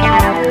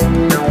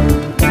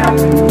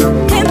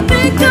 Can't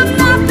think of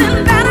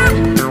nothing better.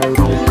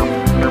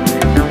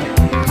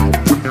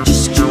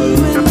 Just you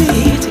and me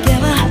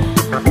together.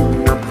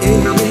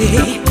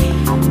 Hey,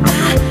 I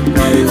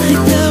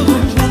like the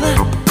warm weather.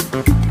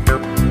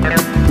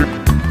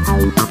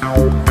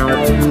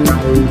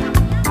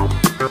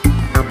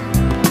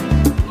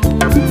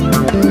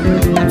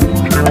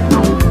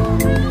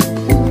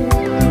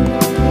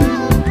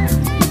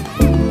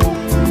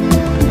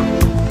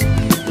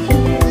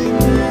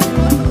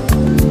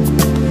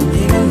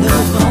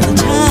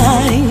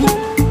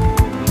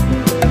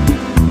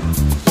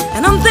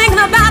 And I'm thinking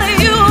about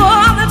you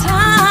all the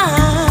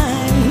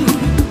time.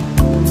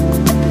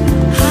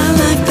 I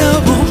like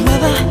the warm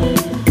weather.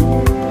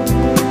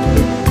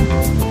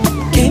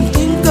 Can't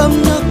think of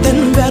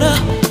nothing better.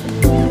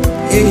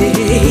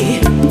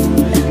 Hey,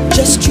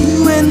 just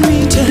you and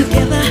me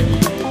together.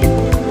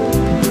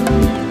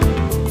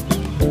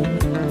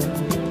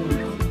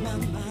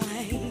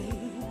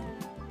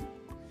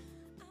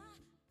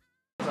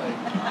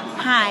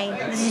 Hi,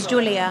 this is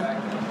Julia.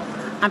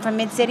 I'm from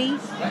Mid-City.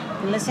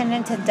 I'm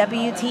listening to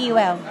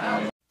WTUL.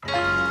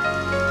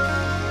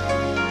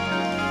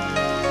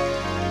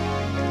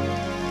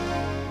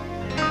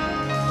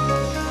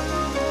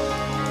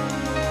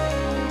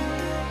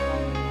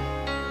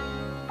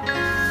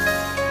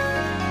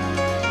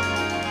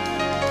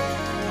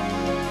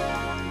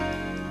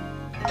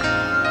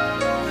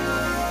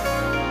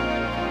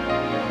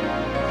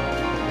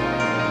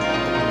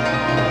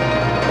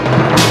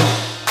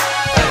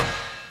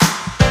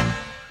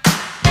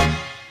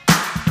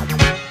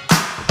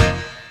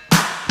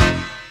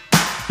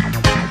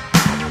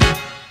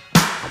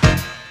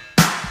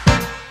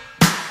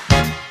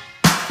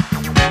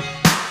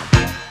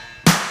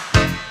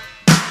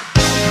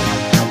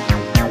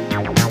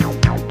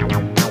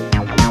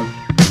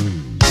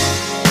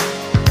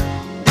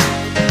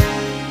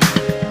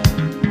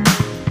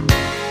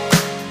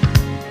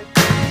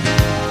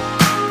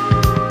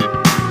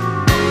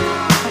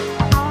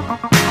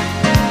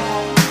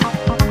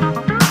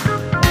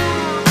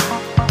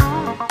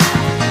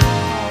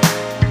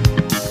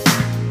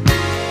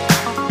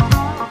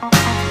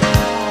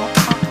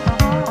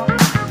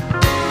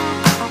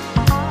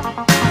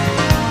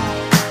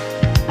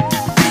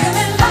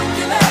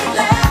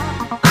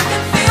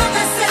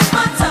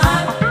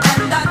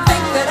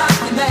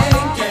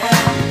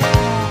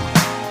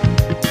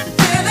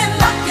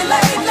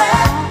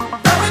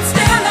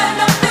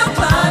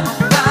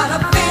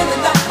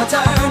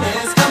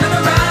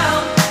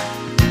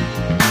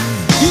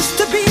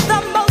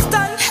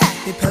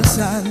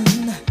 son.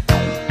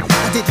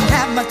 I didn't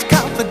have much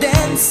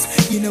confidence,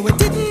 you know it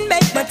didn't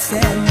make much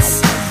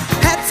sense.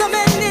 Had so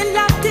many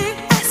lofty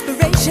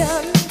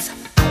aspirations,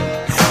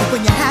 but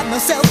when you have no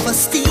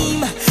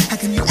self-esteem, how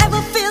can you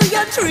ever feel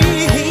your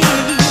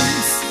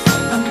dreams?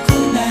 I'm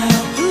cool now.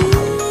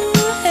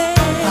 Ooh, hey.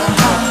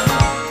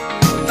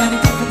 Got a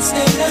different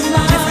state of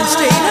mind. Different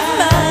state of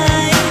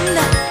mind.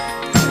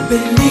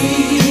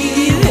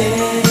 Believing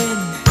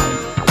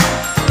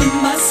in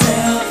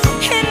myself.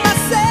 In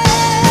myself.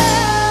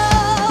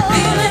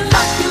 Feeling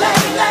lucky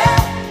lately.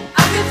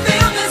 I can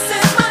feel this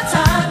is my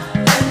time,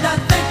 and I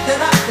think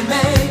that I can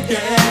make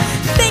it.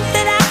 Think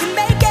that I can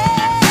make it.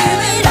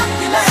 Feeling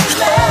lucky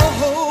lately.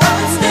 But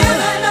it's still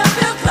an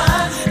uphill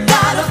climb.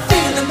 Got a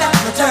feeling that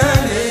my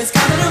turn is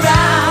coming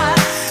around.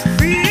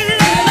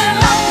 Feeling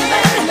lucky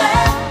lately.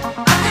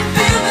 I can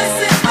feel this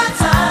is my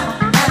time,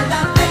 and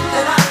I think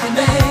that I can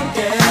make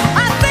it.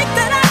 I think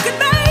that I can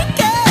make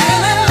it.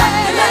 Feeling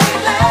lucky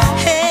lately.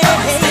 Hey, but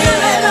it's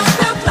still an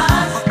uphill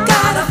climb.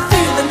 Got a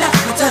feeling that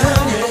my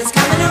turn is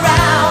coming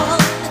around.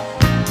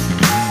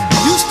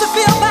 Used to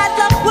feel bad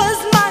luck was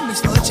my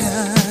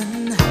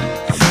misfortune,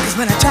 'cause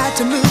when I tried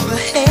to move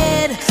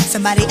ahead,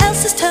 somebody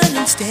else's turn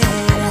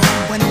instead.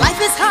 When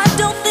life is hard,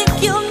 don't think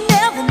you'll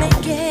never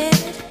make it.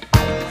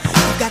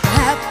 You've got to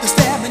have the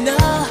stamina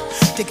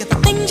to get the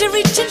things you're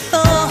reaching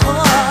for.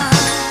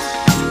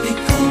 Be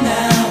cool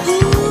now.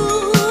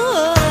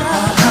 Ooh,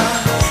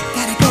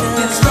 gotta get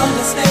a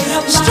stronger state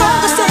of mind.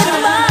 Stronger state of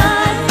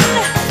mind.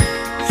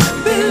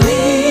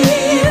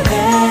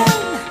 Believing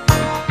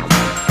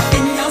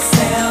in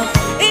yourself.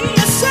 In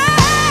yourself.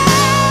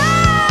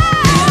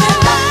 Feeling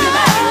lucky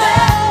lately.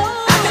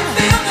 I can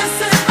feel this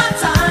is my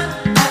time,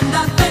 and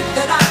I think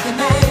that I can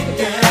make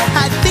it.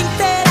 I think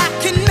that I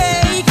can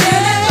make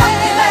it. Feeling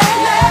lucky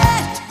lately.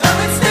 Though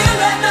it's still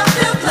an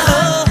uphill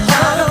climb.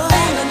 Got a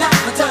feeling that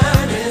my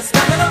turn is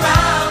coming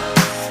around.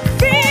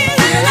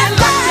 Feeling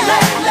lucky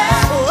lately.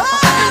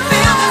 I can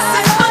feel this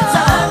is my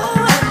time,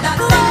 and I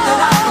think that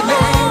I can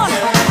make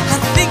it. I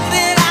think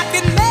that I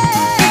can make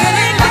it.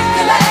 Feeling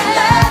lucky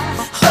lately.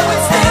 Though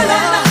it's still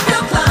an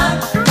uphill climb.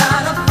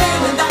 Got a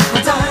feeling that my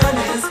turn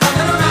is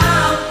coming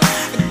around.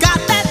 Got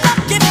that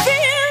lucky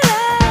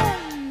feeling,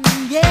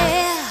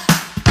 yeah.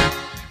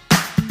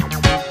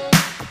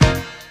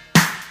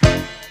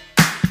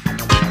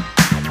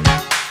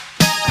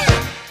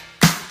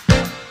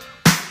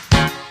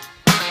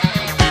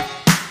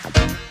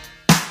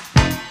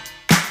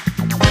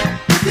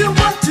 If you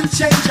want to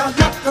change your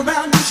luck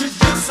around, you should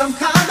use some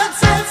common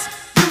sense.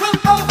 You will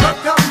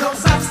overcome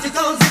those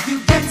obstacles if you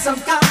gain some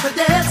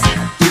confidence.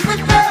 Keep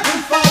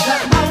preparing for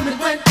that moment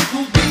when it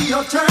will be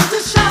your turn to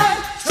shine.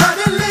 Start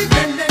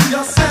believing in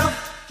yourself.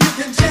 You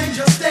can change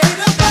your state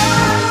of mind.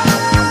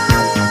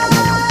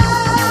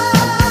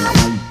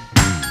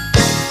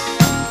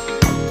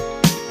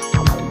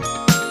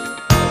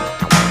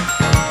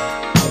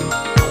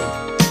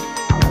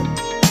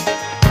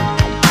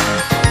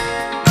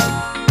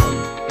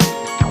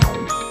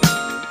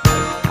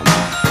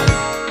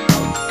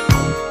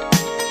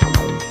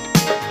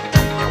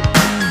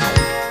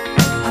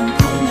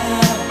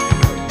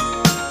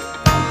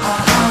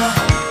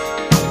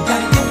 Got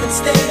a different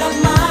state of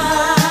mind.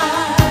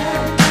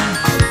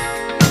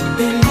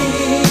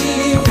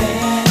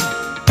 Believing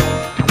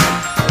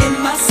in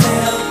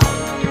myself.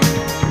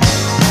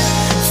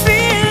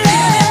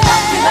 Feeling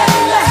lucky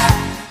lately.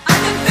 I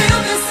can feel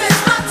this is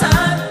my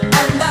time,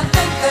 and I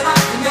think that I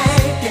can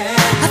make it.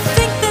 I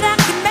think that I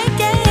can make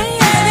it.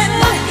 Feeling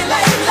lucky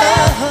lately.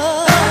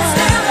 Though it's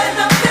still an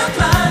uphill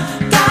climb.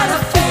 Got a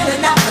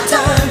feeling that my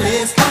turn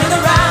is coming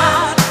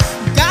around.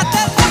 Got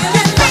that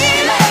feeling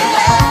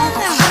lately.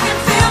 I can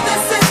feel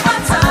this is my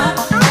time,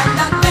 and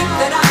I think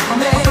that I can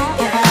make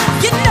it.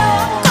 You know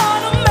I'm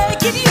gonna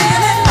make it.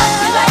 Feeling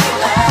lucky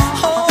lately.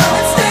 Though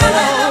it's still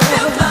an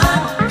uphill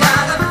climb.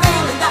 Got a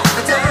feeling that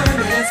my turn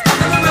is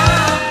coming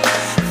around.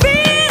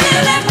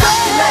 Feeling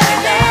lucky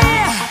lately.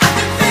 I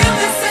can feel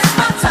this is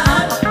my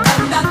time,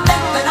 and I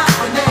think that I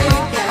can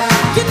make it.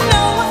 You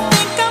know I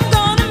think I'm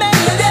gonna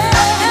make it. Feeling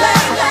lucky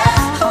lately.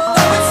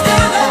 Though it's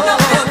still an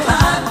uphill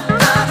climb.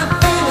 Got a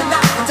feeling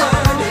that my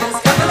turn is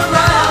coming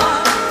around.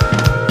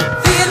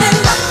 Feeling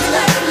lucky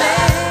lately.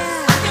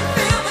 I can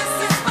feel this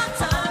is my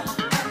time,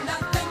 and I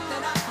think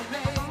that I can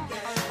make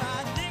it.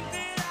 I think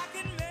that I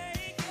can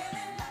make it.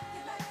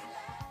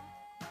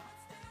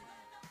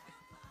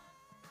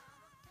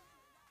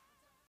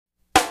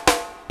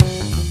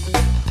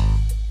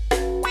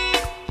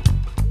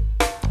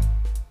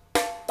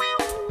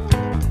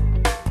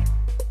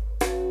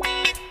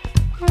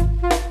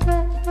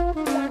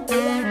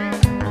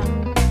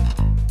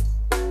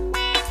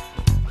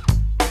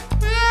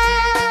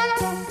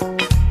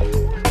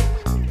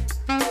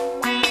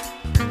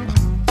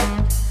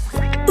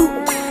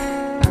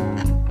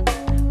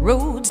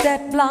 Roads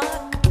that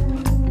block,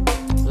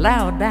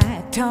 loud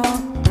bad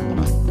talk,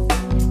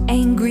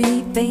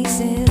 angry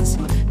faces,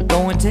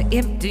 going to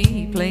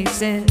empty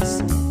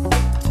places,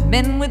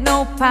 men with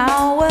no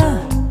power,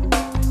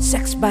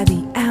 sex by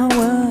the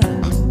hour,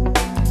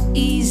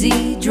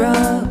 easy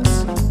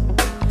drugs,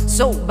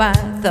 sold by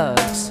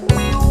thugs,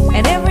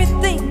 and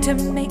everything to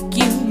make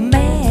you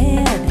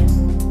mad.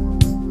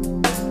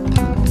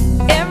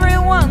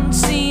 Everyone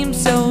seems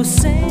so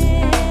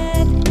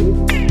sad.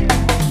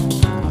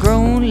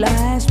 Grown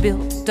lies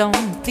built on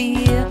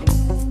fear.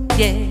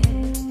 Yeah,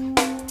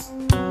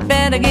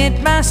 better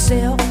get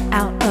myself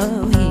out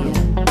of here.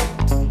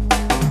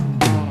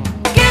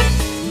 Get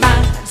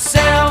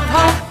myself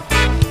home.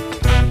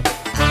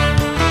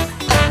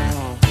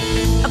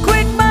 A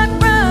quick mud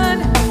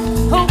run.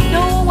 Hope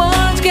no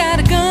one's got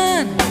a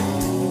gun.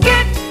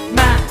 Get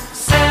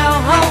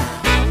myself home.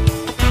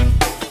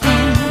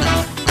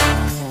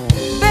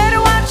 Better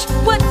watch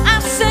what I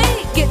say.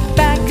 Get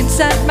back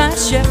inside my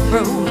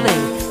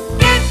Chevrolet.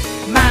 Get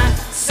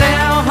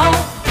myself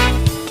home.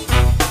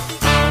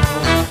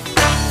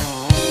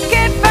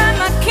 Can't find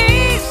my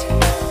keys.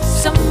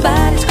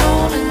 Somebody's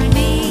calling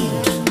me.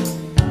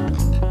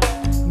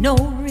 No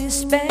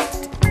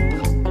respect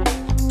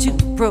to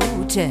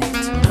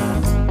protect.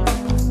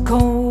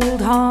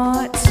 Cold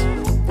hearts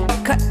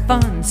cut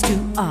funds to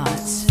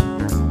arts.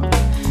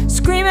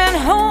 Screaming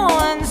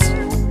horns,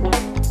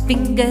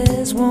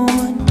 fingers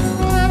worn.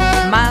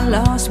 My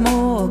lost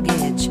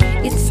mortgage,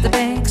 it's the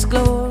bank's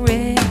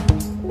glory.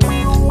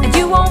 And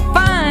you won't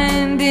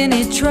find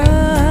any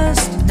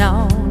trust,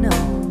 no, no.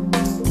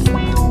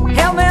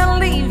 Hell, they'll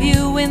leave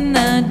you in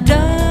the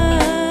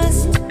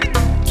dust.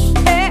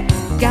 Hey,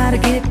 gotta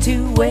get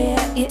to where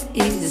it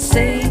is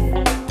safe,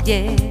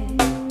 yeah.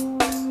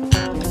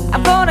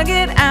 I'm gonna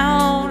get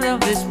out of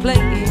this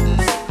place.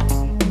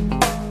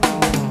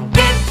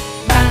 Get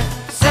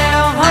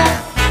myself home.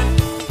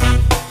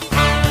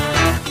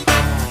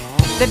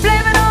 They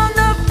blame it on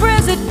the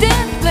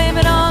president, blame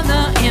it on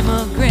the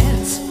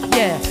immigrants.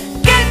 Yeah,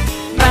 get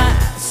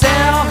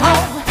myself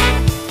home.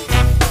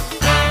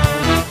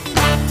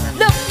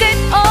 Look at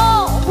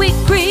all we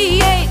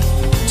create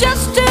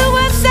just to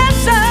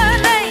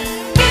assassinate.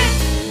 Get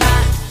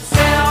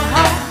myself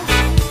home.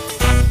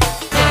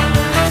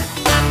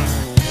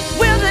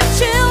 Will the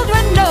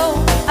children know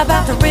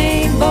about the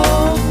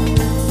rainbow?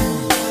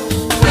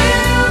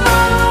 We'll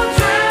all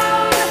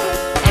drown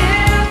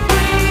if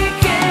we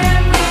can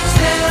reach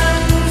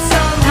them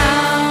somehow.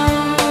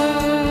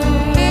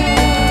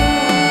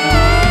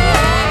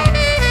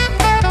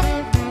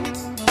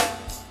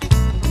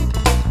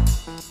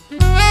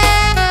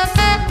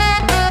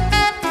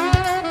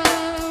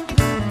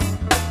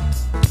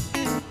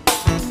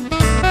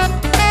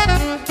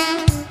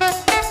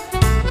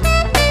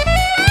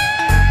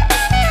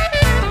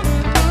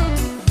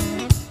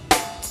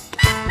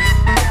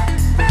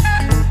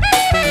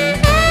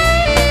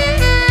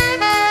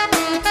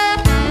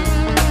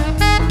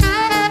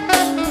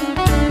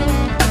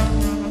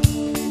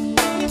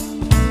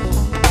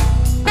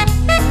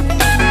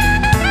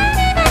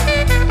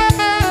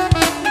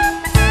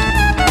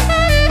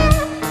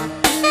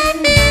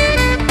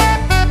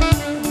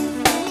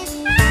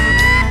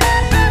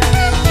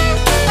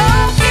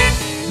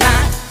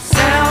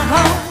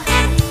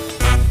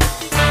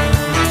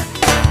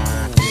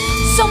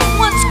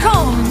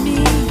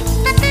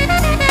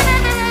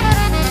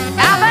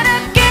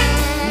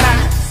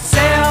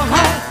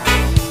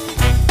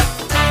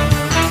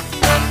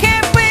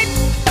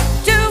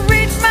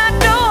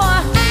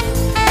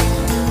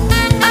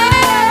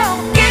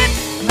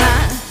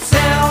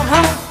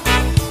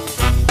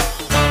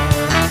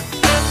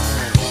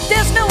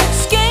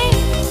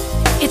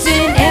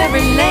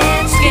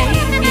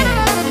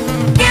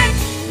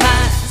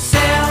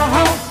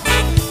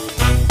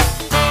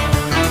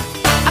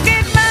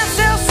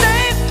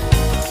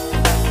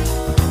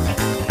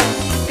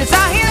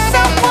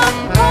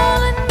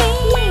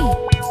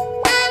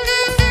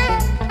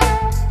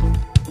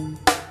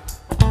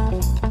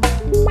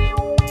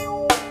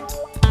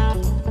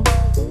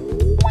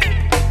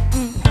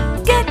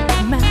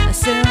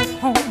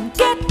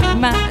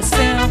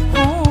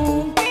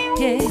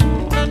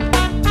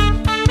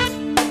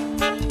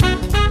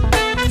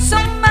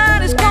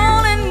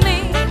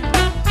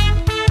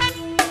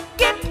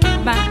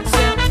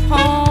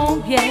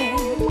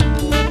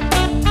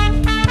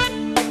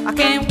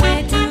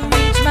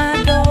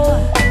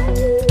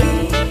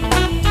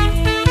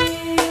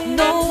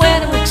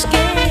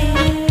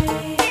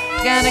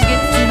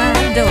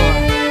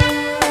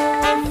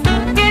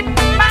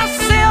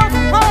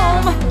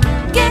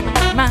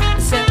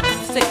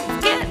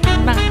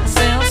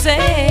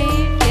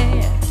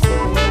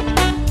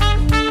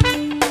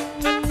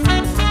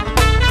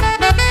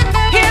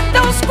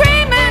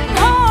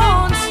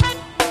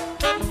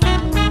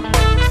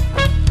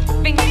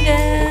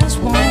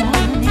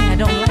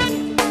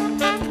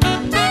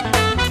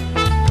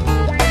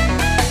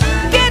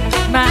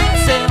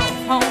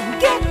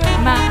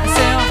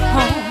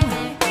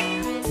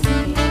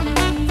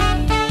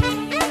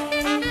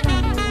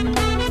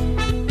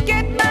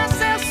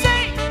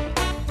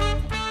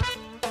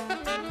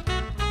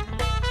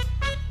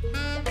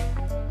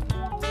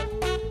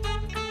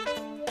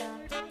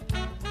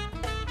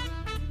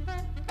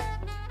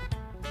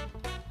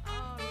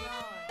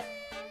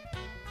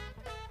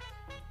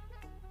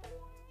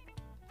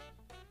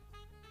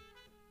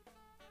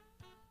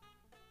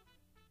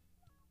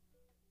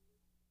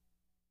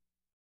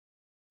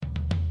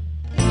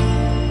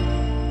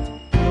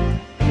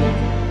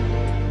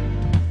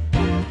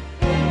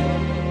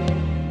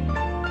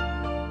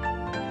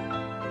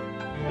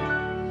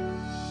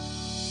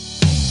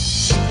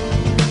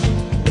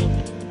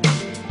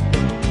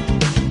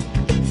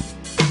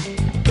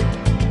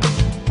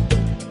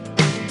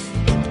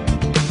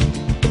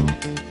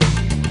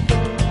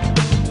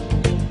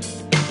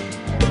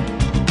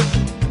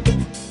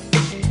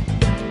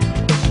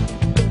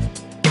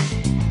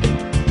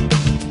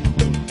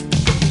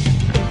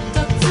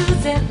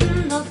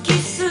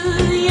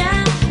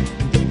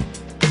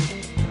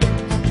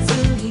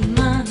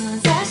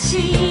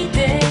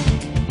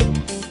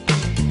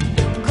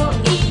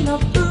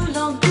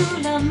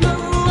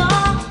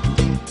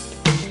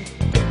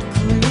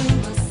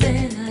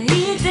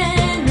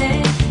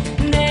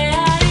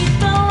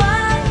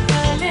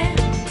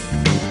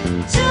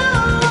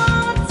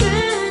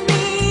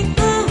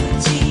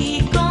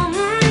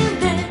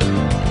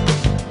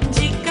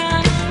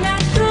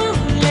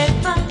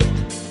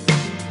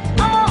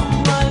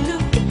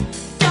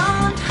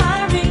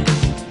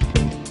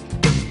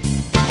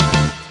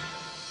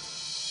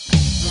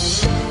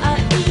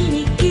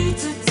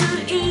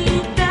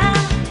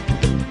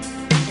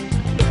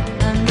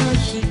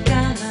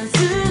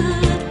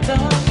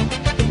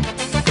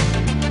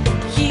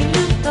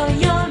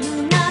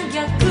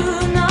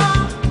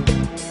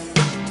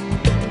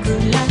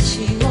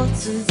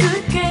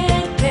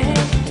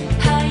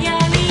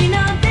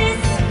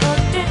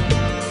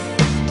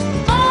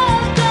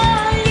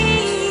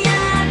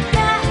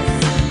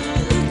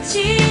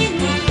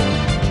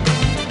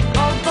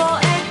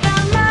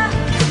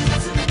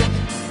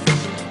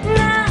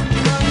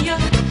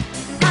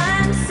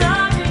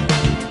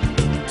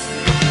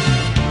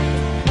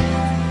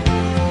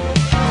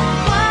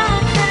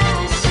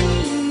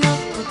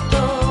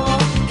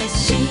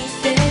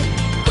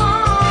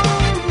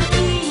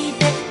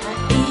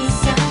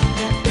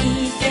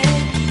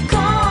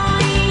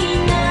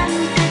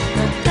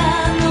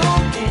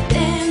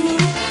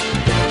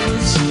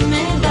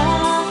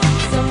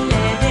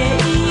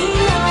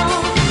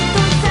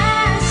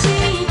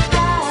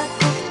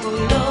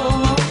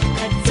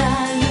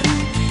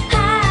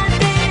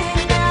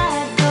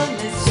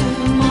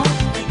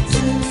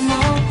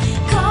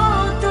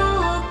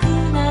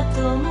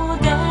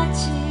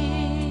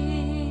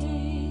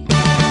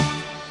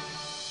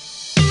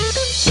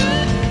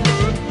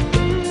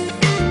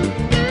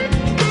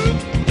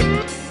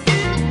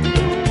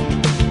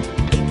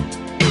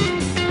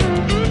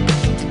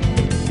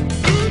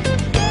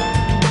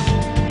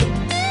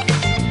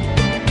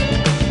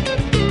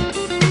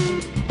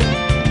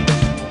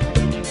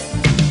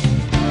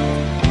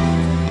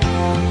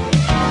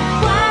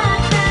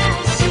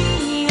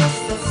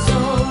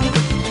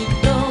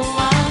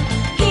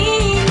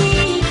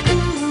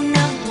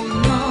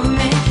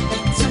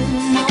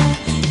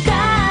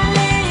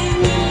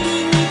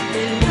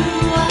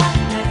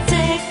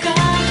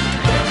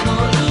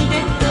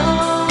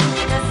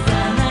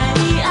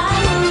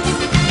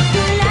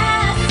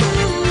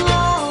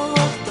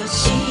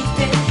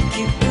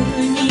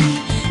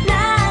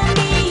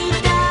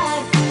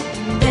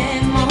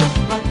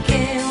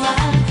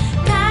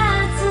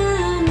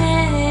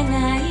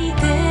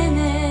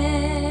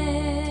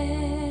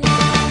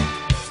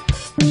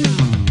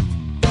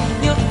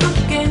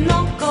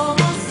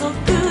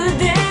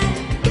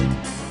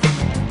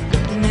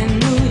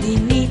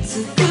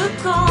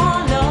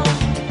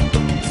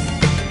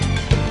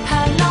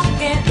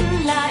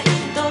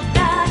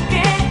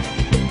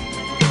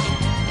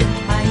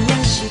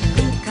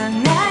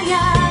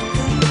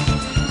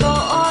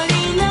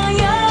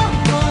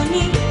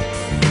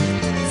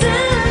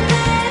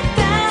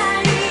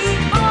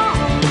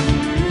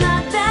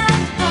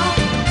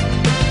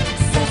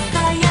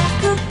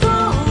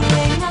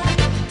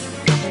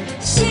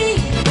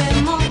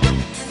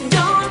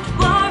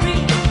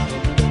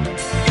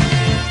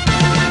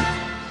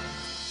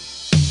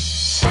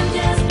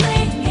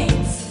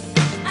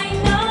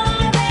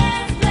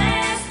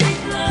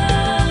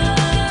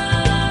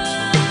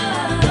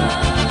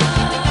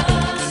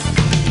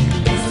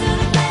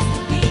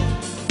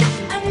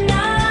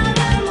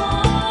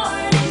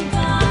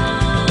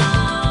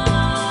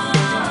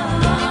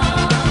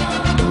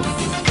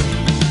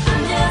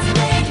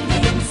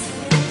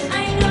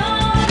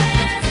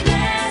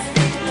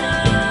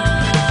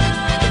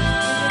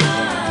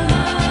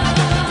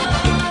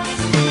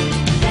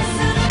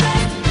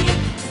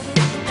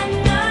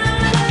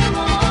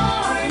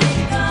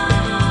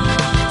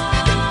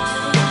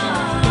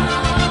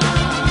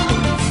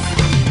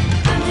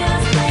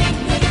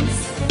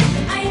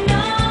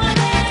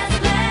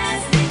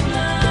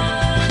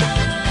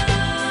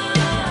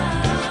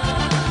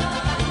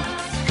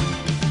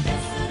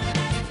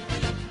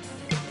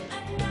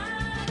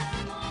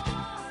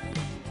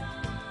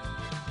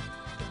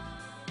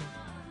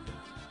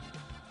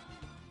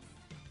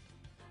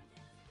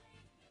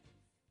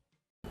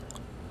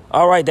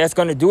 All right, that's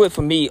going to do it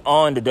for me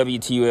on the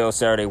WTUL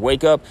Saturday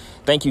Wake Up.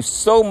 Thank you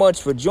so much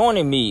for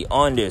joining me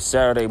on this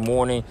Saturday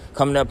morning.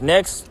 Coming up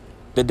next,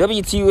 the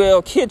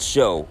WTUL Kids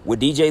Show with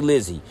DJ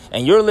Lizzie.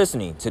 And you're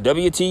listening to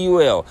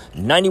WTUL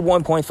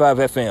 91.5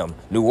 FM,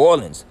 New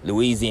Orleans,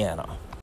 Louisiana.